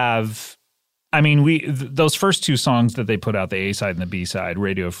you have those first 2 songs that they put out, the A side and the B side,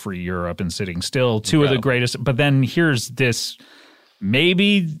 Radio Free Europe and Sitting Still, 2 of the greatest. But then here's this,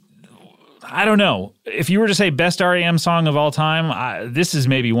 maybe, I don't know. If you were to say best R.E.M. song of all time, this is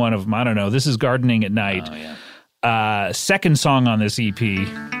maybe one of them. I don't know. This is Gardening at Night. Oh, yeah. Second song on this EP.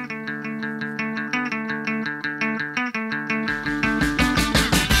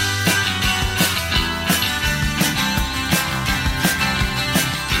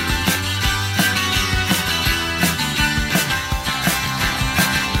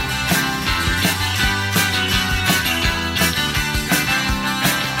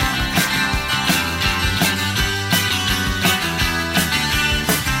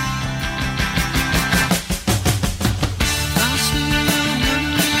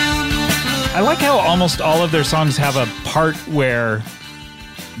 I like how almost all of their songs have a part where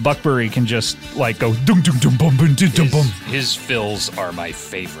Buckberry can just like go dum dum dum bum bum dum bum. His fills are my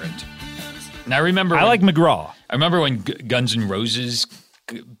favorite. And I remember I like McGraw. I remember when Guns N' Roses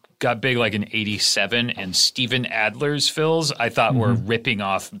got big like in 87 and Steven Adler's fills I thought were ripping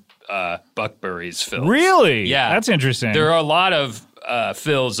off Buckberry's fills. Really? Yeah. That's interesting. There are a lot of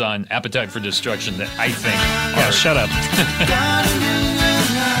fills on Appetite for Destruction that I think Yeah, are... shut up.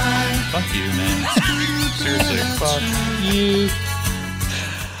 Fuck you, man. Seriously, fuck you.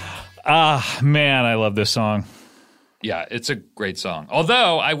 Man, I love this song. Yeah, it's a great song.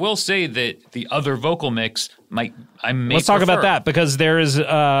 Although I will say that the other vocal mix Let's talk about that because there is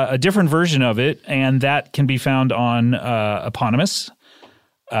a different version of it, and that can be found on Eponymous.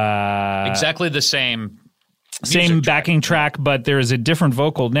 Exactly the same backing track, but there is a different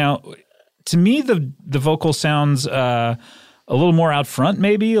vocal. Now, to me, the vocal sounds a little more out front,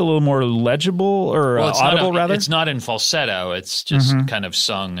 maybe a little more legible or audible, rather. It's not in falsetto. It's just kind of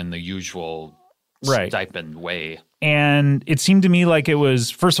sung in the usual stipend way. And it seemed to me like it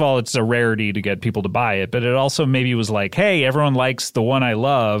was, first of all, it's a rarity to get people to buy it, but it also maybe was like, hey, everyone likes the one I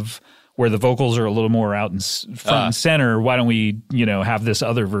love where the vocals are a little more out in front and center. Why don't we, have this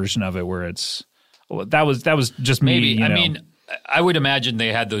other version of it where it's that was just maybe. me. I mean, I would imagine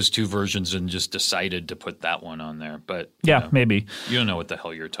they had those two versions and just decided to put that one on there. But maybe you don't know what the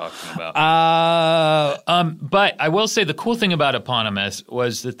hell you're talking about. But I will say the cool thing about Eponymous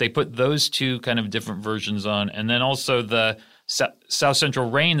was that they put those two kind of different versions on, and then also the South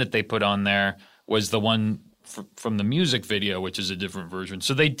Central Rain that they put on there was the one from the music video, which is a different version.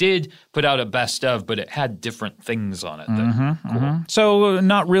 So they did put out a best of, but it had different things on it. Cool. So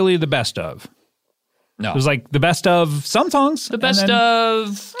not really the best of. No. It was like the best of some songs. The best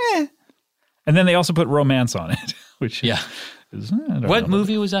of... And then they also put Romance on it, which is... What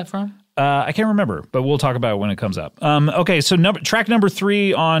movie was that from? I can't remember, but we'll talk about it when it comes up. Okay, so track number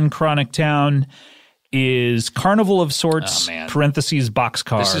 3 on Chronic Town is Carnival of Sorts, parentheses,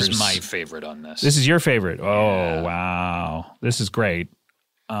 Boxcars. This is my favorite on this. This is your favorite. Oh, wow. This is great.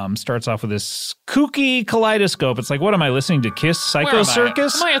 Starts off with this kooky kaleidoscope. It's like, what am I listening to? Kiss Psycho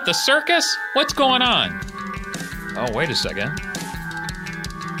Circus? Am I at the circus? What's going on? Oh, wait a second.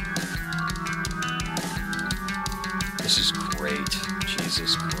 This is great.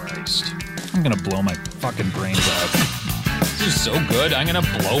 Jesus Christ. I'm going to blow my fucking brains out. This is so good. I'm going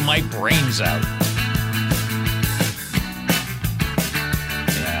to blow my brains out.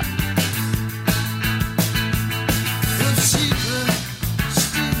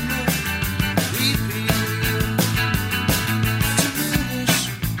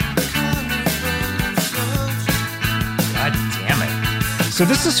 So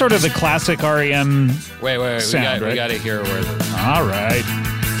this is sort of the classic R.E.M. Wait. sound, we got to hear where. All right.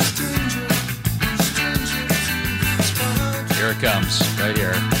 Here it comes, right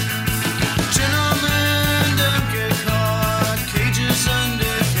here. Gentlemen, don't get caught. Cages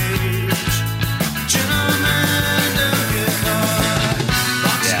under cage. Gentlemen, don't get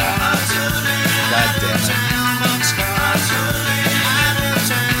caught. God damn it.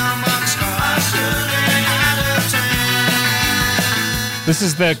 This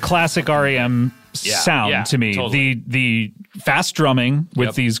is the classic R.E.M. sound to me. Totally. The fast drumming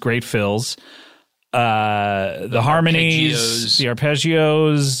with these great fills, the harmonies, the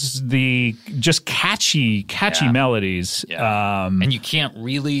arpeggios, the just catchy melodies. Yeah. And you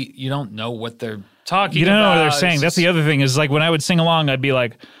don't know what they're talking about. You don't know what they're saying. That's the other thing is like when I would sing along, I'd be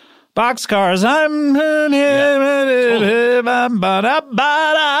like, Boxcars, I'm loving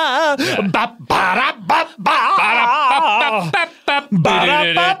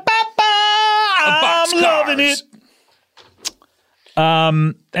it.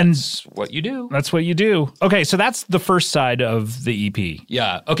 And that's what you do. That's what you do. Okay, so that's the first side of the EP.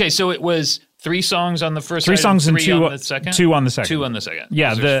 Yeah. Okay, so it was 3 songs on the first Three side songs and 3 on the second? 2 on the second. 2 on the second.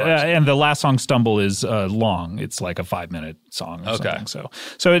 Yeah, and the last song, Stumble, is long. It's like a 5-minute song or something.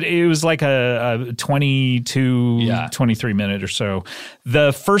 So it was like a 22, 23 minute or so.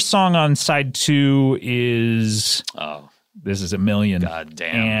 The first song on side 2 is This is $1 million. God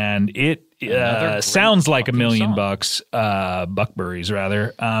damn. And it Another sounds great like $1 million song. bucks, buckberries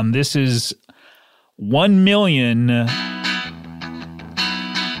rather. This is 1 million.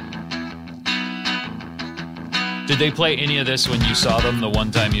 Did they play any of this when you saw them, the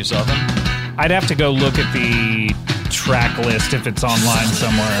one time you saw them? I'd have to go look at the track list if it's online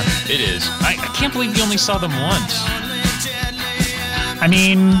somewhere. It is. I can't believe you only saw them once. I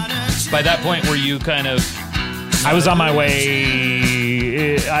mean, By that point, were you kind of... I was on my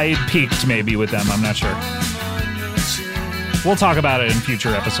way. I peaked maybe with them. I'm not sure. We'll talk about it in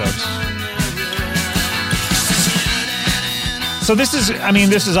future episodes. So this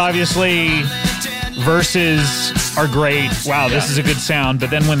is obviously verses are great. Wow, this is a good sound.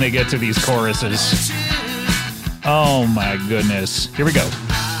 But then when they get to these choruses, oh my goodness. Here we go.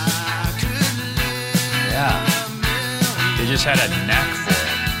 Yeah. They just had a knack for it.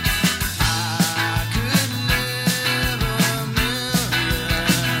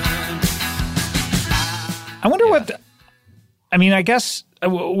 I wonder what. I mean, I guess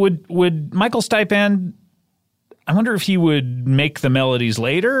would Michael Stipe? I wonder if he would make the melodies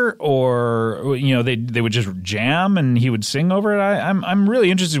later, or they would just jam and he would sing over it. I'm really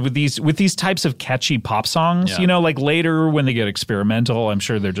interested with these types of catchy pop songs. Yeah. Like later when they get experimental, I'm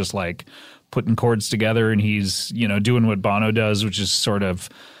sure they're just like putting chords together and he's doing what Bono does, which is sort of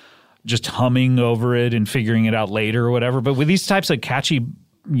just humming over it and figuring it out later or whatever. But with these types of catchy,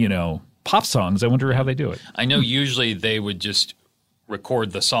 pop songs, I wonder how they do it. I know usually they would just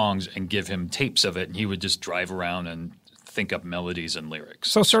record the songs and give him tapes of it, and he would just drive around and think up melodies and lyrics.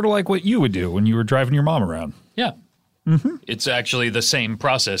 So sort of like what you would do when you were driving your mom around. Yeah. Mm-hmm. It's actually the same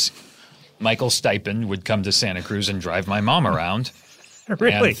process. Michael Stipe would come to Santa Cruz and drive my mom around.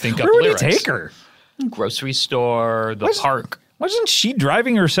 Really? And think up Where would lyrics. you take her? Grocery store, the park. Why isn't she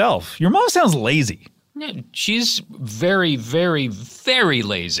driving herself? Your mom sounds lazy. Yeah, she's very, very, very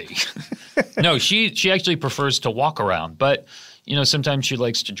lazy. No, she actually prefers to walk around, but sometimes she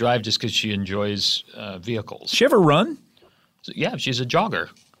likes to drive just because she enjoys vehicles. She ever run? So, yeah, she's a jogger.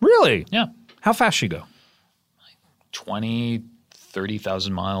 Really? Yeah, How fast she go? 20,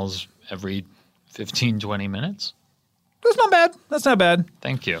 30,000 miles every 15, 20 minutes. That's not bad. That's not bad.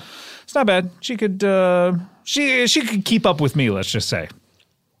 Thank you. It's not bad. She could she could keep up with me, let's just say.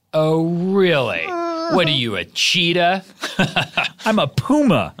 Oh, really? What are you, a cheetah? I'm a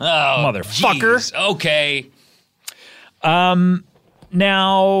puma, Oh, motherfucker. geez. Okay.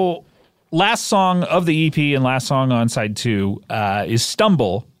 Now, last song of the EP and last song on side 2 is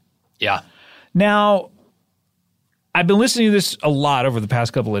Stumble. Yeah. Now, I've been listening to this a lot over the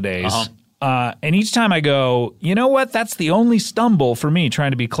past couple of days. And each time I go, you know what? That's the only stumble for me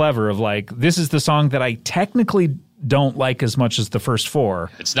trying to be clever of like, this is the song that I technically don't like as much as the first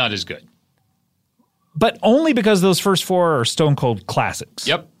 4. It's not as good. But only because those first 4 are stone cold classics.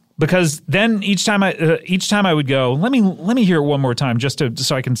 Yep. Because then each time I would go, let me hear it one more time just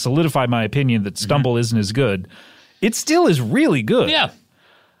so I can solidify my opinion that Stumble isn't as good. It still is really good. Yeah.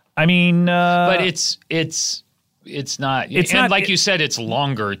 I mean, But it's not. It's and not- like you said, it's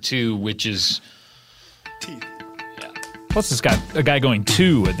longer too, which is what's this guy? A guy going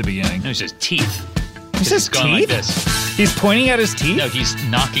 2 at the beginning. no, he says teeth. He says He's going like teeth? this. He's pointing at his teeth? No, he's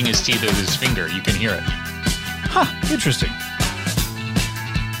knocking his teeth with his finger. You can hear it. Huh, interesting.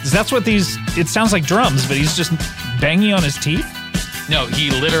 That's what it sounds like drums, but he's just banging on his teeth? No, he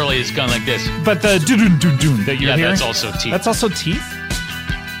literally is going like this. But the doo-doo-doo-doo that you're Yeah, hearing? that's also teeth. That's also teeth?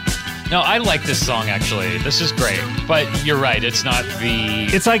 No, I like this song actually. This is great. But you're right, it's not the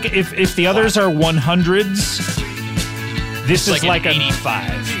It's like if the others are 100s, this is like an a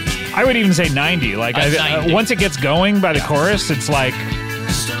 85. I would even say 90. Like 90. Once it gets going by the chorus, it's like,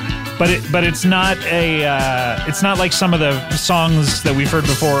 but it's not it's not like some of the songs that we've heard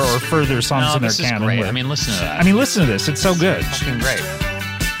before or further songs No, in their this is canon. great. where- I mean, listen to that. I mean, listen to this. It's so good. fucking great.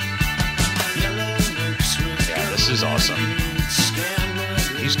 Yeah, this is awesome.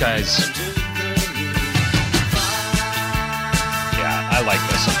 These guys. Yeah, I like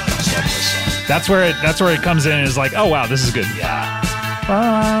this. I love this song. That's where it comes in and is like, oh wow, this is good. Yeah.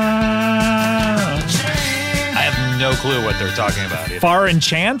 I have no clue what they're talking about. Either. Far and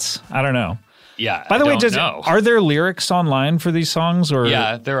Chance? I don't know. Yeah. By the way, know. are there lyrics online for these songs? Or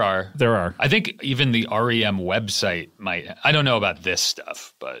Yeah, there are. there are. I think even the REM website might. I don't know about this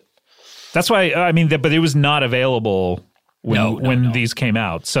stuff, but That's why I mean, but it was not available when No. these came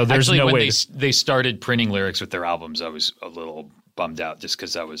out. So there's actually, no when way. they started printing lyrics with their albums, I was a little bummed out just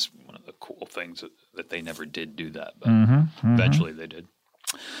because that was one of the cool things that they never did do that. But eventually they did.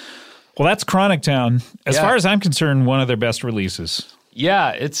 Well, that's Chronic Town. As Yeah. far as I'm concerned, one of their best releases.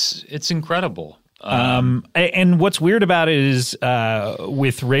 Yeah, it's incredible. And what's weird about it is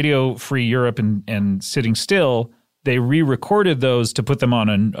with Radio Free Europe and Sitting Still, they re-recorded those to put them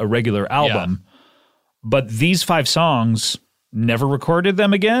on a regular album. But these 5 songs never recorded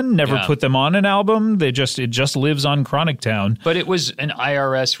them again, never put them on an album. It just lives on Chronic Town. But it was an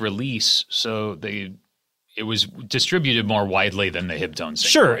IRS release, so it was distributed more widely than the Hiptone single.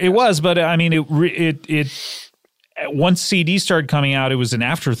 Sure, it was, but I mean, it once CDs started coming out, it was an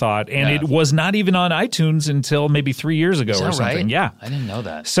afterthought, and it was not even on iTunes until maybe 3 years ago or something. Right? Yeah, I didn't know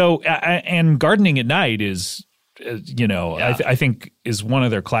that. So, and Gardening at Night is, I think is one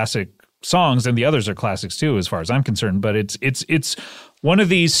of their classic songs, and the others are classics too, as far as I'm concerned. But it's one of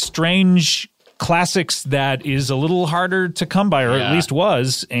these strange classics that is a little harder to come by, or at least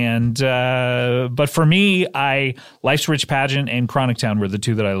was. And but for me, Life's Rich Pageant and Chronic Town were the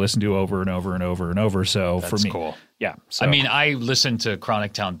 2 that I listened to over and over and over and over. So That's for me, cool. Yeah. So. I mean, I listened to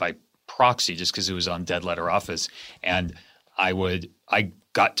Chronic Town by proxy just because it was on Dead Letter Office, and I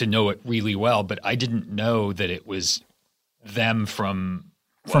got to know it really well, but I didn't know that it was them from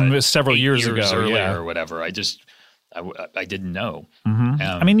several years ago earlier or whatever. I didn't know. Mm-hmm.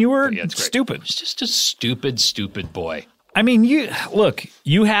 I mean, you were stupid. I was just a stupid boy. I mean,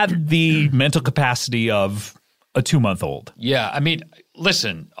 you had the mental capacity of a 2-month-old. Yeah. I mean,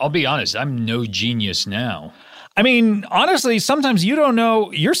 listen, I'll be honest. I'm no genius now. I mean, honestly, sometimes you don't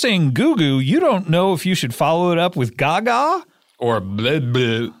know. You're saying goo goo. You don't know if you should follow it up with gaga or blah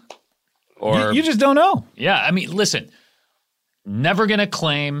blah. Or you just don't know. Yeah. I mean, listen, never going to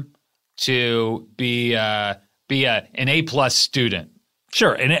claim to be an A+ student.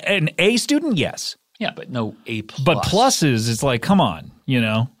 Sure, an A student, yes. Yeah, but no A+. But pluses, it's like, come on,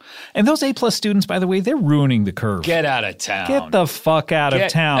 And those A+ students, by the way, they're ruining the curve. Get out of town. Get the fuck out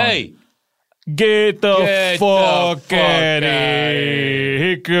of town. Hey. Get the fuck out of here.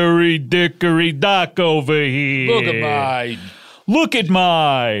 Hickory dickory dock over here. Look at my. Look at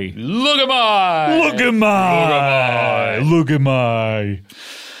my. Look at my. Look at my. Look at my.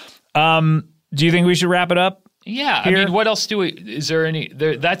 Do you think we should wrap it up? Yeah. Here? I mean, what else is there any?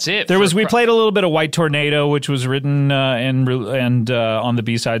 That's it. We played a little bit of White Tornado, which was written and on the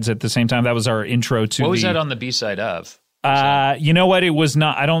B-sides at the same time. That was our intro to What was that on the B-side of? You know what? It was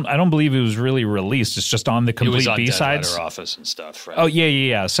not. I don't believe it was really released. It's just on the complete B-sides. It was on Dead Letter Office and stuff, right? Oh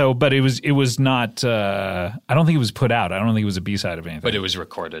yeah. So, but it was not. I don't think it was put out. I don't think it was a B-side of anything. But it was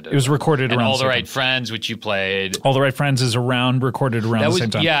recorded. It was recorded around. All the Right Friends, which you played. All the Right Friends is recorded around the same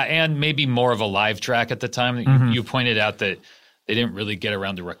time. Yeah, and maybe more of a live track at the time. You pointed out that they didn't really get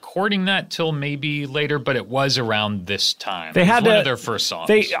around to recording that till maybe later, but it was around this time. It was one of their first songs.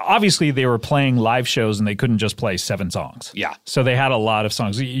 They were playing live shows and they couldn't just play 7 songs. Yeah. So they had a lot of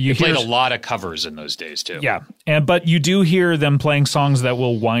songs. You played a lot of covers in those days too. Yeah. But you do hear them playing songs that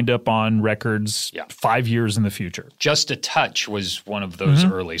will wind up on records 5 years in the future. Just a Touch was one of those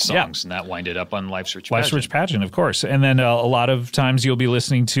early songs, and that winded up on Life's Rich Pageant. Life's Rich Pageant, of course. And then a lot of times you'll be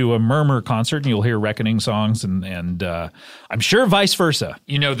listening to a Murmur concert and you'll hear Reckoning songs and I'm sure vice versa.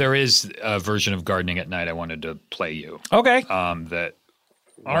 There is a version of Gardening at Night I wanted to play you. Okay. That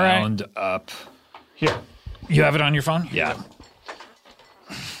wound up. Here. You have it on your phone? Yeah.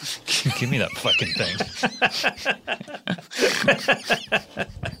 Give me that fucking thing.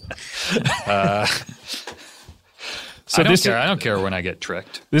 I don't care when I get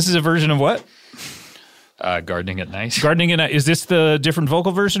tricked. This is a version of what? Gardening at Night. Gardening at Night. Is this the different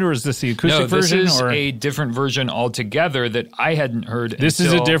vocal version or is this the acoustic version? No, this is a different version altogether that I hadn't heard This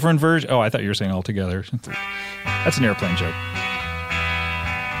is a different version? Oh, I thought you were saying altogether. That's an airplane joke.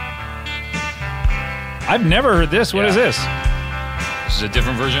 I've never heard this. What is this? This is a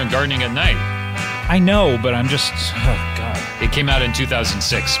different version of Gardening at Night. I know, but I'm just... Oh, God. It came out in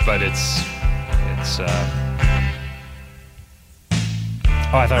 2006, but it's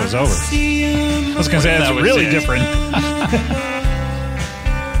Oh, I thought it was over. I was going to say that's really different.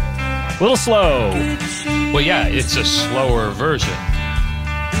 A little slow. Well, yeah, it's a slower version.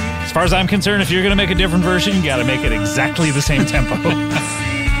 As far as I'm concerned, if you're going to make a different version, you got to make it exactly the same tempo.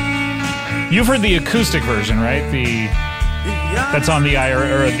 You've heard the acoustic version, right? That's on the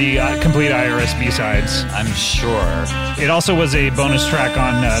complete IRS B-sides. I'm sure. It also was a bonus track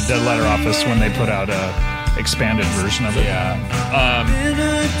on Dead Letter Office when they put out a expanded version of it. Yeah.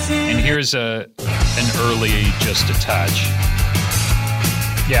 And here's an early Just a Touch.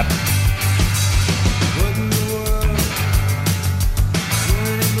 Yep.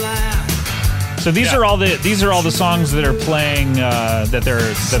 So these are all the songs that are playing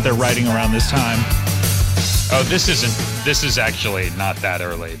that they're writing around this time. Oh, this is actually not that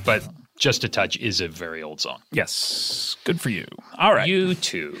early, but Just a Touch is a very old song. Yes. Good for you. All right. You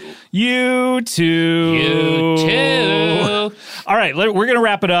too. You too. You too. All right. We're going to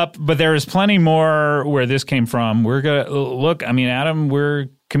wrap it up, but there is plenty more where this came from. We're going to look. I mean, Adam, we're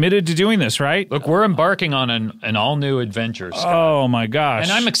committed to doing this, right? Look, we're embarking on an all-new adventure, Scott. Oh, my gosh.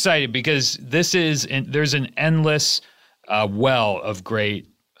 And I'm excited because there's an endless well of great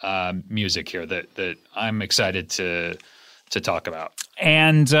music here that I'm excited to talk about.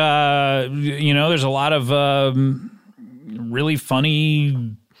 And, there's a lot of really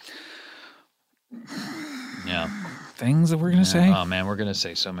funny things that we're going to say. Oh, man, we're going to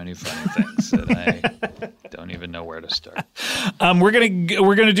say so many funny things that I don't even know where to start. We're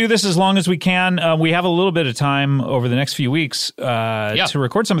gonna do this as long as we can. We have a little bit of time over the next few weeks to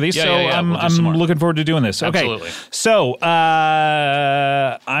record some of these, I'm looking forward to doing this. Absolutely. Okay, so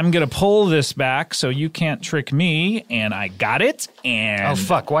I'm gonna pull this back so you can't trick me, and I got it. And oh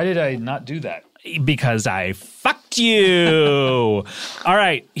fuck! Why did I not do that? Because I fucked you. All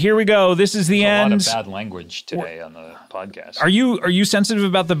right, here we go. This is the end. A lot of bad language today on the podcast. Are you sensitive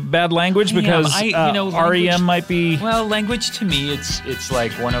about the bad language? Because REM might be. Well, language to me, it's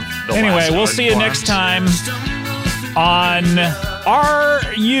like one of the. Anyway, we'll see you next time on Are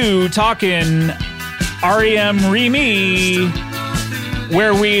You Talkin R.E.M. Re-Me,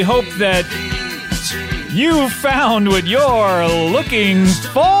 where we hope that you found what you're looking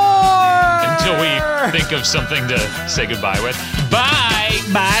for. Until we think of something to say goodbye with. Bye!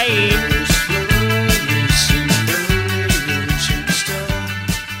 Bye!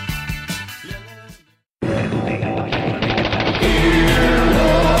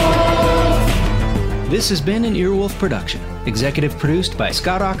 This has been an Earwolf production. Executive produced by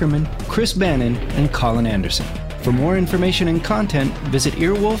Scott Aukerman, Chris Bannon, and Colin Anderson. For more information and content, visit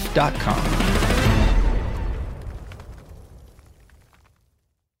earwolf.com.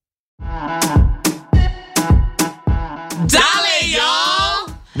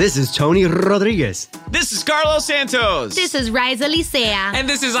 This is Tony Rodriguez. This is Carlos Santos. This is Riza Licea. And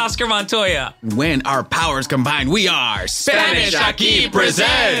this is Oscar Montoya. When our powers combine, we are Spanish Aquí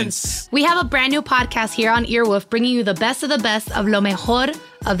Presents. We have a brand new podcast here on Earwolf, bringing you the best of lo mejor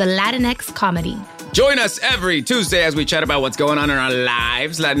of the Latinx comedy. Join us every Tuesday as we chat about what's going on in our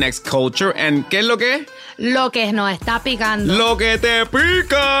lives, Latinx culture, and ¿qué es lo que? Lo que nos está picando. Lo que te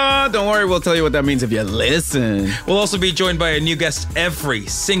pica. Don't worry, we'll tell you what that means if you listen. We'll also be joined by a new guest every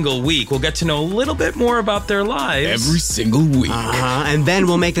single week. We'll get to know a little bit more about their lives. Every single week. And then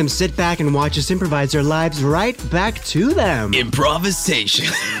we'll make them sit back and watch us improvise their lives right back to them.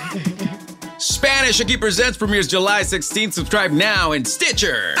 Improvisation. Spanish Aquí Presents premieres July 16th. Subscribe now in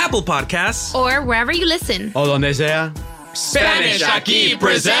Stitcher, Apple Podcasts, or wherever you listen. O donde sea. Spanish Aquí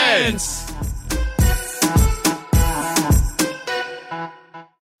Presents.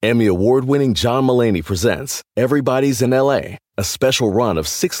 Emmy award-winning John Mulaney presents Everybody's in L.A., a special run of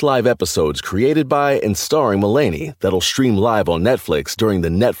 6 live episodes created by and starring Mulaney that'll stream live on Netflix during the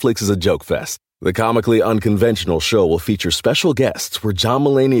Netflix is a Joke Fest. The comically unconventional show will feature special guests where John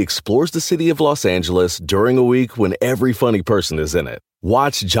Mulaney explores the city of Los Angeles during a week when every funny person is in it.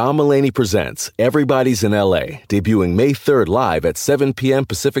 Watch John Mulaney Presents Everybody's in L.A., debuting May 3rd live at 7 p.m.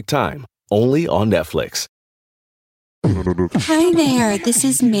 Pacific Time, only on Netflix. Hi there, this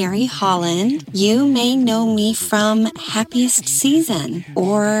is Mary Holland. You may know me from Happiest Season,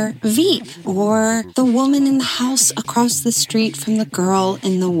 or Veep, or The Woman in the House Across the Street from the Girl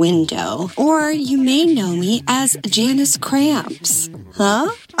in the Window. Or you may know me as Janice Cramps.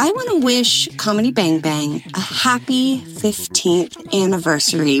 Huh? I want to wish Comedy Bang Bang a happy 15th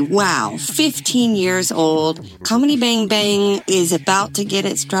anniversary. Wow, 15 years old. Comedy Bang Bang is about to get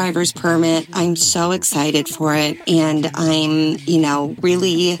its driver's permit. I'm so excited for it. And I'm,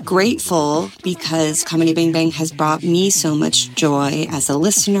 really grateful because Comedy Bang Bang has brought me so much joy as a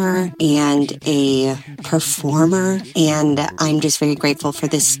listener and a performer. And I'm just very grateful for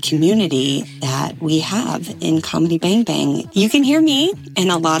this community that we have in Comedy Bang Bang. You can hear me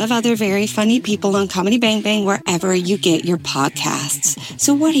and a lot of other very funny people on Comedy Bang Bang wherever you get your podcasts.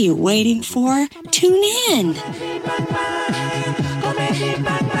 So what are you waiting for? Tune in.